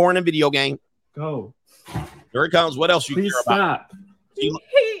 Popcorn and video game. Go. Here it comes. What else you Please care stop. about? I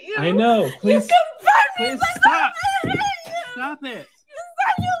hate you. I know. Please. Please stop. Stop it.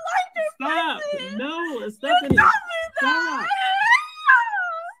 You like this Stop. person. No, Stephanie. Stop.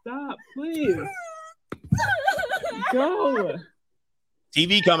 Stop, please. Go.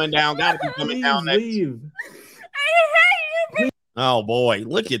 TV coming down. Gotta be coming down next. Leave. Oh boy,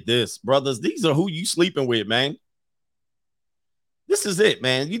 look at this, brothers. These are who you sleeping with, man. This is it,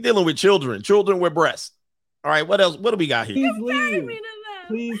 man. You dealing with children with breasts. All right, what else? What do we got here? Please leave.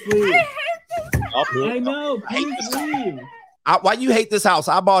 Please leave. I know. Please leave. Why you hate this house?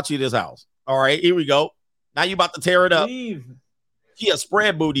 I bought you this house. All right, here we go. Now you about to tear it up. Leave. She a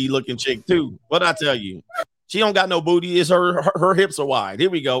spread booty looking chick too. What I tell you? She don't got no booty. It's her hips are wide. Here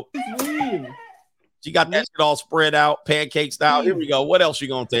we go. Leave. She got that shit all spread out, pancake style. Here we go. What else you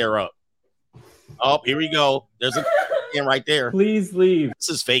gonna tear up? Oh, here we go. There's a in right there. Please leave. This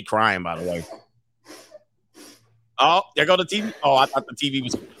is fake crying, by the way. Oh, there go the TV. Oh, I thought the TV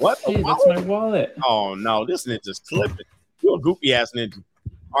was what? Hey, that's my wallet. Oh no, this ninja's clipping. You're a goopy ass ninja.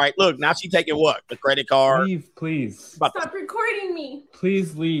 All right, look, now she taking what? The credit card. Leave, please. Stop recording me.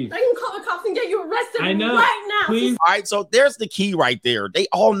 Please leave. I can call the cops and get you arrested I know. right now. Please. All right, so there's the key right there. They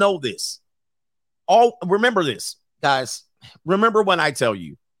all know this. All remember this, guys. Remember when I tell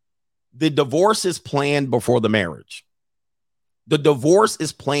you the divorce is planned before the marriage. The divorce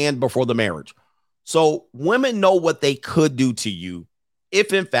is planned before the marriage. So women know what they could do to you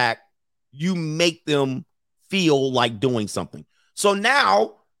if, in fact, you make them feel like doing something. So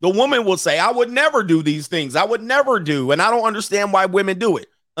now the woman will say, I would never do these things. I would never do. And I don't understand why women do it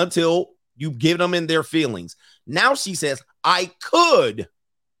until you give them in their feelings. Now she says, I could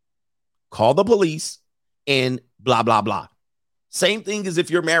call the police and blah, blah, blah. Same thing as if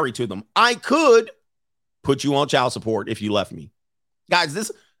you're married to them. I could put you on child support if you left me. Guys, this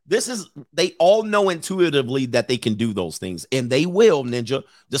is, they all know intuitively that they can do those things, and they will, Ninja,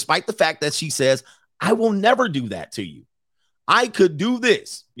 despite the fact that she says, I will never do that to you. I could do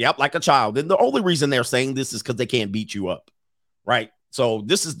this. Yep, like a child. And the only reason they're saying this is because they can't beat you up, right? So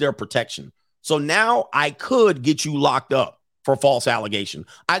this is their protection. So now I could get you locked up for false allegation.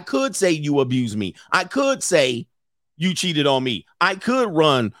 I could say you abused me. I could say you cheated on me. I could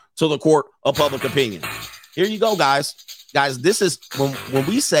run to the court of public opinion. Here you go, guys. Guys, this is when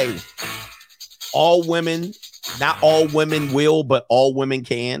we say all women, not all women will, but all women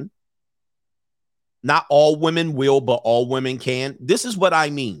can. Not all women will, but all women can. This is what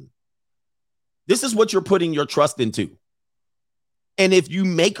I mean. This is what you're putting your trust into. And if you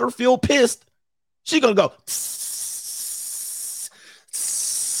make her feel pissed, she's going to go.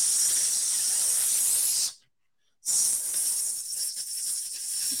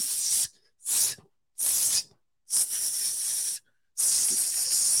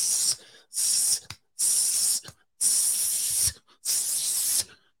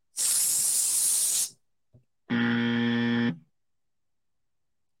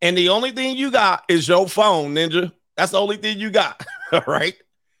 And the only thing you got is your phone, Ninja. That's the only thing you got. All right.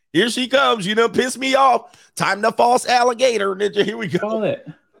 Here she comes. You done pissed me off. Time to false alligator, Ninja. Here we go. Call it.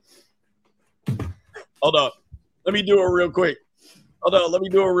 Hold up. Let me do it real quick. Hold on. Let me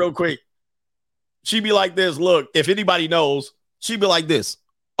do it real quick. She be like this. Look, if anybody knows, she be like this.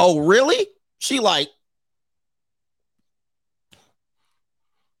 Oh, really? She like.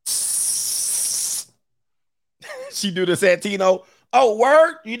 She do the Santino. Oh,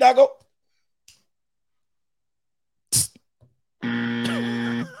 word? You not go?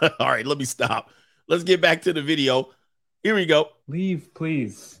 All right, let me stop. Let's get back to the video. Here we go. Leave,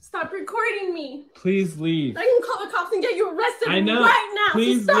 please. Stop recording me. Please leave. I can call the cops and get you arrested I know. right now.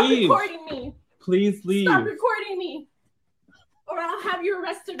 Please so stop leave. recording me. Please leave. Stop recording me. Or I'll have you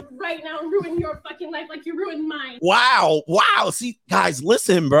arrested right now and ruin your fucking life like you ruined mine. Wow. Wow. See, guys,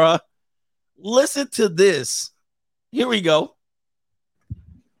 listen, bruh. Listen to this. Here we go.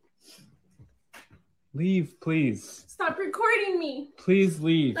 Leave, please. Stop recording me. Please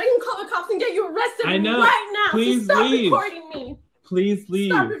leave. I can call the cops and get you arrested I know. right now. Please so stop leave. recording me. Please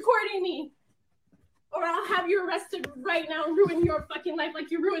leave. Stop recording me. Or I'll have you arrested right now and ruin your fucking life like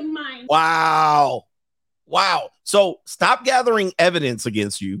you ruined mine. Wow. Wow. So stop gathering evidence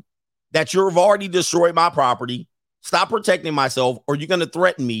against you that you've already destroyed my property. Stop protecting myself, or you're going to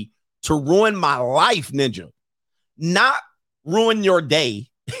threaten me to ruin my life, Ninja. Not ruin your day,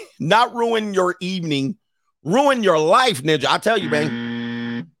 not ruin your evening, ruin your life, Ninja. I tell you,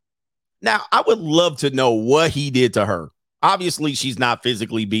 man. Now, I would love to know what he did to her. Obviously, she's not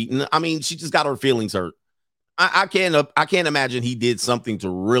physically beaten. I mean, she just got her feelings hurt. I can't imagine he did something to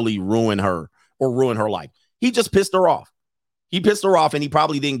really ruin her or ruin her life. He just pissed her off. He pissed her off, and he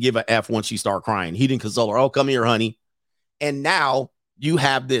probably didn't give a F once she started crying. He didn't console her. Oh, come here, honey. And now you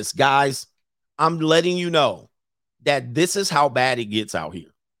have this. Guys, I'm letting you know that this is how bad it gets out here.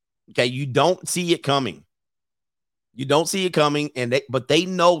 Okay, you don't see it coming. You don't see it coming, but they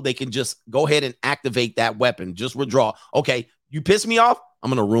know they can just go ahead and activate that weapon. Just withdraw. Okay, you piss me off, I'm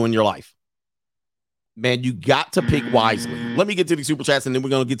going to ruin your life. Man, you got to pick wisely. Let me get to the super chats, and then we're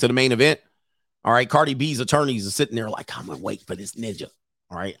going to get to the main event. All right, Cardi B's attorneys are sitting there like, I'm going to wait for this Ninja.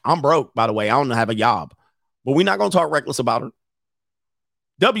 All right, I'm broke, by the way. I don't have a job. But we're not going to talk reckless about her.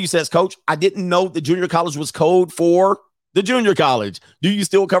 W says, Coach, I didn't know the junior college was code for the junior college. Do you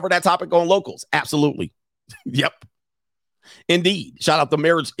still cover that topic on Locals? Absolutely. Yep. Indeed. Shout out to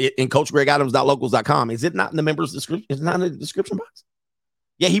marriage in CoachGregAdams.locals.com. Is it not in the members description? Is it not in the description box?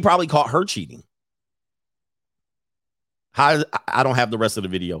 Yeah, he probably caught her cheating. I don't have the rest of the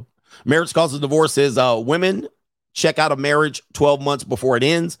video. Marriage Causes Divorce says women check out of marriage 12 months before it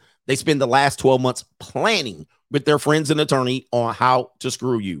ends. They spend the last 12 months planning with their friends and attorney on how to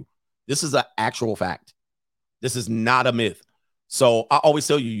screw you. This is an actual fact. This is not a myth. So I always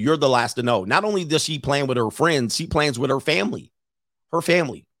tell you, you're the last to know. Not only does she plan with her friends, she plans with her family. Her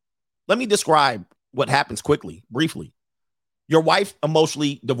family. Let me describe what happens quickly, briefly. Your wife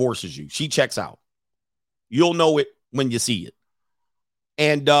emotionally divorces you. She checks out. You'll know it when you see it.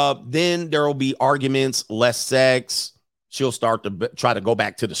 And then there will be arguments, less sex. She'll start to try to go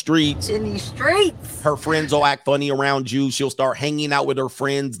back to the streets. In these streets. Her friends will act funny around you. She'll start hanging out with her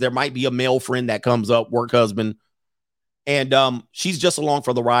friends. There might be a male friend that comes up, work husband. And she's just along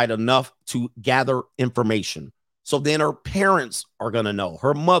for the ride enough to gather information. So then her parents are going to know.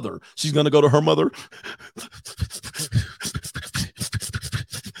 Her mother. She's going to go to her mother.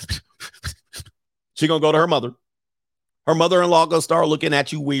 She's going to go to her mother. Her mother-in-law going to start looking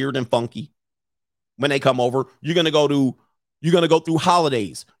at you weird and funky. When they come over, you're going to go through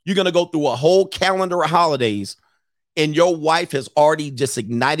holidays. You're going to go through a whole calendar of holidays, and your wife has already just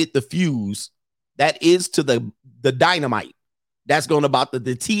ignited the fuse that is to the dynamite. That's going about the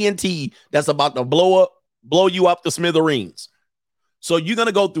TNT that's about to blow you up to smithereens. So you're going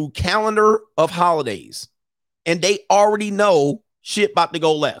to go through calendar of holidays, and they already know shit about to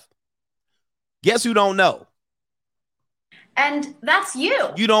go left. Guess who don't know? And that's you.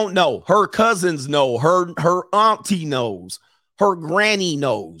 You don't know. Her cousins know. Her auntie knows. Her granny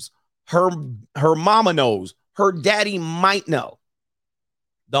knows. Her mama knows. Her daddy might know.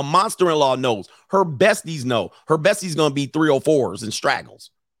 The monster-in-law knows. Her besties know. Her bestie's going to be 304s and straggles.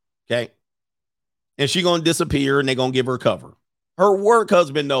 Okay? And she's going to disappear, and they're going to give her cover. Her work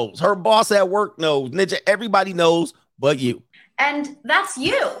husband knows. Her boss at work knows. Ninja, everybody knows but you. And that's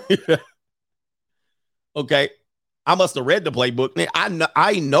you. Okay? I must have read the playbook.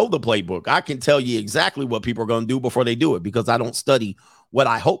 I know the playbook. I can tell you exactly what people are going to do before they do it because I don't study what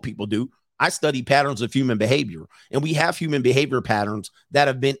I hope people do. I study patterns of human behavior, and we have human behavior patterns that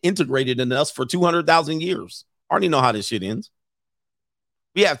have been integrated in us for 200,000 years. I already know how this shit ends.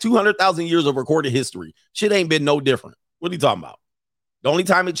 We have 200,000 years of recorded history. Shit ain't been no different. What are you talking about? The only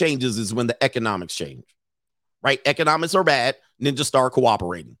time it changes is when the economics change, right? Economics are bad, ninjas start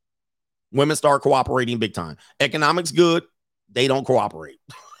cooperating. Women start cooperating big time. Economics good, they don't cooperate,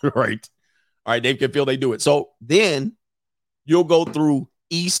 right? All right, they can feel they do it. So then you'll go through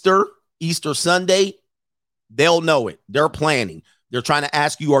Easter Sunday. They'll know it. They're planning. They're trying to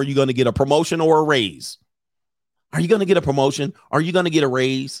ask you, are you going to get a promotion or a raise? Are you going to get a promotion? Are you going to get a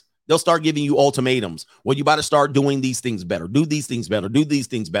raise? They'll start giving you ultimatums. Well, you got to start doing these things better. Do these things better. Do these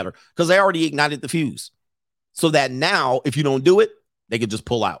things better. Because they already ignited the fuse. So that now, if you don't do it, they can just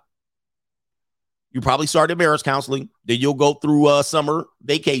pull out. You probably started marriage counseling. Then you'll go through a summer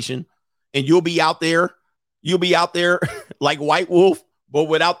vacation, and you'll be out there. You'll be out there like White Wolf, but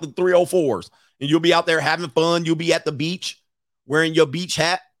without the 304s. And you'll be out there having fun. You'll be at the beach wearing your beach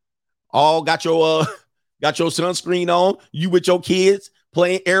hat. All got your sunscreen on. You with your kids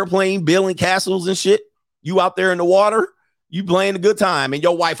playing airplane, building castles and shit. You out there in the water. You playing a good time, and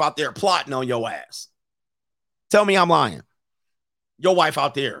your wife out there plotting on your ass. Tell me I'm lying. Your wife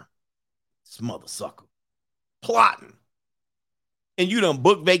out there. This mother sucker. Plotting. And you done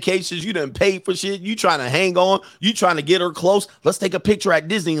book vacations, you done paid for shit, you trying to hang on, you trying to get her close. Let's take a picture at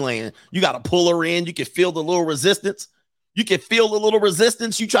Disneyland. You got to pull her in. You can feel the little resistance. You can feel the little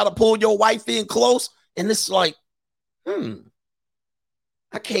resistance. You try to pull your wife in close, and it's like,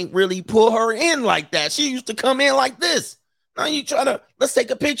 I can't really pull her in like that. She used to come in like this. Now you try to, let's take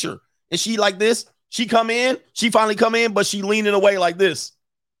a picture. And she like this. She finally come in, but she leaning away like this.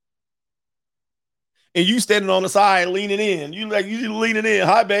 And you standing on the side leaning in. You leaning in.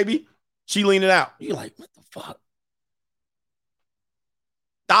 Hi, baby. She leaning out. You like, what the fuck?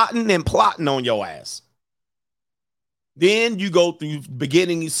 Dotting and plotting on your ass. Then you go through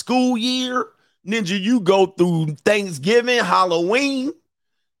beginning of school year. Ninja, you go through Thanksgiving, Halloween.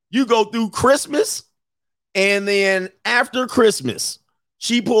 You go through Christmas. And then after Christmas,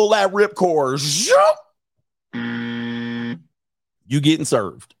 she pulled that ripcord. You getting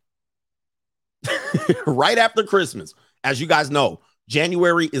served. Right after Christmas. As you guys know,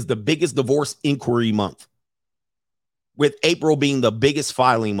 January is the biggest divorce inquiry month, with April being the biggest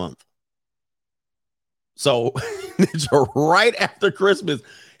filing month. So right after Christmas,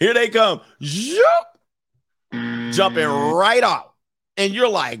 here they come. Jumping right out. And you're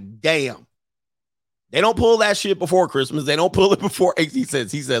like, damn. They don't pull that shit before Christmas. They don't pull it before. He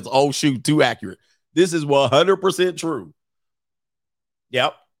says, oh, shoot, too accurate. This is 100% true.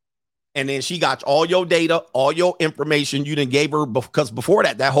 Yep. And then she got all your data, all your information you didn't gave her, because before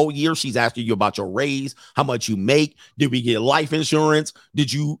that whole year, she's asking you about your raise, how much you make. Did we get life insurance?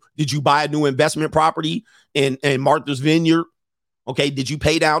 Did you buy a new investment property in Martha's Vineyard? Okay. Did you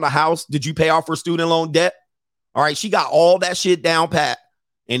pay down a house? Did you pay off her student loan debt? All right. She got all that shit down pat.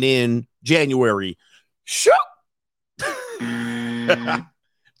 And then January, shoot.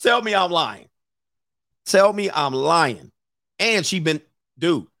 Tell me I'm lying. Tell me I'm lying. And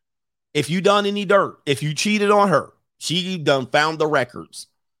dude, if you done any dirt, if you cheated on her, she done found the records.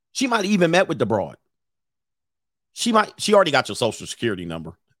 She might even met with the broad. She already got your social security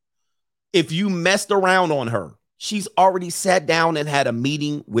number. If you messed around on her, she's already sat down and had a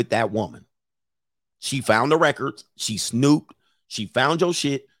meeting with that woman. She found the records. She snooped. She found your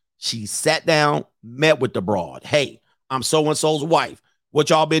shit. She sat down, met with the broad. Hey, I'm so-and-so's wife. What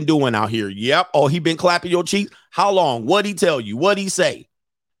y'all been doing out here? Yep. Oh, he been clapping your cheeks? How long? What'd he tell you? What'd he say?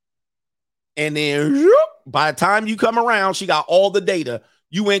 And then by the time you come around, she got all the data.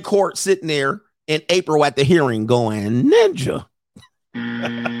 You in court sitting there in April at the hearing going, Ninja.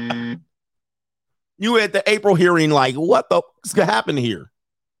 You at the April hearing like, what the fuck's gonna happen here?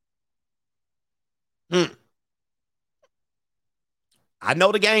 I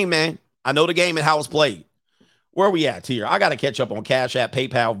know the game, man. I know the game and how it's played. Where are we at here? I got to catch up on Cash App,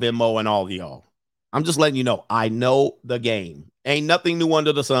 PayPal, Venmo, and all of y'all. I'm just letting you know, I know the game. Ain't nothing new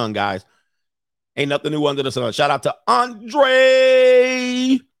under the sun, guys. Ain't nothing new under the sun. Shout out to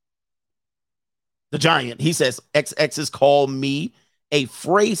Andre the Giant. He says, XX's call me a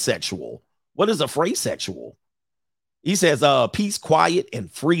phrasexual. What is a phrasexual? He says, peace, quiet, and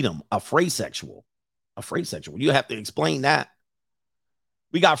freedom. A phrasexual. A phrasexual. You have to explain that.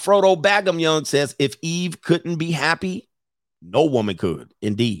 We got Frodo Bagum Young says, if Eve couldn't be happy, no woman could.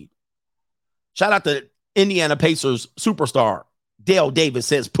 Indeed. Shout out to Indiana Pacers superstar Dale Davis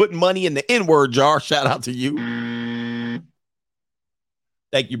says, putting money in the N-word jar. Shout out to you.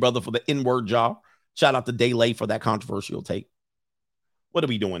 Thank you, brother, for the N-word jar. Shout out to Daylay for that controversial take. What are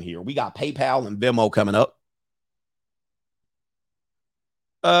we doing here? We got PayPal and Venmo coming up.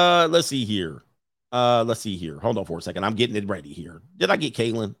 Let's see here. Hold on for a second. I'm getting it ready here. Did I get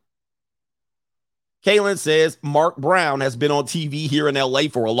Kaylin? Kaylin says, Mark Brown has been on TV here in LA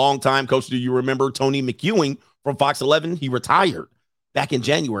for a long time. Coach, do you remember Tony McEwing from Fox 11? He retired back in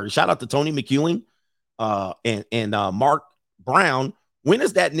January. Shout out to Tony McEwing and Mark Brown. When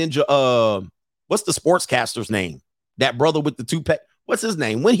is that ninja? What's the sportscaster's name? That brother with the two pet. What's his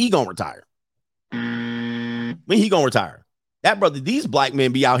name? When he gonna retire? That brother, these black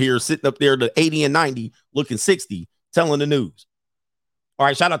men be out here sitting up there to 80 and 90, looking 60, telling the news. All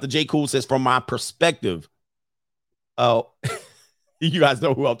right, shout out to J. Cool says, from my perspective, you guys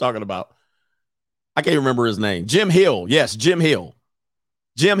know who I'm talking about. I can't remember his name. Jim Hill. Yes, Jim Hill.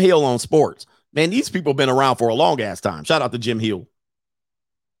 Jim Hill on sports. Man, these people been around for a long ass time. Shout out to Jim Hill.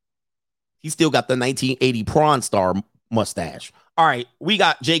 He still got the 1980 Prawn Star mustache. All right, we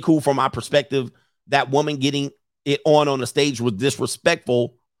got J. Cool from my perspective. That woman getting it on the stage was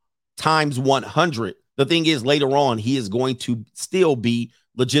disrespectful times 100. The thing is, later on, he is going to still be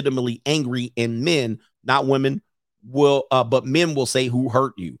legitimately angry, and men, not women, but men will say, who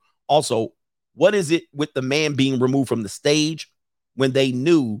hurt you? Also, what is it with the man being removed from the stage when they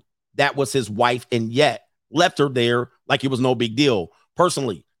knew that was his wife, and yet left her there like it was no big deal.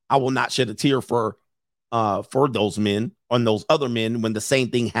 Personally, I will not shed a tear for those men and those other men when the same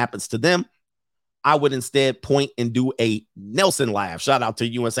thing happens to them. I would instead point and do a Nelson laugh. Shout out to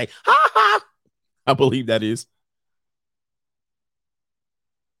you and say, ha ha. I believe that is.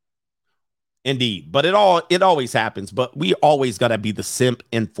 Indeed. But it always happens. But we always got to be the simp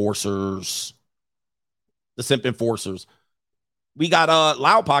enforcers. The simp enforcers. We got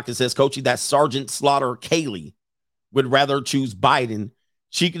Loud Pocket says, Coachy, that Sergeant Slaughter Kaylee would rather choose Biden.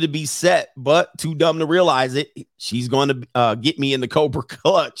 She could be set, but too dumb to realize it. She's going to get me in the Cobra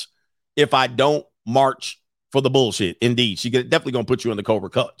clutch if I don't march for the bullshit. Indeed. She definitely going to put you in the Cobra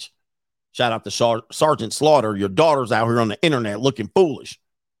clutch. Shout out to Sergeant Slaughter. Your daughter's out here on the internet looking foolish.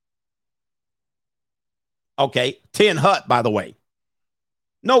 Okay. 10 Hut, by the way.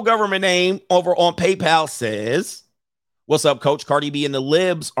 No government name over on PayPal says, what's up, Coach? Cardi B and the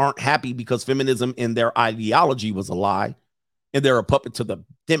libs aren't happy because feminism in their ideology was a lie. And they're a puppet to the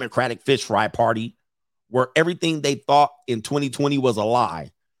Democratic fish fry party where everything they thought in 2020 was a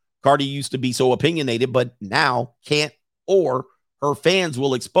lie. Cardi used to be so opinionated, but now can't, or her fans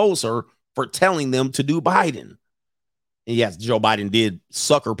will expose her for telling them to do Biden. And yes, Joe Biden did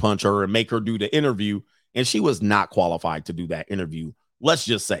sucker punch her and make her do the interview, and she was not qualified to do that interview. Let's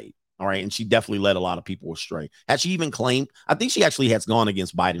just say, all right, and she definitely led a lot of people astray. Has she even claimed? I think she actually has gone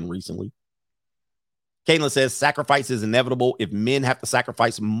against Biden recently. Caitlin says, sacrifice is inevitable. If men have to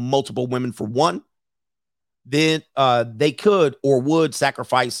sacrifice multiple women for one, then they could or would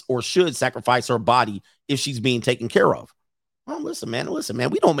sacrifice or should sacrifice her body if she's being taken care of. Oh, listen, man.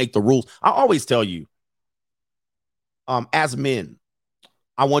 We don't make the rules. I always tell you, as men,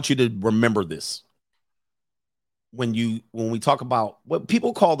 I want you to remember this. When we talk about what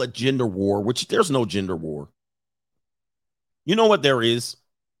people call the gender war, which there's no gender war. You know what there is?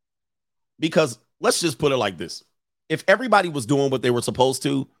 Because let's just put it like this. If everybody was doing what they were supposed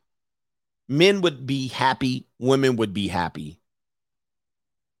to, men would be happy, women would be happy.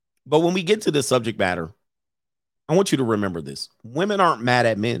 But when we get to this subject matter, I want you to remember this. Women aren't mad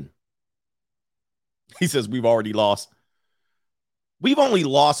at men. He says we've already lost. We've only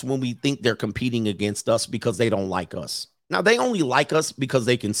lost when we think they're competing against us because they don't like us. Now, they only like us because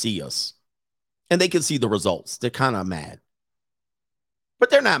they can see us. And they can see the results. They're kind of mad. But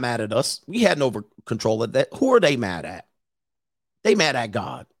they're not mad at us. We had no control of that. Who are they mad at? They mad at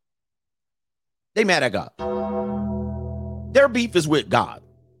God. They mad at God. Their beef is with God.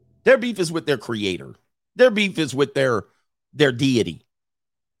 Their beef is with their creator. Their beef is with their deity.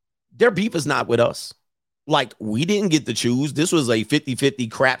 Their beef is not with us. Like, we didn't get to choose. This was a 50-50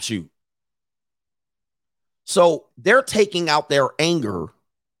 crapshoot. So they're taking out their anger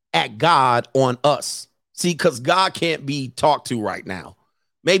at God on us. See, because God can't be talked to right now.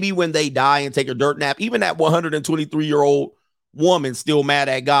 Maybe when they die and take a dirt nap, even that 123-year-old woman still mad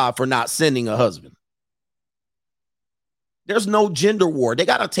at God for not sending a husband. There's no gender war. They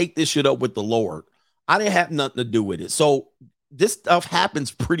got to take this shit up with the Lord. I didn't have nothing to do with it. So this stuff happens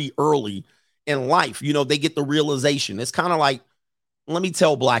pretty early in life. You know, they get the realization. It's kind of like, let me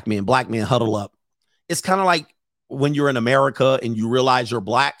tell black men huddle up. It's kind of like when you're in America and you realize you're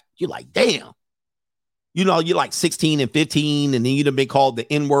black, you're like, damn. You know, you're like 16 and 15, and then you've been called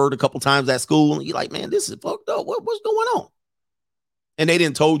the N-word a couple times at school. And you're like, man, this is fucked up. What's going on? And they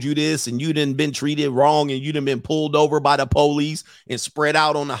didn't told you this, and you didn't been treated wrong, and you didn't been pulled over by the police and spread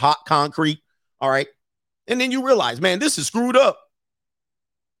out on the hot concrete. All right. And then you realize, man, this is screwed up.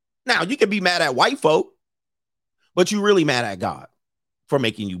 Now, you can be mad at white folk, but you really mad at God for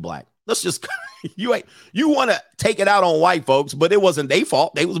making you black. Let's just, you want to take it out on white folks, but it wasn't their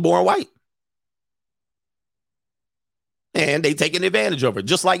fault. They was born white. And they taking advantage of it,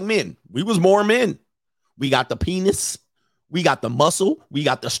 just like men. We was more men. We got the penis. We got the muscle. We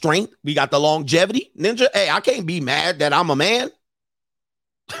got the strength. We got the longevity. Ninja, hey, I can't be mad that I'm a man.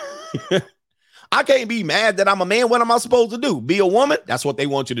 I can't be mad that I'm a man. What am I supposed to do? Be a woman? That's what they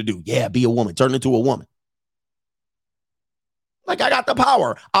want you to do. Yeah, be a woman. Turn into a woman. Like, I got the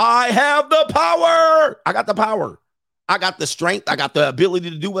power. I have the power. I got the power. I got the strength. I got the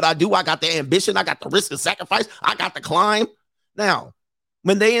ability to do what I do. I got the ambition. I got the risk and sacrifice. I got the climb. Now,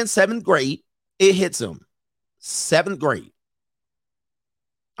 when they in 7th grade, it hits them. 7th grade.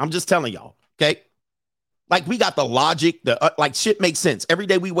 I'm just telling y'all, okay? Like, we got the logic. Like, shit makes sense. Every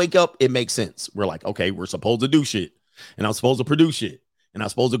day we wake up, it makes sense. We're like, okay, we're supposed to do shit. And I'm supposed to produce shit. And I'm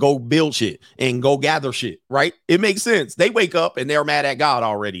supposed to go build shit and go gather shit, right? It makes sense. They wake up and they're mad at God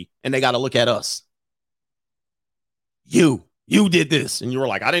already. And they got to look at us. You did this. And you were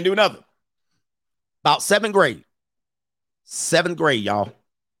like, I didn't do nothing. About 7th grade. 7th grade, y'all.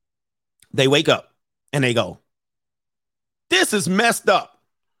 They wake up. And they go, this is messed up.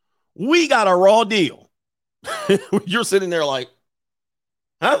 We got a raw deal. You're sitting there like,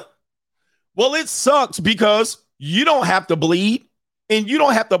 huh? Well, it sucks because you don't have to bleed and you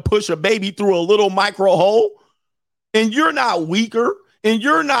don't have to push a baby through a little micro hole, and you're not weaker and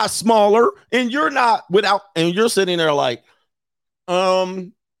you're not smaller and you're not without, and you're sitting there like,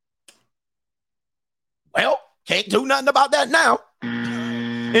 well, can't do nothing about that now.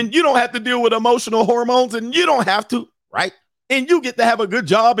 And you don't have to deal with emotional hormones, and you don't have to, right? And you get to have a good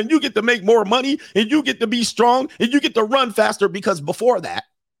job, and you get to make more money, and you get to be strong, and you get to run faster, because before that,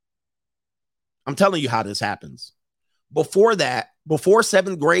 I'm telling you how this happens. Before that, before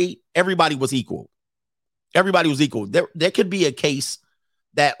 7th grade, everybody was equal. Everybody was equal. There could be a case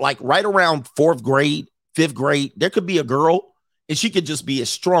that like right around 4th grade, 5th grade, there could be a girl and she could just be as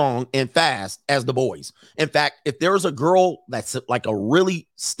strong and fast as the boys. In fact, if there's a girl that's like a really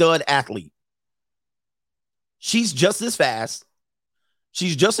stud athlete, she's just as fast,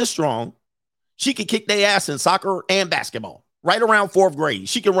 she's just as strong, she could kick their ass in soccer and basketball. Right around 4th grade,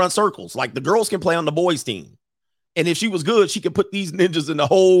 she can run circles. Like the girls can play on the boys' team. And if she was good, she could put these ninjas in the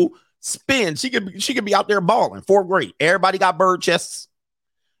whole spin. She could be out there balling. 4th grade. Everybody got bird chests.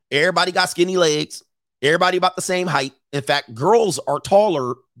 Everybody got skinny legs. Everybody about the same height. In fact, girls are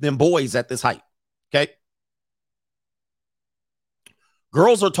taller than boys at this height. Okay.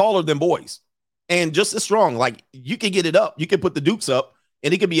 Girls are taller than boys and just as strong. Like you can get it up. You can put the dukes up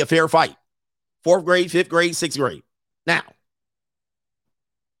and it could be a fair fight. 4th grade, 5th grade, 6th grade. Now,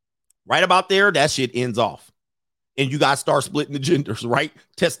 right about there, that shit ends off. And you guys start splitting the genders, right?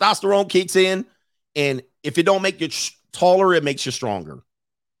 Testosterone kicks in. And if it don't make you taller, it makes you stronger.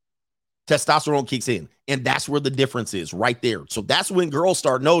 Testosterone kicks in. And that's where the difference is right there. So that's when girls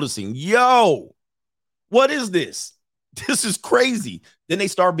start noticing, yo, what is this? This is crazy. Then they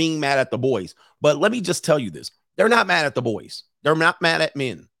start being mad at the boys. But let me just tell you this. They're not mad at the boys. They're not mad at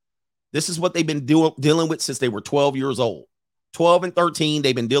men. This is what they've been dealing with since they were 12 years old. 12 and 13,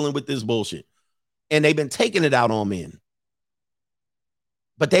 they've been dealing with this bullshit. And they've been taking it out on men.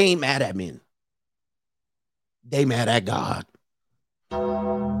 But they ain't mad at men. They mad at God.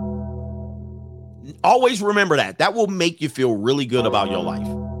 Always remember that. That will make you feel really good about your life.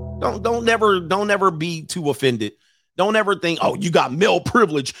 Don't ever be too offended. Don't ever think, oh, you got male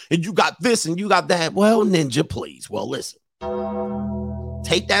privilege and you got this and you got that. Well, ninja, please. Well, listen.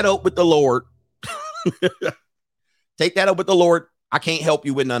 Take that up with the Lord. Take that up with the Lord. I can't help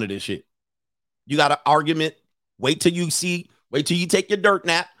you with none of this shit. You got an argument. Wait till you take your dirt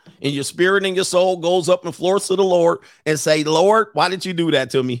nap and your spirit and your soul goes up and floors to the Lord and say, Lord, why did you do that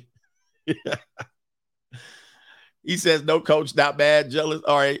to me? He says, no, coach, not bad. Jealous.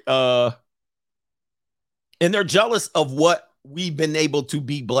 All right. And they're jealous of what we've been able to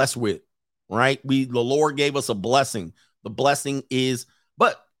be blessed with, right? The Lord gave us a blessing. The blessing is,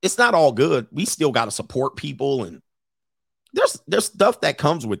 but it's not all good. We still got to support people. And there's stuff that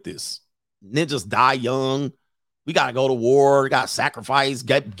comes with this. Ninjas die young. We got to go to war. Got to sacrifice,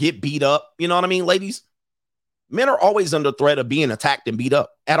 get beat up. You know what I mean, ladies? Men are always under threat of being attacked and beat up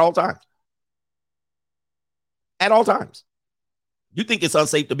at all times. At all times. You think it's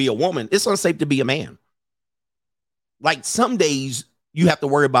unsafe to be a woman. It's unsafe to be a man. Like some days you have to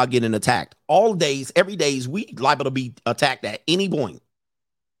worry about getting attacked. All days, every days, we liable to be attacked at any point.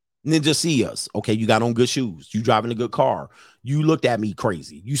 And then just see us. Okay, you got on good shoes. You driving a good car. You looked at me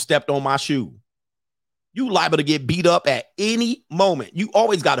crazy. You stepped on my shoe. You liable to get beat up at any moment. You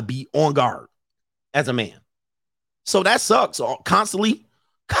always got to be on guard as a man. So that sucks. Constantly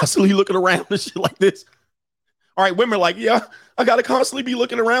looking around and shit like this. All right, women are like, yeah, I got to constantly be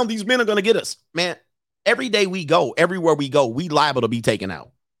looking around. These men are going to get us. Man, every day we go, everywhere we go, we liable to be taken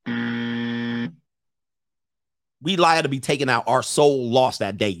out. We liable to be taken out. Our soul lost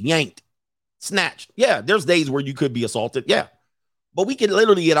that day. Yanked. Snatched. Yeah, there's days where you could be assaulted. Yeah. But we can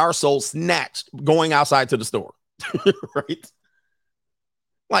literally get our soul snatched going outside to the store. Right?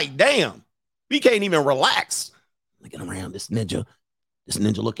 Like, damn. We can't even relax. Looking around this ninja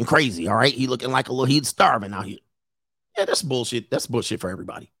looking crazy. All right. He looking like he's starving out here. Yeah, that's bullshit. That's bullshit for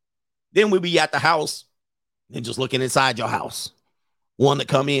everybody. Then we be at the house and just looking inside your house. One to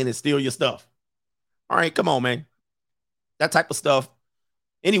come in and steal your stuff. All right, come on, man. That type of stuff.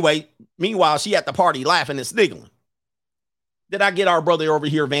 Anyway, meanwhile, she at the party laughing and sniggling. Did I get our brother over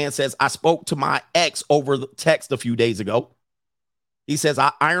here? Van says, I spoke to my ex over the text a few days ago. He says,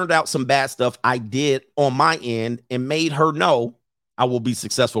 I ironed out some bad stuff I did on my end and made her know I will be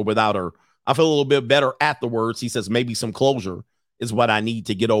successful without her. I feel a little bit better afterwards. He says, maybe some closure is what I need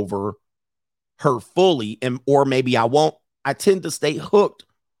to get over her fully, or maybe I won't. I tend to stay hooked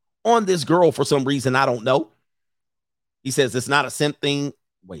on this girl for some reason. I don't know. He says it's not a simp thing.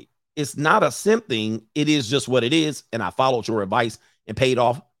 Wait, it's not a simp thing. It is just what it is. And I followed your advice and paid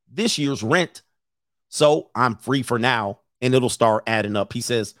off this year's rent. So I'm free for now, and it'll start adding up. He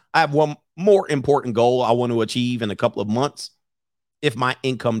says, I have one more important goal I want to achieve in a couple of months if my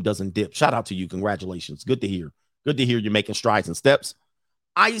income doesn't dip. Shout out to you. Congratulations. Good to hear. Good to hear you're making strides and steps.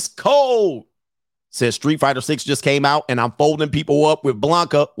 Ice Cold says Street Fighter 6 just came out, and I'm folding people up with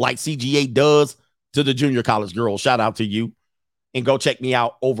Blanca like CGA does to the junior college girls. Shout out to you. And go check me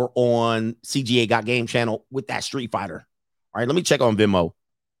out over on CGA Got Game channel with that Street Fighter. All right, let me check on Venmo.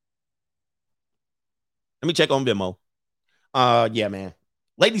 Yeah, man.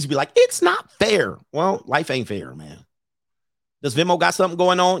 Ladies be like, it's not fair. Well, life ain't fair, man. Does Venmo got something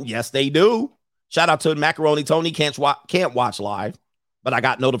going on? Yes, they do. Shout out to Macaroni Tony. Can't watch live, but I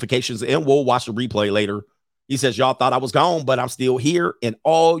got notifications and we'll watch the replay later. He says, y'all thought I was gone, but I'm still here. And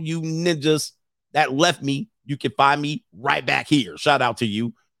all you ninjas that left me, you can find me right back here. Shout out to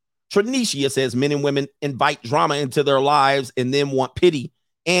you. Trinicia says, men and women invite drama into their lives and then want pity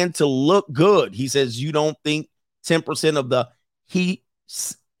and to look good. He says, you don't think 10% of the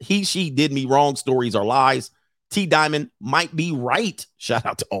she did me wrong stories are lies. T Diamond might be right. Shout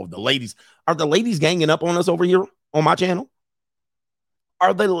out to all the ladies. Are the ladies ganging up on us over here on my channel?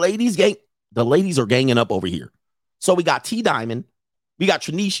 Are the ladies the ladies are ganging up over here. So we got T Diamond, we got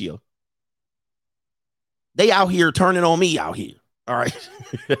Trinicia. They out here turning on me out here. All right.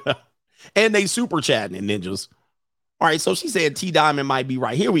 And they super chatting and ninjas. All right. So she said T Diamond might be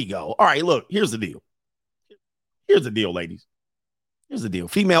right. Here we go. All right. Look, here's the deal. Here's the deal, ladies. Here's the deal.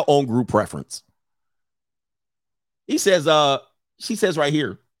 Female owned group preference. He says, she says right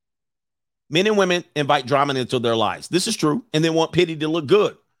here, men and women invite drama into their lives. This is true. And they want pity to look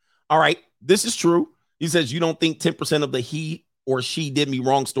good. All right. This is true. He says, you don't think 10% of the he or she did me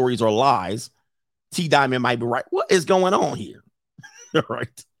wrong stories are lies. T Diamond might be right. What is going on here? All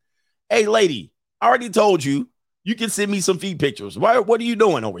right. Hey, lady, I already told you, you can send me some feed pictures. What are you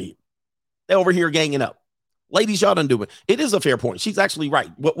doing over here? They're over here ganging up. Ladies, y'all done do it. It is a fair point. She's actually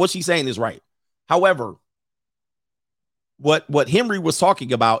right. What she's saying is right. However, what Henry was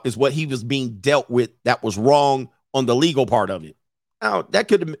talking about is what he was being dealt with that was wrong on the legal part of it. Now, that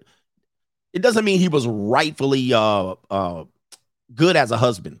could have, it doesn't mean he was rightfully good as a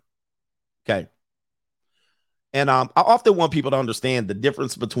husband. Okay. And I often want people to understand the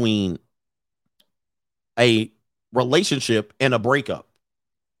difference between a relationship and a breakup,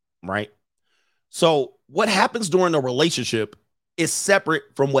 right? So what happens during a relationship is separate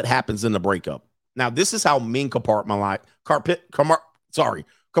from what happens in the breakup. Now, this is how men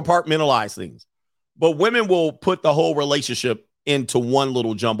compartmentalize things. But women will put the whole relationship into one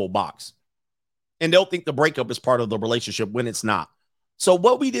little jumble box. And they'll think the breakup is part of the relationship when it's not. So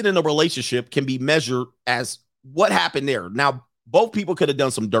what we did in a relationship can be measured as what happened there. Now, both people could have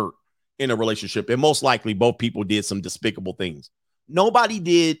done some dirt in a relationship, and most likely both people did some despicable things. Nobody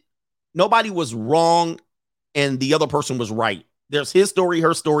was wrong, and the other person was right. There's his story,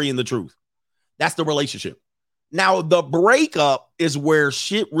 her story, and the truth. That's the relationship. Now, the breakup is where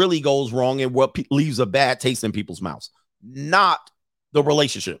shit really goes wrong and what leaves a bad taste in people's mouths, not the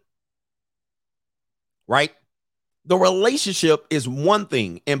relationship. Right? The relationship is one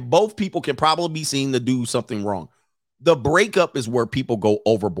thing, and both people can probably be seen to do something wrong. The breakup is where people go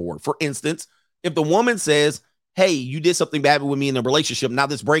overboard. For instance, if the woman says, hey, you did something bad with me in a relationship, now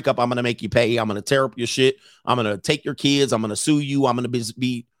this breakup, I'm going to make you pay. I'm going to tear up your shit. I'm going to take your kids. I'm going to sue you. I'm going to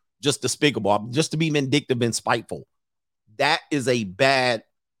be just despicable, just to be vindictive and spiteful. That's a bad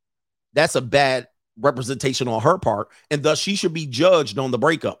representation on her part, and thus she should be judged on the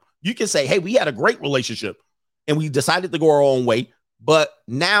breakup. You can say, hey, we had a great relationship, and we decided to go our own way, but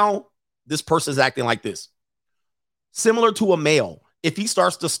now this person's acting like this. Similar to a male, if he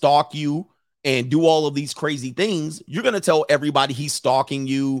starts to stalk you and do all of these crazy things, you're going to tell everybody he's stalking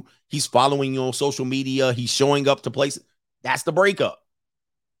you, he's following you on social media, he's showing up to places. That's the breakup.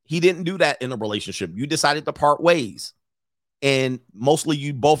 He didn't do that in a relationship. You decided to part ways, and mostly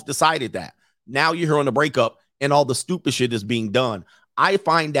you both decided that. Now you're here on the breakup, and all the stupid shit is being done. I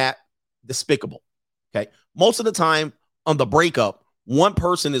find that despicable. Okay. Most of the time on the breakup, one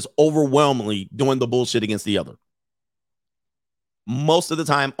person is overwhelmingly doing the bullshit against the other. Most of the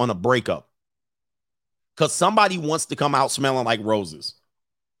time on a breakup, because somebody wants to come out smelling like roses.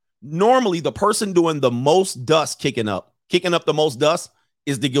 Normally, the person doing the most dust kicking up the most dust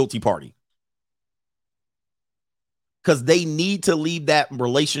is the guilty party. Because they need to leave that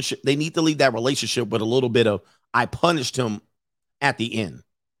relationship. They need to leave that relationship with a little bit of, I punished him at the end.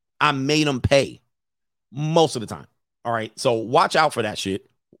 I made him pay most of the time. All right. So watch out for that shit.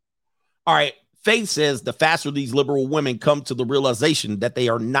 All right. Faith says the faster these liberal women come to the realization that they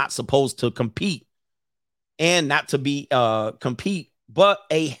are not supposed to compete and not to be compete, but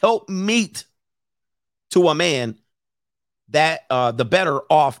a helpmeet to a man, that the better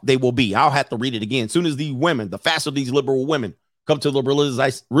off they will be. I'll have to read it again. As soon as these women, the faster these liberal women come to the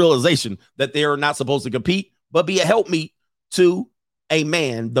realization that they are not supposed to compete, but be a helpmeet to a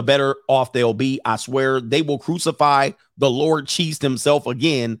man, the better off they'll be. I swear they will crucify the Lord Cheese himself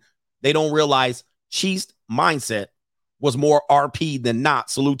again. They don't realize Cheese mindset was more RP than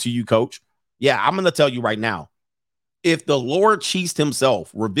not. Salute to you, coach. Yeah, I'm going to tell you right now. If the Lord Cheese himself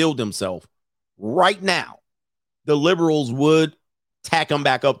revealed himself right now, the liberals would tack him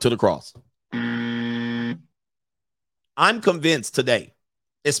back up to the cross. I'm convinced today,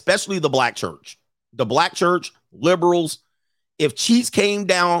 especially the black church, liberals, if Cheese came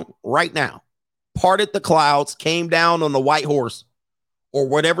down right now, parted the clouds, came down on the white horse or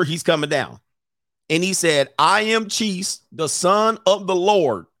whatever he's coming down, and he said, I am Cheese, the son of the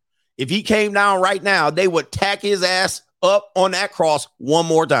Lord. If he came down right now, they would tack his ass up on that cross one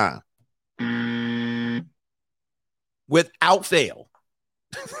more time. Without fail.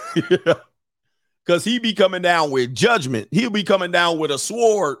 Because he be coming down with judgment. He'll be coming down with a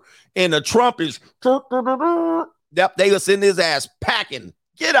sword and a trumpet. Yep, they will send his ass packing.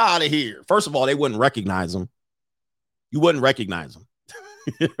 Get out of here. First of all, they wouldn't recognize him. You wouldn't recognize him.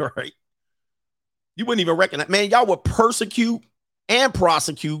 Right? You wouldn't even recognize. Man, y'all would persecute and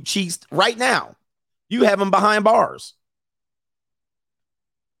prosecute Cheese right now. You have him behind bars.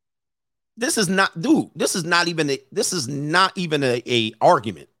 This is not, dude, this is not even a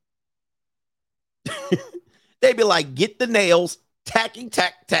argument. They'd be like, get the nails, tack.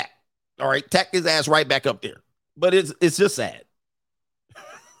 All right, tack his ass right back up there. But it's just sad.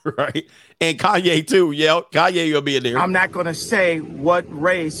 Right? And Kanye too, yeah. Kanye will be in there. I'm not going to say what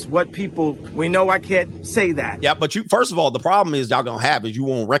race, what people. We know I can't say that. Yeah, but first of all, the problem is y'all going to have is you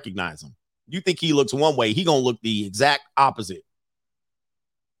won't recognize him. You think he looks one way, he going to look the exact opposite.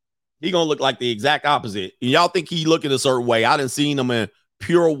 He going to look like the exact opposite. And y'all think he looking a certain way. I done seen him in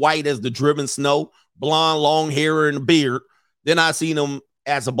pure white as the driven snow, blonde, long hair and a beard. Then I seen him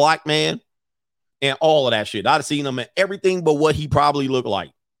as a black man and all of that shit. I've seen him in everything but what he probably looked like.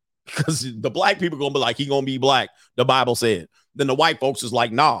 Because the black people going to be like, he going to be black, the Bible said. Then the white folks is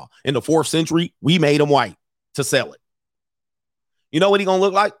like, nah, in the 4th century, we made him white to sell it. You know what he going to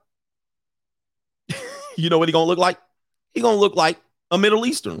look like? You know what he going to look like? He going to look like a Middle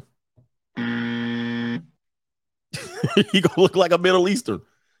Eastern. He going to look like a Middle Eastern.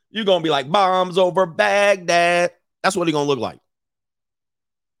 You're going to be like, bombs over Baghdad. That's what he going to look like.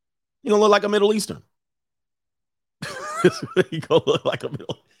 He going to look like a Middle Eastern. He going to look like a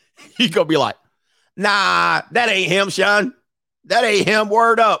Middle. He going to be like, nah, that ain't him, Sean. That ain't him.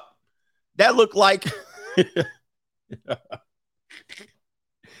 Word up. That look like.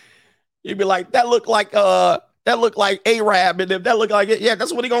 He'd be like, that look like Arab. And if that look like it, yeah,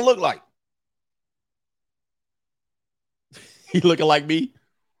 that's what he going to look like. He looking like me.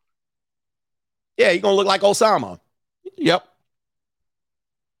 Yeah, he going to look like Osama. Yep.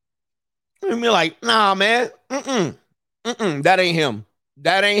 And be like, nah, man. That ain't him.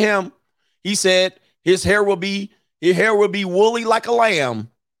 That ain't him. He said his hair will be woolly like a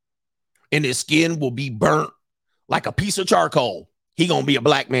lamb, and his skin will be burnt like a piece of charcoal. He gonna be a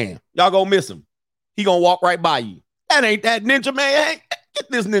black man. Y'all gonna miss him. He gonna walk right by you. That ain't that ninja, man. Hey,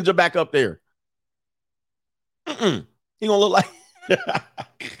 get this ninja back up there. He gonna look like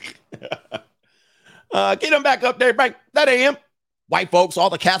get him back up there, Frank. That ain't him. White folks,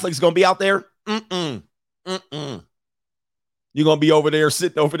 all the Catholics gonna be out there. You're going to be over there,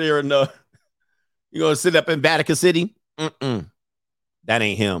 sitting over there, and you're going to sit up in Vatican City? That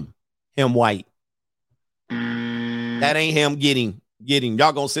ain't him. Him white. That ain't him getting.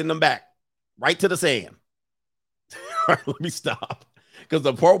 Y'all going to send them back right to the sand. All right, let me stop. Because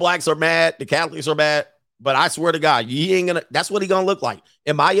the pro-blacks are mad. The Catholics are mad. But I swear to God, he ain't going to. That's what he going to look like.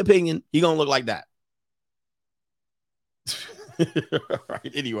 In my opinion, he going to look like that. All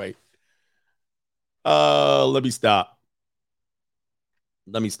right, anyway. Let me stop.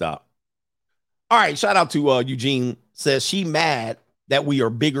 All right, shout out to Eugene. Says she mad that we are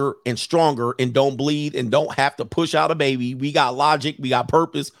bigger and stronger and don't bleed and don't have to push out a baby. We got logic, we got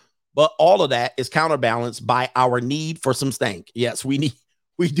purpose, but all of that is counterbalanced by our need for some stank. Yes, we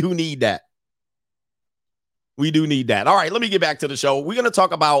do need that. We do need that. All right, let me get back to the show. We're going to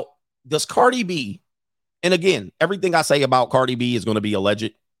talk about, does Cardi B, and again, everything I say about Cardi B is going to be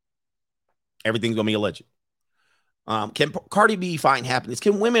alleged. Everything's going to be alleged. Can Cardi B find happiness?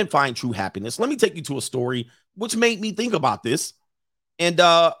 Can women find true happiness? Let me take you to a story which made me think about this. And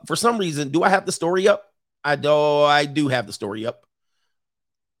for some reason, do I have the story up? I do have the story up.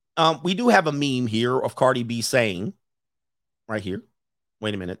 We do have a meme here of Cardi B saying, right here.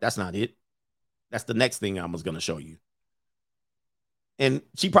 Wait a minute. That's not it. That's the next thing I was going to show you. And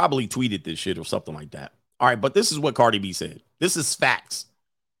she probably tweeted this shit or something like that. All right, but this is what Cardi B said. This is facts.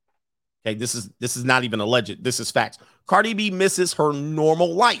 Okay, this is not even alleged. This is facts. Cardi B misses her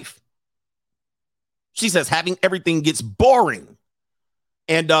normal life. She says having everything gets boring.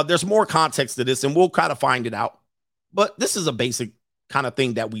 And there's more context to this, and we'll kind of find it out. But this is a basic kind of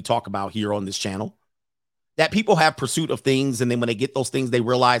thing that we talk about here on this channel. That people have pursuit of things, and then when they get those things, they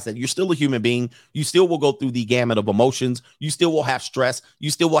realize that you're still a human being. You still will go through the gamut of emotions. You still will have stress.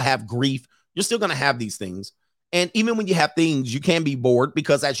 You still will have grief. You're still going to have these things. And even when you have things, you can be bored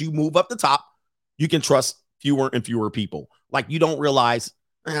because as you move up the top, you can trust fewer and fewer people. Like you don't realize,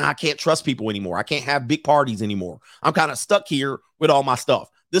 I can't trust people anymore. I can't have big parties anymore. I'm kind of stuck here with all my stuff.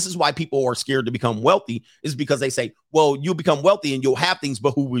 This is why people are scared to become wealthy, is because they say, well, you'll become wealthy and you'll have things,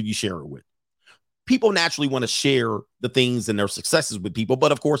 but who will you share it with? People naturally want to share the things and their successes with people.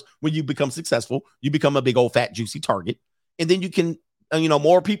 But of course, when you become successful, you become a big old fat juicy target. And then you can,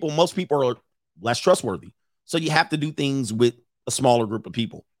 most people are less trustworthy. So you have to do things with a smaller group of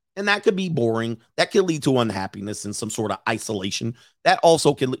people. And that could be boring. That could lead to unhappiness and some sort of isolation. That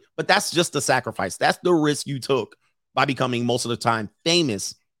also can, but that's just the sacrifice. That's the risk you took by becoming most of the time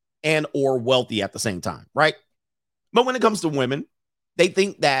famous and or wealthy at the same time, right? But when it comes to women, they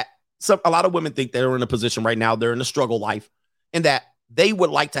think that a lot of women think they're in a position right now, they're in a struggle life, and that they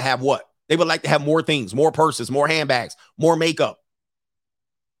would like to have what? They would like to have more things, more purses, more handbags, more makeup,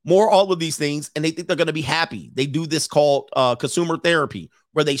 more all of these things, and they think they're going to be happy. They do this called consumer therapy,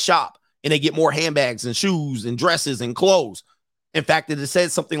 where they shop and they get more handbags and shoes and dresses and clothes. In fact, it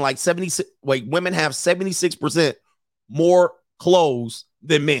says something like women have 76% more clothes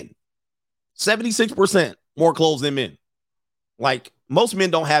than men. 76% more clothes than men. Like most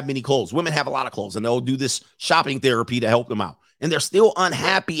men don't have many clothes. Women have a lot of clothes, and they'll do this shopping therapy to help them out. And they're still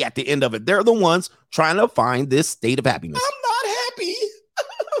unhappy at the end of it. They're the ones trying to find this state of happiness. I'm not happy.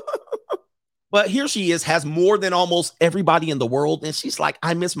 But here she is, has more than almost everybody in the world. And she's like,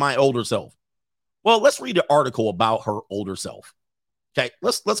 I miss my older self. Well, let's read an article about her older self. Okay,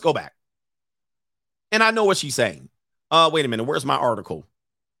 let's go back. And I know what she's saying. Wait a minute. Where's my article?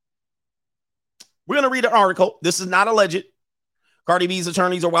 We're going to read an article. This is not alleged. Cardi B's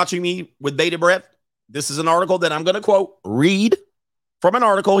attorneys are watching me with bated breath. This is an article that I'm going to quote, read from an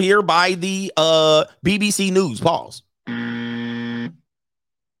article here by the BBC News. Pause.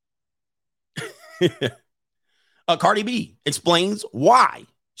 Cardi B explains why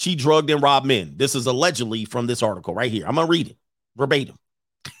she drugged and robbed men. This is allegedly from this article right here. I'm going to read it verbatim.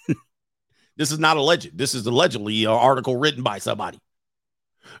 This is not alleged. This is allegedly an article written by somebody.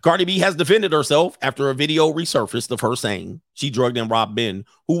 Cardi B has defended herself after a video resurfaced of her saying she drugged and robbed men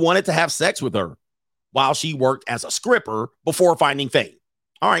who wanted to have sex with her while she worked as a scripper before finding fame.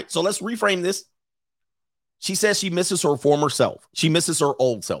 All right, so let's reframe this. She says she misses her former self. She misses her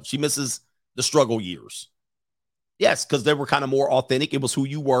old self. She misses the struggle years. Yes, because they were kind of more authentic. It was who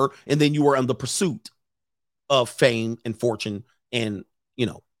you were, and then you were on the pursuit of fame and fortune, and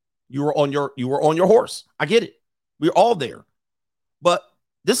you were on your horse. I get it. We're all there. But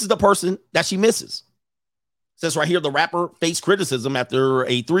this is the person that she misses. It says right here, the rapper faced criticism after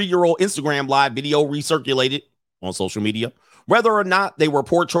a 3-year-old Instagram live video recirculated on social media. Whether or not they were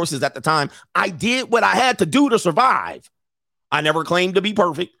poor choices at the time, I did what I had to do to survive. I never claimed to be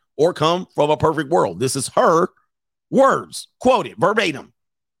perfect or come from a perfect world. This is her words, quoted verbatim.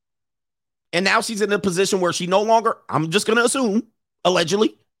 And now she's in a position where she no longer, I'm just going to assume,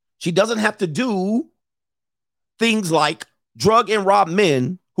 allegedly, she doesn't have to do things like drug and rob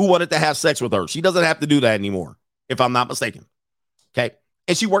men who wanted to have sex with her. She doesn't have to do that anymore, if I'm not mistaken. Okay.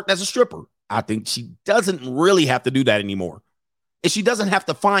 And she worked as a stripper. I think she doesn't really have to do that anymore. And she doesn't have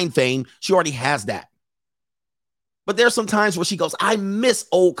to find fame. She already has that. But there's some times where she goes, I miss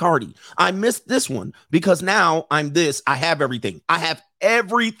old Cardi. I miss this one because now I'm this. I have everything. I have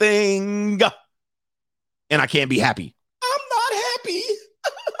everything. And I can't be happy. I'm not happy.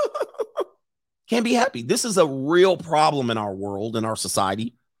 Can't be happy. This is a real problem in our world, in our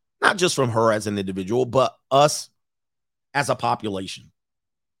society, not just from her as an individual, but us as a population.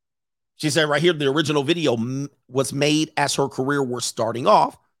 She said right here, the original video was made as her career was starting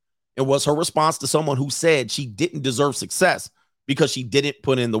off. It was her response to someone who said she didn't deserve success because she didn't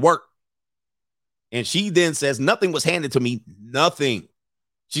put in the work. And she then says, nothing was handed to me. Nothing.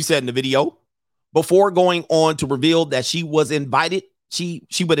 She said in the video, before going on to reveal that she was invited, she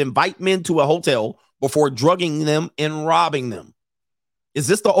would invite men to a hotel before drugging them and robbing them. Is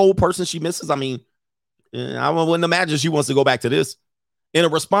this the old person she misses? I mean, I wouldn't imagine she wants to go back to this. In a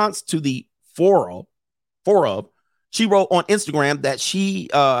response to the forum, she wrote on Instagram that she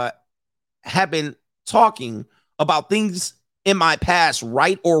had been talking about things in my past,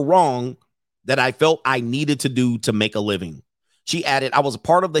 right or wrong, that I felt I needed to do to make a living. She added, I was a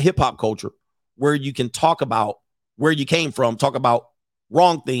part of the hip hop culture where you can talk about where you came from, talk about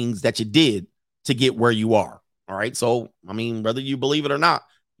wrong things that you did to get where you are. All right. So, I mean, whether you believe it or not,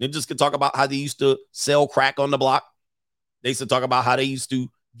 ninjas could talk about how they used to sell crack on the block. They used to talk about how they used to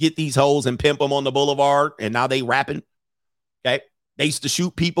get these hoes and pimp them on the boulevard, and now they rapping. Okay. They used to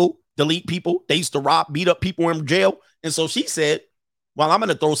shoot people, delete people. They used to rob, beat up people in jail. And so she said, well, I'm going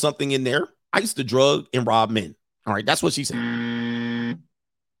to throw something in there. I used to drug and rob men. All right. That's what she said. And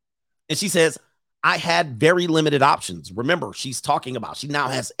she says, I had very limited options. Remember, she's talking about, she now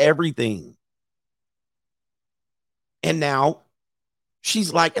has everything. And now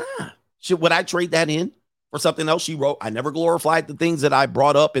she's like, would I trade that in for something else? She wrote, I never glorified the things that I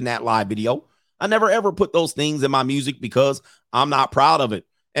brought up in that live video. I never ever put those things in my music because I'm not proud of it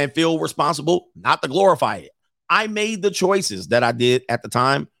and feel responsible not to glorify it. I made the choices that I did at the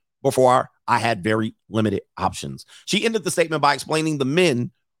time before I had very limited options. She ended the statement by explaining the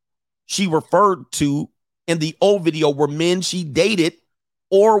men she referred to in the old video were men she dated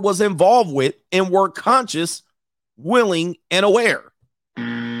or was involved with and were conscious, willing, and aware.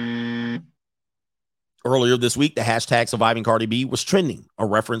 Earlier this week, the hashtag Surviving Cardi B was trending, a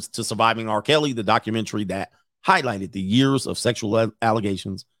reference to Surviving R. Kelly, the documentary that highlighted the years of sexual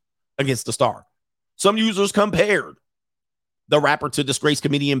allegations against the star. Some users compared the rapper to disgraced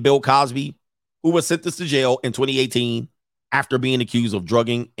comedian Bill Cosby, who was sentenced to jail in 2018 after being accused of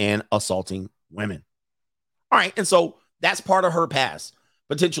drugging and assaulting women. All right, and so that's part of her past.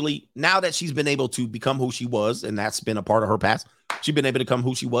 Potentially, now that she's been able to become who she was, and that's been a part of her past, she's been able to become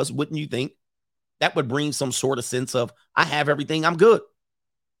who she was, wouldn't you think that would bring some sort of sense of, I have everything, I'm good.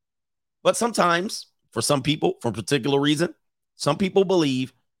 But sometimes, for some people, for a particular reason, some people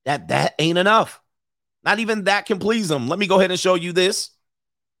believe that that ain't enough. Not even that can please them. Let me go ahead and show you this.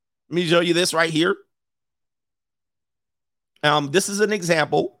 Let me show you this right here. This is an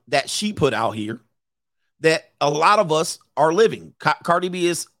example that she put out here that a lot of us are living. Cardi B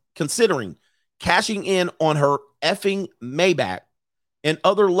is considering cashing in on her effing Maybach and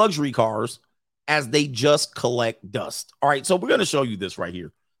other luxury cars as they just collect dust. All right, so we're going to show you this right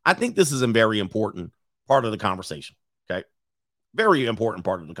here. I think this is a very important part of the conversation, okay? Very important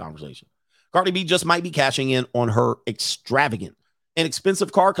part of the conversation. Cardi B just might be cashing in on her extravagant and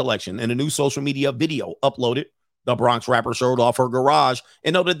expensive car collection. In a new social media video uploaded, the Bronx rapper showed off her garage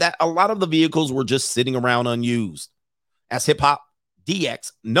and noted that a lot of the vehicles were just sitting around unused. As Hip Hop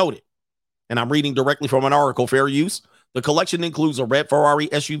DX noted, and I'm reading directly from an article, fair use, the collection includes a red Ferrari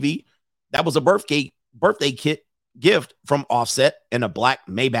SUV that was a birthday kit gift from Offset and a black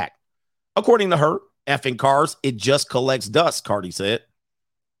Maybach. According to her, effing cars, it just collects dust, Cardi said.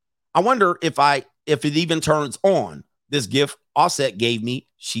 I wonder if it even turns on. This gift Offset gave me,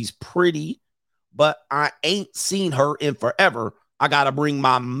 she's pretty, but I ain't seen her in forever. I got to bring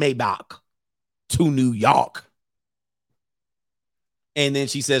my Maybach to New York. And then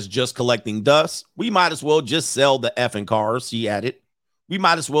she says, just collecting dust. We might as well just sell the effing cars, she added. We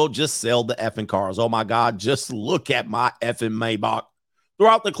might as well just sell the effing cars. Oh my God, just look at my effing Maybach.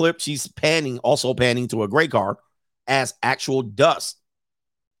 Throughout the clip, she's also panning to a gray car as actual dust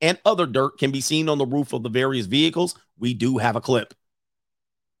and other dirt can be seen on the roof of the various vehicles. We do have a clip.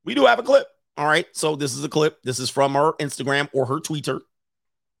 All right, so this is a clip. This is from her Instagram or her Twitter.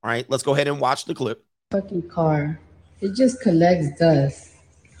 All right, let's go ahead and watch the clip. Fucking car. It just collects dust.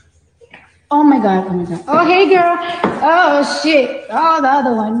 Oh my God. Oh, hey, girl. Oh, shit. Oh, the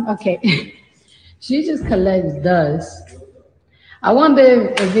other one. Okay. She just collects dust. I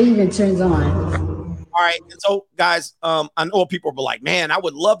wonder if it even turns on. All right. And so, guys, I know people will be like, man, I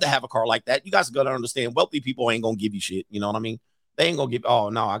would love to have a car like that. You guys got to understand, wealthy people ain't going to give you shit. You know what I mean? They ain't going to give, oh,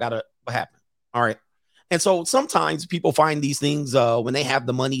 no, what happened? All right. And so sometimes people find these things when they have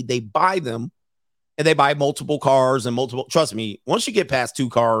the money, they buy them and they buy multiple cars and trust me, once you get past 2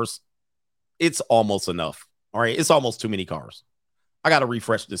 cars, it's almost enough. All right. It's almost too many cars. I got to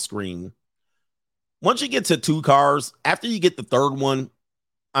refresh this screen. Once you get to 2 cars, after you get the third one,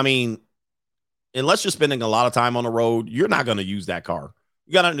 I mean, unless you're spending a lot of time on the road, you're not going to use that car.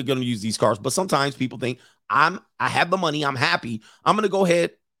 You're not going to use these cars. But sometimes people think, I have the money. I'm happy. I'm going to go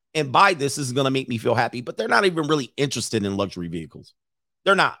ahead and buy this. This is going to make me feel happy. But they're not even really interested in luxury vehicles.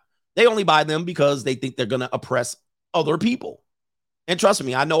 They're not. They only buy them because they think they're going to oppress other people. And trust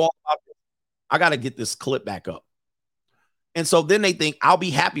me, I know all about this. I got to get this clip back up. And so then they think, I'll be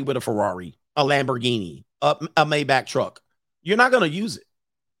happy with a Ferrari, a Lamborghini, a Maybach truck. You're not going to use it.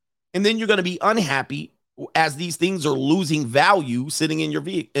 And then you're going to be unhappy as these things are losing value sitting in your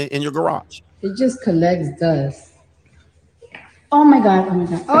in your garage. It just collects dust. Oh my God. Oh my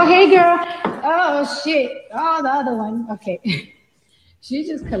God. Oh, hey, girl. Oh, shit. Oh, the other one. Okay. She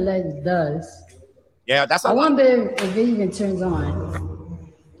just collects dust. Yeah, that's I wonder if it even turns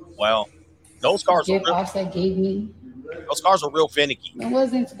on. Well, those cars Gift Offset gave me. Those cars are real finicky. It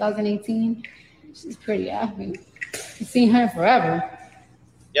was in 2018. She's pretty. I've seen her forever.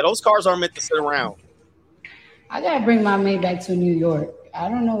 Yeah, those cars aren't meant to sit around. I gotta bring my Maybach to New York. I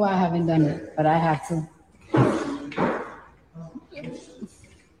don't know why I haven't done it, but I have to.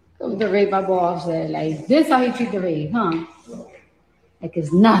 Go to rave my boss said, like, this how he treat the rave, huh? Like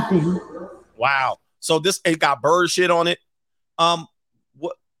it's nothing. Wow. So it got bird shit on it.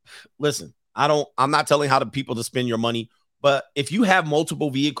 What? Listen, I'm not telling how the people to spend your money, but if you have multiple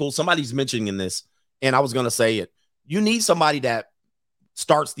vehicles, somebody's mentioning this, and I was gonna say it. You need somebody that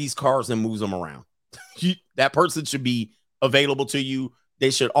starts these cars and moves them around. That person should be available to you. They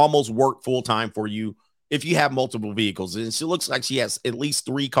should almost work full time for you if you have multiple vehicles. And she looks like she has at least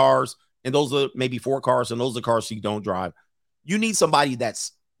 3 cars, and those are maybe 4 cars, and those are cars she don't drive. You need somebody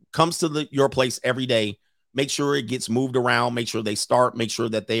that's comes to your place every day. Make sure it gets moved around. Make sure they start. Make sure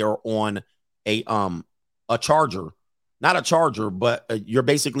that they are on a charger, not a charger, but you're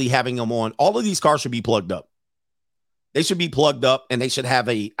basically having them on. All of these cars should be plugged up. They should be plugged up, and they should have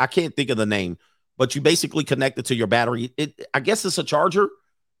I can't think of the name, but you basically connect it to your battery. I guess it's a charger.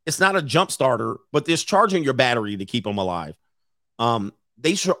 It's not a jump starter, but there's charging your battery to keep them alive.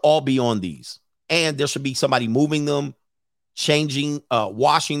 They should all be on these, and there should be somebody moving them, changing,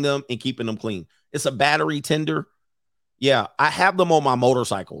 washing them, and keeping them clean. It's a battery tender. Yeah, I have them on my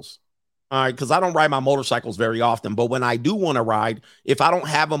motorcycles. All right, because I don't ride my motorcycles very often, but when I do want to ride, if I don't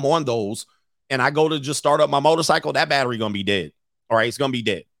have them on those and I go to just start up my motorcycle, that battery going to be dead. All right, it's going to be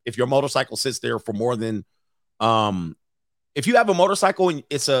dead. If your motorcycle sits there for more than, if you have a motorcycle and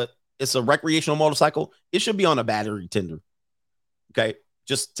it's a recreational motorcycle, it should be on a battery tender. Okay,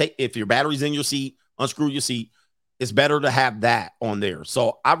 just if your battery's in your seat, unscrew your seat. It's better to have that on there.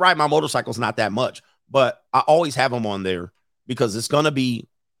 So I ride my motorcycles not that much, but I always have them on there because it's gonna be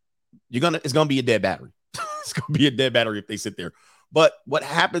a dead battery. It's gonna be a dead battery if they sit there. But what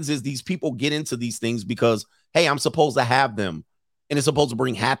happens is these people get into these things because, hey, I'm supposed to have them and it's supposed to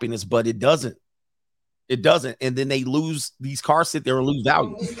bring happiness, but it doesn't. It doesn't. And then these cars sit there and lose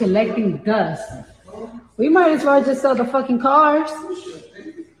value. Just collecting dust. We might as well just sell the fucking cars.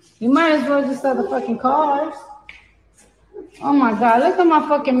 We might as well just sell the fucking cars. Oh my God, look at my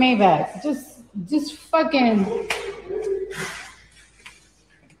fucking Maybach. Just fucking.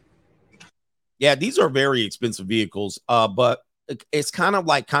 Yeah, these are very expensive vehicles, but it's kind of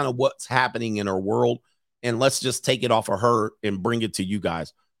what's happening in our world. And let's just take it off of her and bring it to you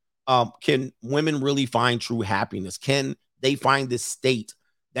guys. Can women really find true happiness? Can they find this state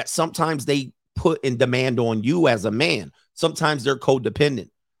that sometimes they put in demand on you as a man? Sometimes they're codependent.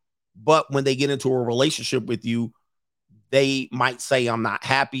 But when they get into a relationship with you, they might say, I'm not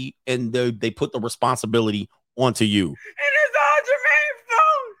happy. And they put the responsibility onto you. And it's all Jermaine's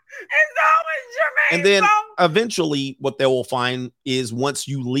fault. It's always Jermaine's And then fault. eventually what they will find is once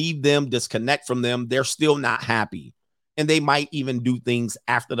you leave them, disconnect from them, they're still not happy. And they might even do things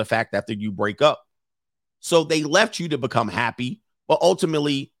after the fact, after you break up. So they left you to become happy. But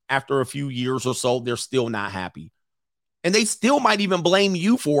ultimately, after a few years or so, they're still not happy. And they still might even blame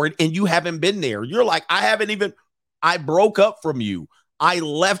you for it. And you haven't been there. You're like, I broke up from you. I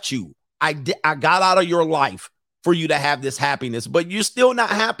left you. I got out of your life for you to have this happiness, but you're still not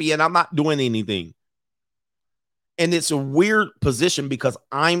happy and I'm not doing anything. And it's a weird position because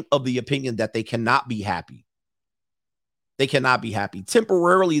I'm of the opinion that they cannot be happy. They cannot be happy.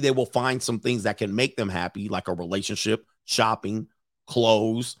 Temporarily, they will find some things that can make them happy, like a relationship, shopping,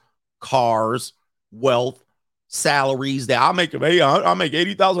 clothes, cars, wealth, salaries that I'll make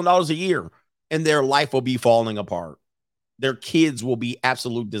 $80,000 a year. And their life will be falling apart. Their kids will be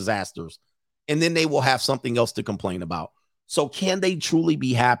absolute disasters. And then they will have something else to complain about. So can they truly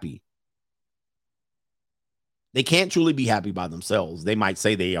be happy? They can't truly be happy by themselves. They might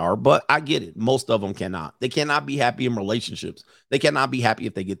say they are, but I get it. Most of them cannot. They cannot be happy in relationships. They cannot be happy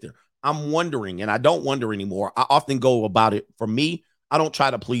if they get there. I'm wondering, and I don't wonder anymore. I often go about it. For me, I don't try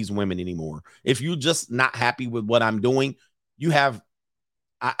to please women anymore. If you're just not happy with what I'm doing,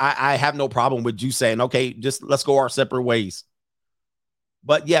 I have no problem with you saying, okay, just let's go our separate ways.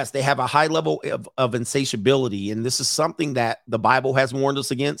 But yes, they have a high level of insatiability. And this is something that the Bible has warned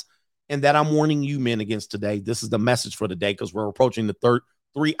us against. and that I'm warning you men against today. This is the message for the day because we're approaching the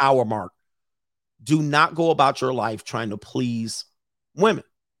 3-hour mark. Do not go about your life trying to please women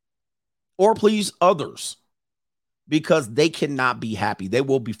or please others because they cannot be happy. They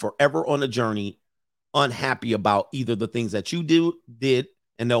will be forever on a journey unhappy about either the things that you did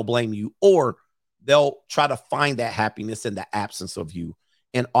and they'll blame you, or they'll try to find that happiness in the absence of you.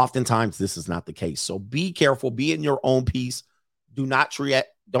 And oftentimes this is not the case. So be careful, be in your own peace.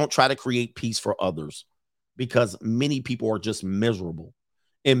 Don't try to create peace for others because many people are just miserable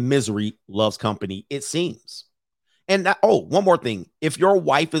and misery loves company, it seems. And one more thing. If your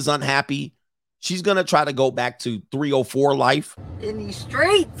wife is unhappy, she's going to try to go back to 304 life. In these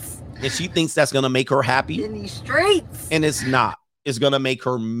streets. And she thinks that's going to make her happy. In these streets. And it's not. It's going to make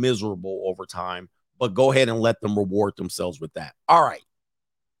her miserable over time. But go ahead and let them reward themselves with that. All right.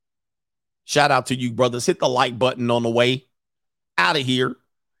 Shout out to you, brothers. Hit the like button on the way out of here.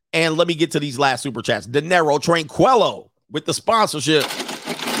 And let me get to these last super chats. Dinero Tranquillo with the sponsorship.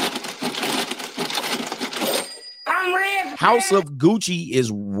 House of Gucci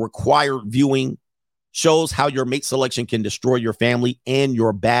is required viewing. Shows how your mate selection can destroy your family and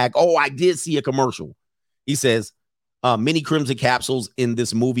your bag. Oh, I did see a commercial. He says, many Crimson capsules in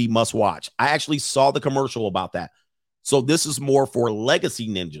this movie must watch. I actually saw the commercial about that. So this is more for legacy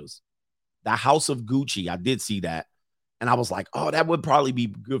ninjas. The House of Gucci. I did see that. And I was like, oh, that would probably be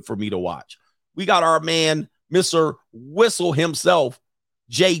good for me to watch. We got our man, Mr. Whistle himself,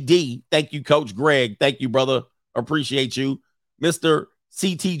 JD. Thank you, Coach Greg. Thank you, brother. Appreciate you. Mr.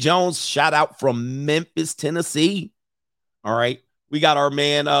 CT Jones, shout out from Memphis, Tennessee. All right. We got our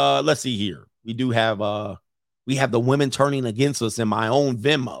man. Let's see here. We have the women turning against us in my own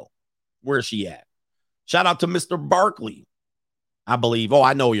Venmo. Where's she at? Shout out to Mr. Barkley, I believe. Oh,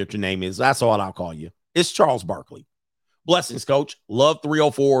 I know what your name is. That's all I'll call you. It's Charles Barkley. Blessings, coach. Love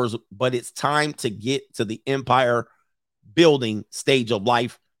 304s, but it's time to get to the empire building stage of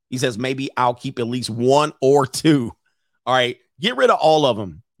life. He says, maybe I'll keep at least one or two. All right. Get rid of all of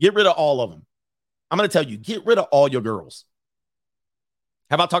them. Get rid of all of them. I'm going to tell you, get rid of all your girls.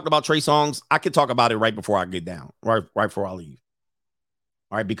 Have I talked about Trey Songz? I could talk about it right before I get down, right before I leave.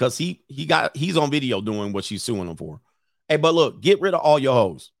 All right, because he's on video doing what she's suing him for. Hey, but look, get rid of all your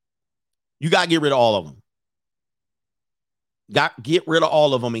hoes. You got to get rid of all of them. Get rid of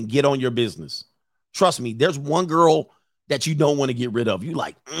all of them and get on your business. Trust me, there's one girl that you don't want to get rid of. You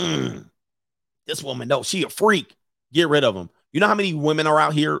like, this woman, no, she a freak. Get rid of them. You know how many women are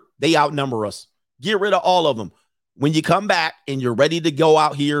out here? They outnumber us. Get rid of all of them. When you come back and you're ready to go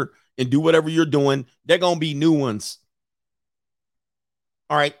out here and do whatever you're doing, they're going to be new ones.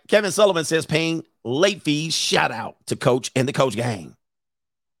 All right. Kevin Sullivan says paying late fees. Shout out to Coach and the Coach gang.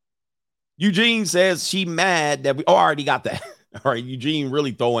 Eugene says she mad that I already got that. All right. Eugene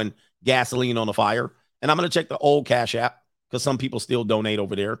really throwing gasoline on the fire. And I'm going to check the old Cash App because some people still donate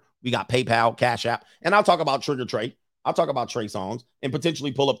over there. We got PayPal, Cash App. And I'll talk about Trigger Trey. I'll talk about Trey Songz and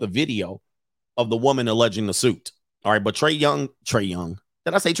potentially pull up the video of the woman alleging the suit. All right, but Trey Young.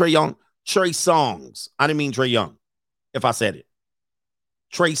 Did I say Trey Young? Trey Songz. I didn't mean Trey Young if I said it.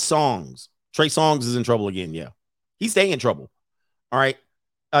 Trey Songz. Trey Songz is in trouble again, yeah. He stay in trouble. All right.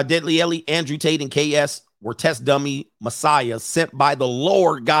 Deadly Ellie, Andrew Tate, and KS were test dummy messiahs sent by the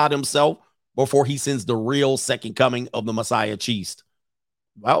Lord God himself before he sends the real second coming of the Messiah Cheest.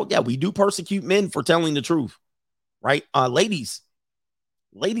 Well, yeah, we do persecute men for telling the truth. Right? Ladies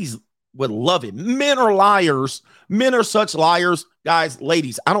would love it. Men are liars. Men are such liars. Guys,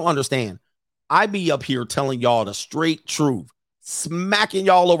 ladies, I don't understand. I be up here telling y'all the straight truth, smacking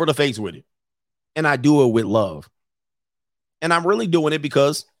y'all over the face with it. And I do it with love. And I'm really doing it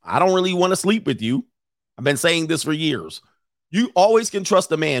because I don't really want to sleep with you. I've been saying this for years. You always can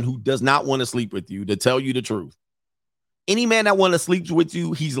trust a man who does not want to sleep with you to tell you the truth. Any man that wants to sleep with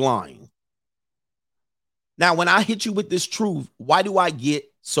you, he's lying. Now, when I hit you with this truth, why do I get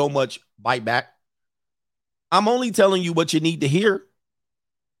so much bite back? I'm only telling you what you need to hear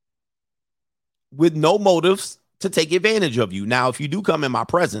with no motives to take advantage of you. Now, if you do come in my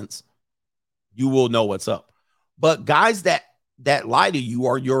presence, you will know what's up. But guys that lie to you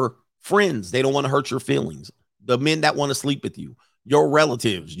are your friends. They don't want to hurt your feelings. The men that want to sleep with you, your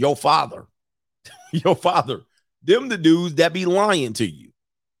relatives, your father, them the dudes that be lying to you.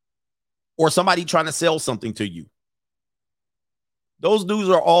 Or somebody trying to sell something to you. Those dudes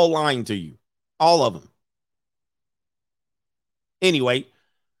are all lying to you. All of them. Anyway,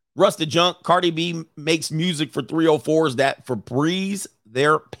 Rusted Junk, Cardi B makes music for 304s that Febreze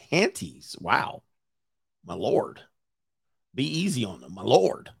their panties. Wow. My Lord. Be easy on them, my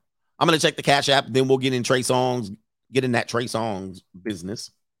Lord. I'm going to check the Cash App, then we'll get in Trey Songz, get in that Trey Songz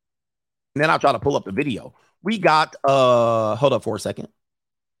business. And then I'll try to pull up the video. We got, hold up for a second.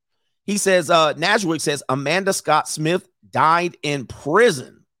 He says, Naswick says, Amanda Scott Smith died in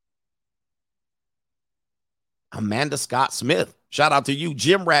prison. Amanda Scott Smith. Shout out to you.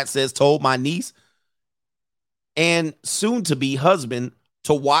 Jim Rat says, told my niece and soon-to-be husband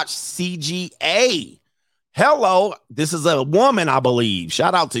to watch CGA. Hello. This is a woman, I believe.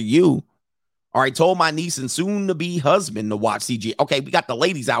 Shout out to you. All right, told my niece and soon-to-be husband to watch CGA. Okay, we got the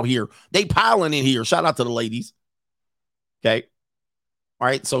ladies out here. They piling in here. Shout out to the ladies. Okay. All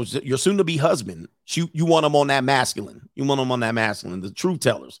right, so your soon-to-be husband, you want them on that masculine. You want them on that masculine, the truth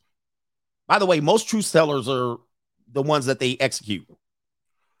tellers. By the way, most truth tellers are the ones that they execute.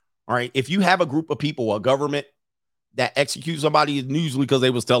 All right, if you have a group of people, a government that executes somebody, it's usually because they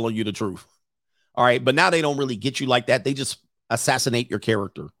was telling you the truth. All right, but now they don't really get you like that. They just assassinate your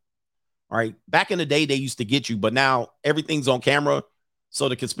character. All right, back in the day, they used to get you, but now everything's on camera, so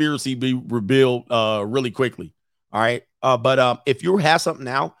the conspiracy be revealed really quickly. All right, but if you have something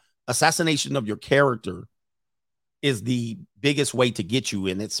now, assassination of your character is the biggest way to get you,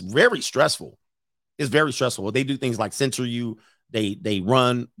 and it's very stressful. It's very stressful. They do things like censor you. They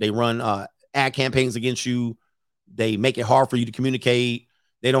run ad campaigns against you. They make it hard for you to communicate.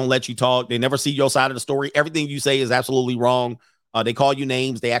 They don't let you talk. They never see your side of the story. Everything you say is absolutely wrong. They call you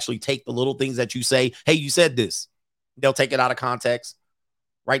names. They actually take the little things that you say. Hey, you said this. They'll take it out of context,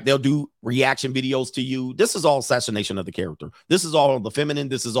 right? They'll do reaction videos to you. This is all assassination of the character. This is all of the feminine.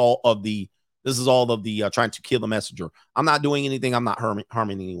 This is all of the trying to kill the messenger. I'm not doing anything. I'm not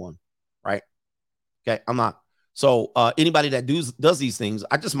harming anyone, right? Okay, I'm not. So anybody that does these things,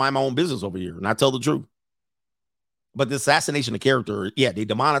 I just mind my own business over here, and I tell the truth. But the assassination of character, yeah, they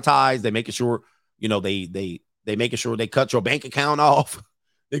demonetize. They making sure, they making sure they cut your bank account off.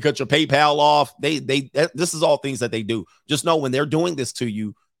 They cut your PayPal off. This is all things that they do. Just know when they're doing this to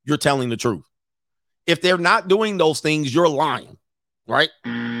you, you're telling the truth. If they're not doing those things, you're lying, right?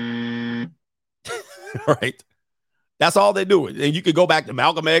 Right. That's all they do. And you could go back to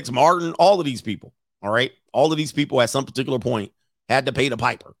Malcolm X, Martin, all of these people. All right. All of these people at some particular point had to pay the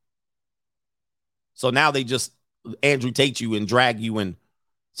piper. So now they just Andrew Tate you and drag you, and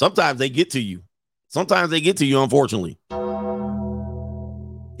sometimes they get to you. Sometimes they get to you, unfortunately.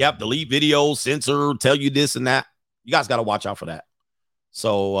 Yep, delete videos, censor, tell you this and that. You guys got to watch out for that.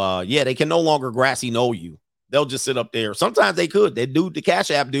 So, yeah, they can no longer grassy know you. They'll just sit up there. Sometimes they could. They do the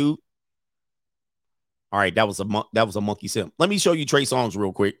Cash App dude. All right, that was a monkey simp. Let me show you Trey Songz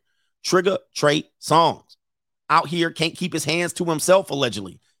real quick. Trigger Trey Songz out here can't keep his hands to himself,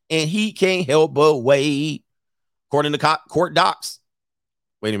 allegedly, and he can't help but wait. According to court docs,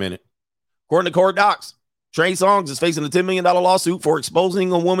 wait a minute. According to court docs, Trey Songz is facing a $10 million lawsuit for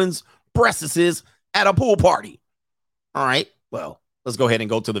exposing a woman's breasts at a pool party. All right, well, let's go ahead and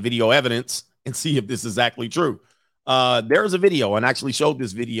go to the video evidence and see if this is actually true. There's a video, and I actually showed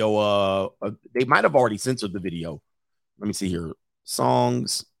this video. They might have already censored the video. Let me see here.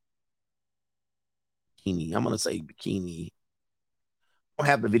 Songs. Bikini. I'm going to say bikini. I don't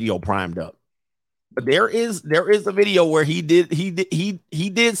have the video primed up. But there is a video where he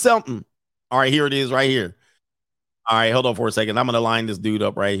did something. All right, here it is right here. All right, hold on for a second. I'm going to line this dude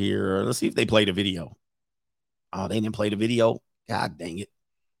up right here. Let's see if they played a video. Oh, they didn't play the video? God dang it.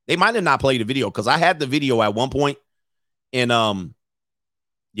 They might have not played the video because I had the video at one point. And,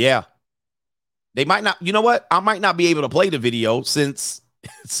 yeah. They might not. You know what? I might not be able to play the video since.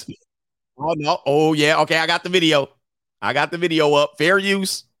 Oh, no. Oh, yeah. Okay, I got the video. I got the video up. Fair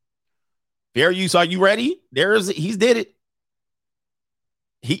use. Fair use. Are you ready? He's did it.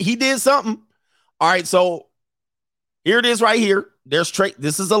 He did something. All right, so here it is right here. There's Trey.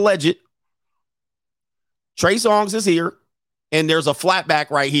 This is alleged. Trey Songz is here, and there's a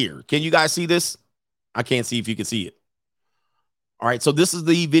flatback right here. Can you guys see this? I can't see if you can see it. All right, so this is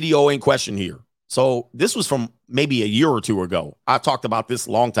the video in question here. So this was from maybe a year or two ago. I talked about this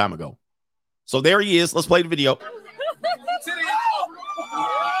a long time ago. So there he is. Let's play the video.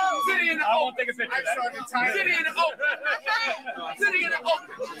 I won't take a picture. City in the open. City in the open.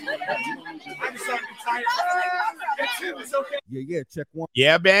 I'm starting to tire. It's okay. Yeah, check one.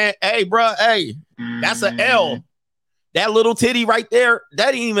 Yeah, man. Hey, bro. Hey, that's an L. That little titty right there,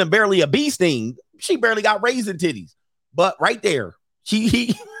 that ain't even barely a bee sting. She barely got raisin titties. But right there,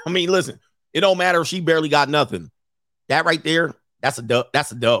 I mean, listen, it don't matter if she barely got nothing. That right there, that's a dub.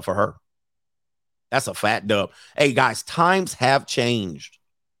 That's a dub for her. That's a fat dub. Hey, guys, times have changed.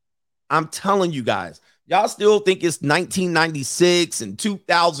 I'm telling you guys, y'all still think it's 1996 and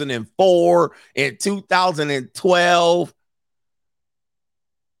 2004 and 2012.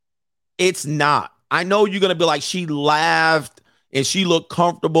 It's not. I know you're going to be like, she laughed and she looked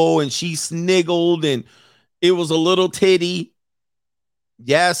comfortable and she sniggled and it was a little titty.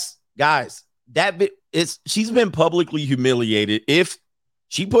 Yes, guys, she's been publicly humiliated. If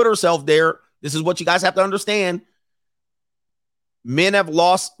she put herself there, this is what you guys have to understand. Men have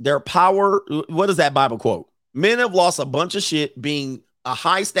lost their power. What is that Bible quote? Men have lost a bunch of shit being a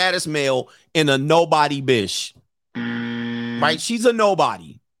high status male and a nobody bitch. Right? She's a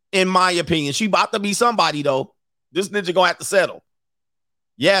nobody, in my opinion. She about to be somebody, though. This ninja gonna have to settle.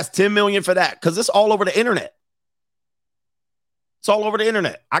 Yes, 10 million for that, because it's all over the internet. It's all over the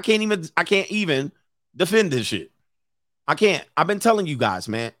internet. I can't even defend this shit. I can't. I've been telling you guys,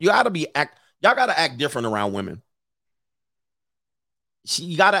 man. Y'all gotta act different around women.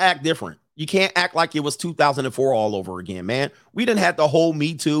 You gotta act different. You can't act like it was 2004 all over again, man. We didn't have the whole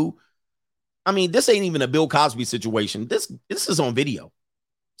Me Too. I mean, this ain't even a Bill Cosby situation. This is on video.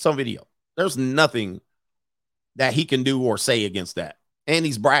 It's on video. There's nothing that he can do or say against that. And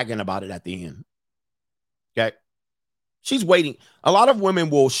he's bragging about it at the end. Okay. She's waiting. A lot of women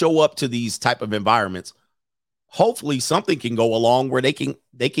will show up to these type of environments. Hopefully something can go along where they can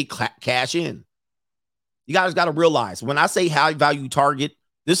cash in. You guys got to realize, when I say high value target,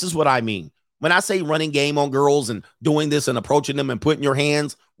 this is what I mean. When I say running game on girls and doing this and approaching them and putting your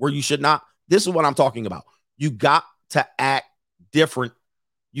hands where you should not, this is what I'm talking about. You got to act different.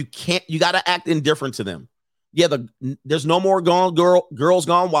 You got to act indifferent to them. Yeah, there's no more girls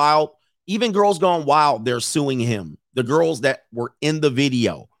gone wild. Even Girls Gone Wild, they're suing him. The girls that were in the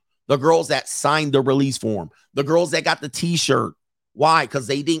video, the girls that signed the release form, the girls that got the t-shirt. Why? Because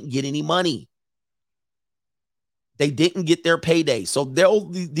they didn't get any money. They didn't get their payday. So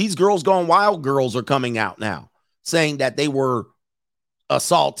these Girls Gone Wild girls are coming out now saying that they were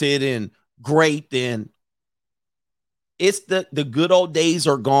assaulted and raped, and it's the good old days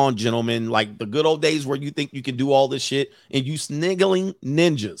are gone, gentlemen. Like the good old days where you think you can do all this shit and you sniggling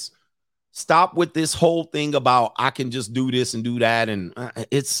ninjas. Stop with this whole thing about I can just do this and do that, and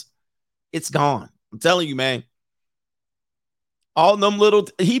it's gone. I'm telling you, man. All them little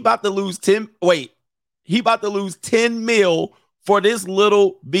he about to lose 10 mil for this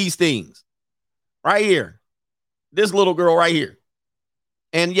little bee stings right here. This little girl right here.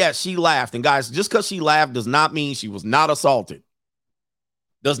 And yes, she laughed. And guys, just because she laughed does not mean she was not assaulted.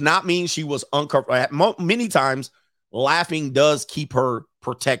 Does not mean she was uncomfortable. Many times, laughing does keep her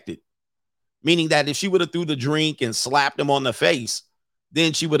protected. Meaning that if she would have threw the drink and slapped him on the face,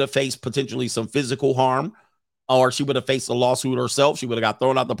 then she would have faced potentially some physical harm, or she would have faced a lawsuit herself. She would have got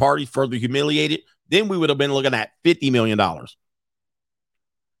thrown out the party, further humiliated. Then we would have been looking at $50 million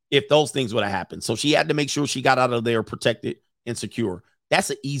if those things would have happened. So she had to make sure she got out of there protected and secure. That's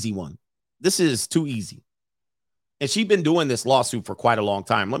an easy one. This is too easy. And she's been doing this lawsuit for quite a long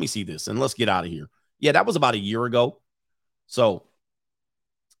time. Let me see this and let's get out of here. Yeah, that was about a year ago. So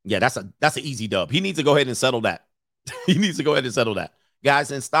yeah, that's an easy dub. He needs to go ahead and settle that. He needs to go ahead and settle that.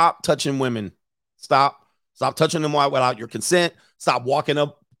 Guys, and stop touching women. Stop touching them without your consent. Stop walking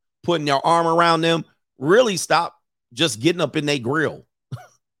up, putting your arm around them. Really stop just getting up in their grill.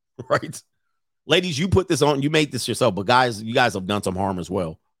 Right? Ladies, you put this on. You made this yourself. But guys, you guys have done some harm as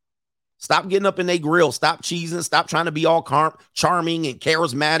well. Stop getting up in their grill. Stop cheesing. Stop trying to be all charming and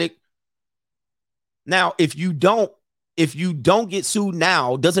charismatic. Now, if you don't get sued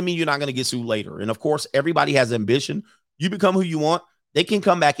now, doesn't mean you're not going to get sued later. And of course, everybody has ambition. You become who you want. They can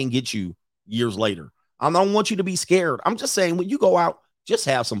come back and get you years later. I don't want you to be scared. I'm just saying, when you go out, just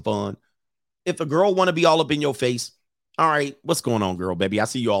have some fun. If a girl want to be all up in your face, all right, what's going on, girl, baby? I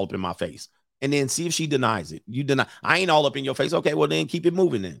see you all up in my face. And then see if she denies it. You deny, I ain't all up in your face. Okay, well then keep it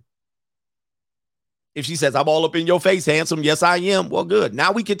moving then. If she says, I'm all up in your face, handsome, yes, I am. Well, good.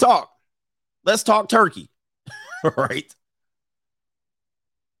 Now we can talk. Let's talk turkey. All right.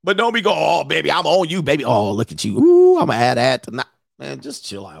 But don't be going, oh, baby, I'm on you, baby. Oh, look at you. Ooh, I'm going to add that tonight. Man, just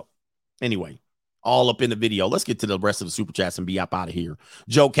chill out. Anyway, all up in the video. Let's get to the rest of the super chats and be up out of here.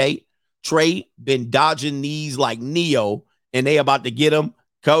 Joe K, Trey been dodging these like Neo, and they about to get him.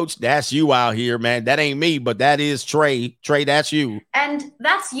 Coach, that's you out here, man. That ain't me, but that is Trey. Trey, that's you. And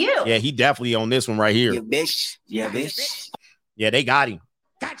that's you. Yeah, he definitely on this one right here. Yeah, bitch. Yeah, bitch. Yeah, they got him.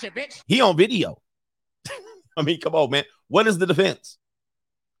 Gotcha, bitch. He on video. I mean, come on, man. What is the defense?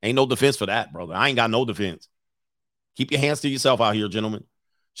 Ain't no defense for that, brother. I ain't got no defense. Keep your hands to yourself out here, gentlemen.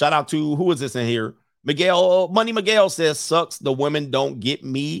 Shout out to, who is this in here? Miguel, Money Miguel says, sucks the women don't get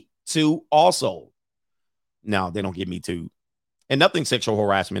me too also. No, they don't get me too. And nothing sexual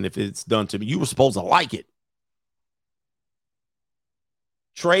harassment if it's done to me. You were supposed to like it.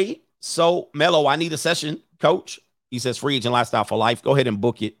 Trey, so Mello, I need a session, coach. He says free agent lifestyle for life. Go ahead and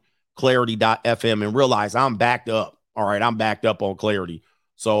book it. Clarity.fm and realize I'm backed up. All right, I'm backed up on clarity.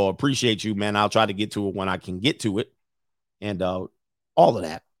 So appreciate you, man. I'll try to get to it when I can get to it. And all of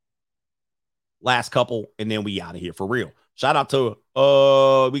that. Last couple, and then we out of here for real. Shout out to,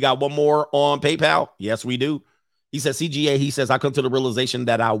 we got one more on PayPal. Yes, we do. He says, CGA, he says, I come to the realization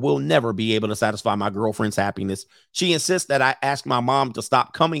that I will never be able to satisfy my girlfriend's happiness. She insists that I ask my mom to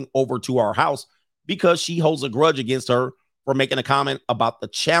stop coming over to our house because she holds a grudge against her for making a comment about the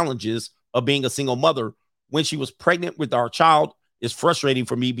challenges of being a single mother when she was pregnant with our child. Is frustrating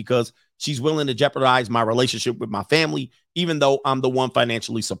for me because she's willing to jeopardize my relationship with my family, even though I'm the one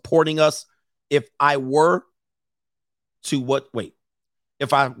financially supporting us. If I were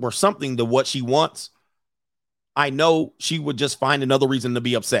something to what she wants, I know she would just find another reason to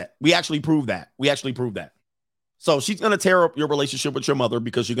be upset. We actually proved that. So she's going to tear up your relationship with your mother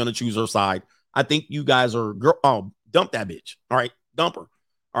because you're going to choose her side. I think you guys are, dump that bitch. All right. Dump her.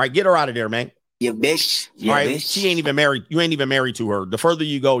 All right. Get her out of there, man. You bitch. All right. She ain't even married. You ain't even married to her. The further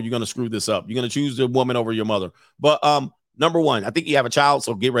you go, you're going to screw this up. You're going to choose the woman over your mother. But number one, I think you have a child,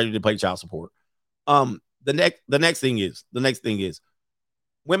 so get ready to pay child support. The next thing is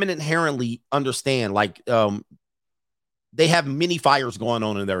women inherently understand, like, they have many fires going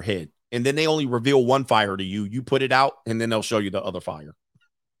on in their head, and then they only reveal one fire to you. You put it out, and then they'll show you the other fire.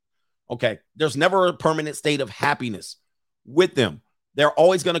 Okay. There's never a permanent state of happiness with them. They're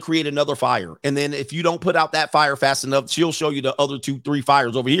always going to create another fire. And then if you don't put out that fire fast enough, she'll show you the other 2-3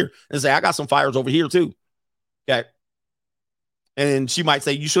 fires over here and say, I got some fires over here too. Okay. And she might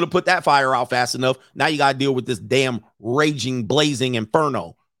say, you should have put that fire out fast enough. Now you got to deal with this damn raging, blazing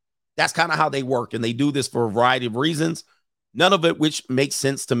inferno. That's kind of how they work. And they do this for a variety of reasons. None of it which makes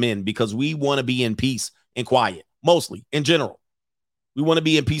sense to men, because we want to be in peace and quiet, mostly in general. We want to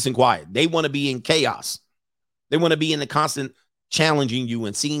be in peace and quiet. They want to be in chaos. They want to be in the constant challenging you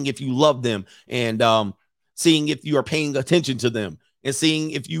and seeing if you love them, and seeing if you are paying attention to them, and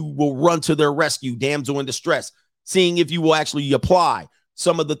seeing if you will run to their rescue, damsel in distress, seeing if you will actually apply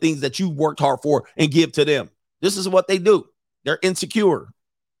some of the things that you worked hard for and give to them. This is what they do. They're insecure.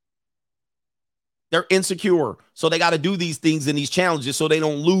 So they got to do these things and these challenges so they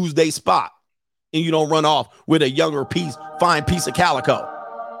don't lose their spot and you don't run off with a younger fine piece of calico.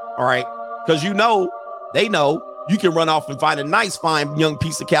 All right. Because they know you can run off and find a nice, fine, young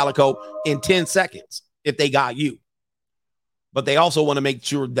piece of calico in 10 seconds if they got you. But they also want to make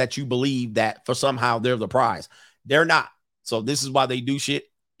sure that you believe that for somehow they're the prize. They're not. So this is why they do shit.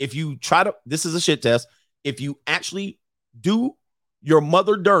 If you this is a shit test. If you actually do your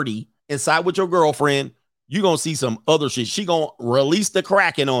mother dirty inside with your girlfriend, you're going to see some other shit. She going to release the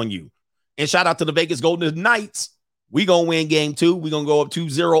Kraken on you. And shout out to the Vegas Golden Knights. We going to win game 2. We're going to go up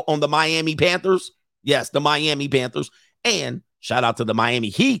 2-0 on the Miami Panthers. Yes, the Miami Panthers. And shout out to the Miami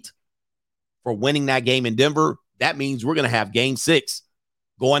Heat for winning that game in Denver. That means we're going to have game 6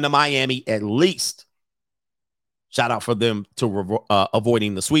 going to Miami at least. Shout out for them to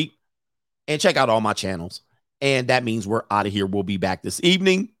avoiding the sweep. And check out all my channels. And that means we're out of here. We'll be back this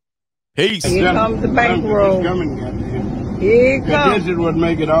evening. Peace. Here comes the bankroll. Here it comes. This is what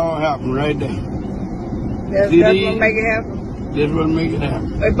make it all happen right there. That's what make it happen. This what make it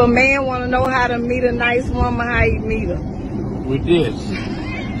happen. If a man want to know how to meet a nice woman, how you meet her? With this.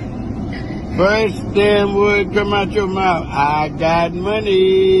 First damn word come out your mouth. I got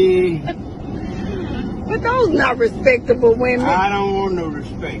money. But those not respectable women. I don't want no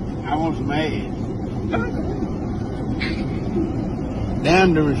respect. I want some ass.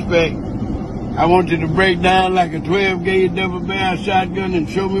 Damn the respect. I want you to break down like a 12-gauge double-barrel shotgun and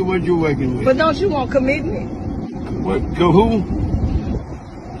show me what you're working with. But don't you want commitment? What? Go who?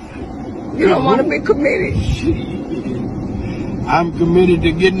 You don't want to be committed. I'm committed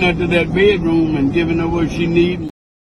to getting her to that bedroom and giving her what she needs.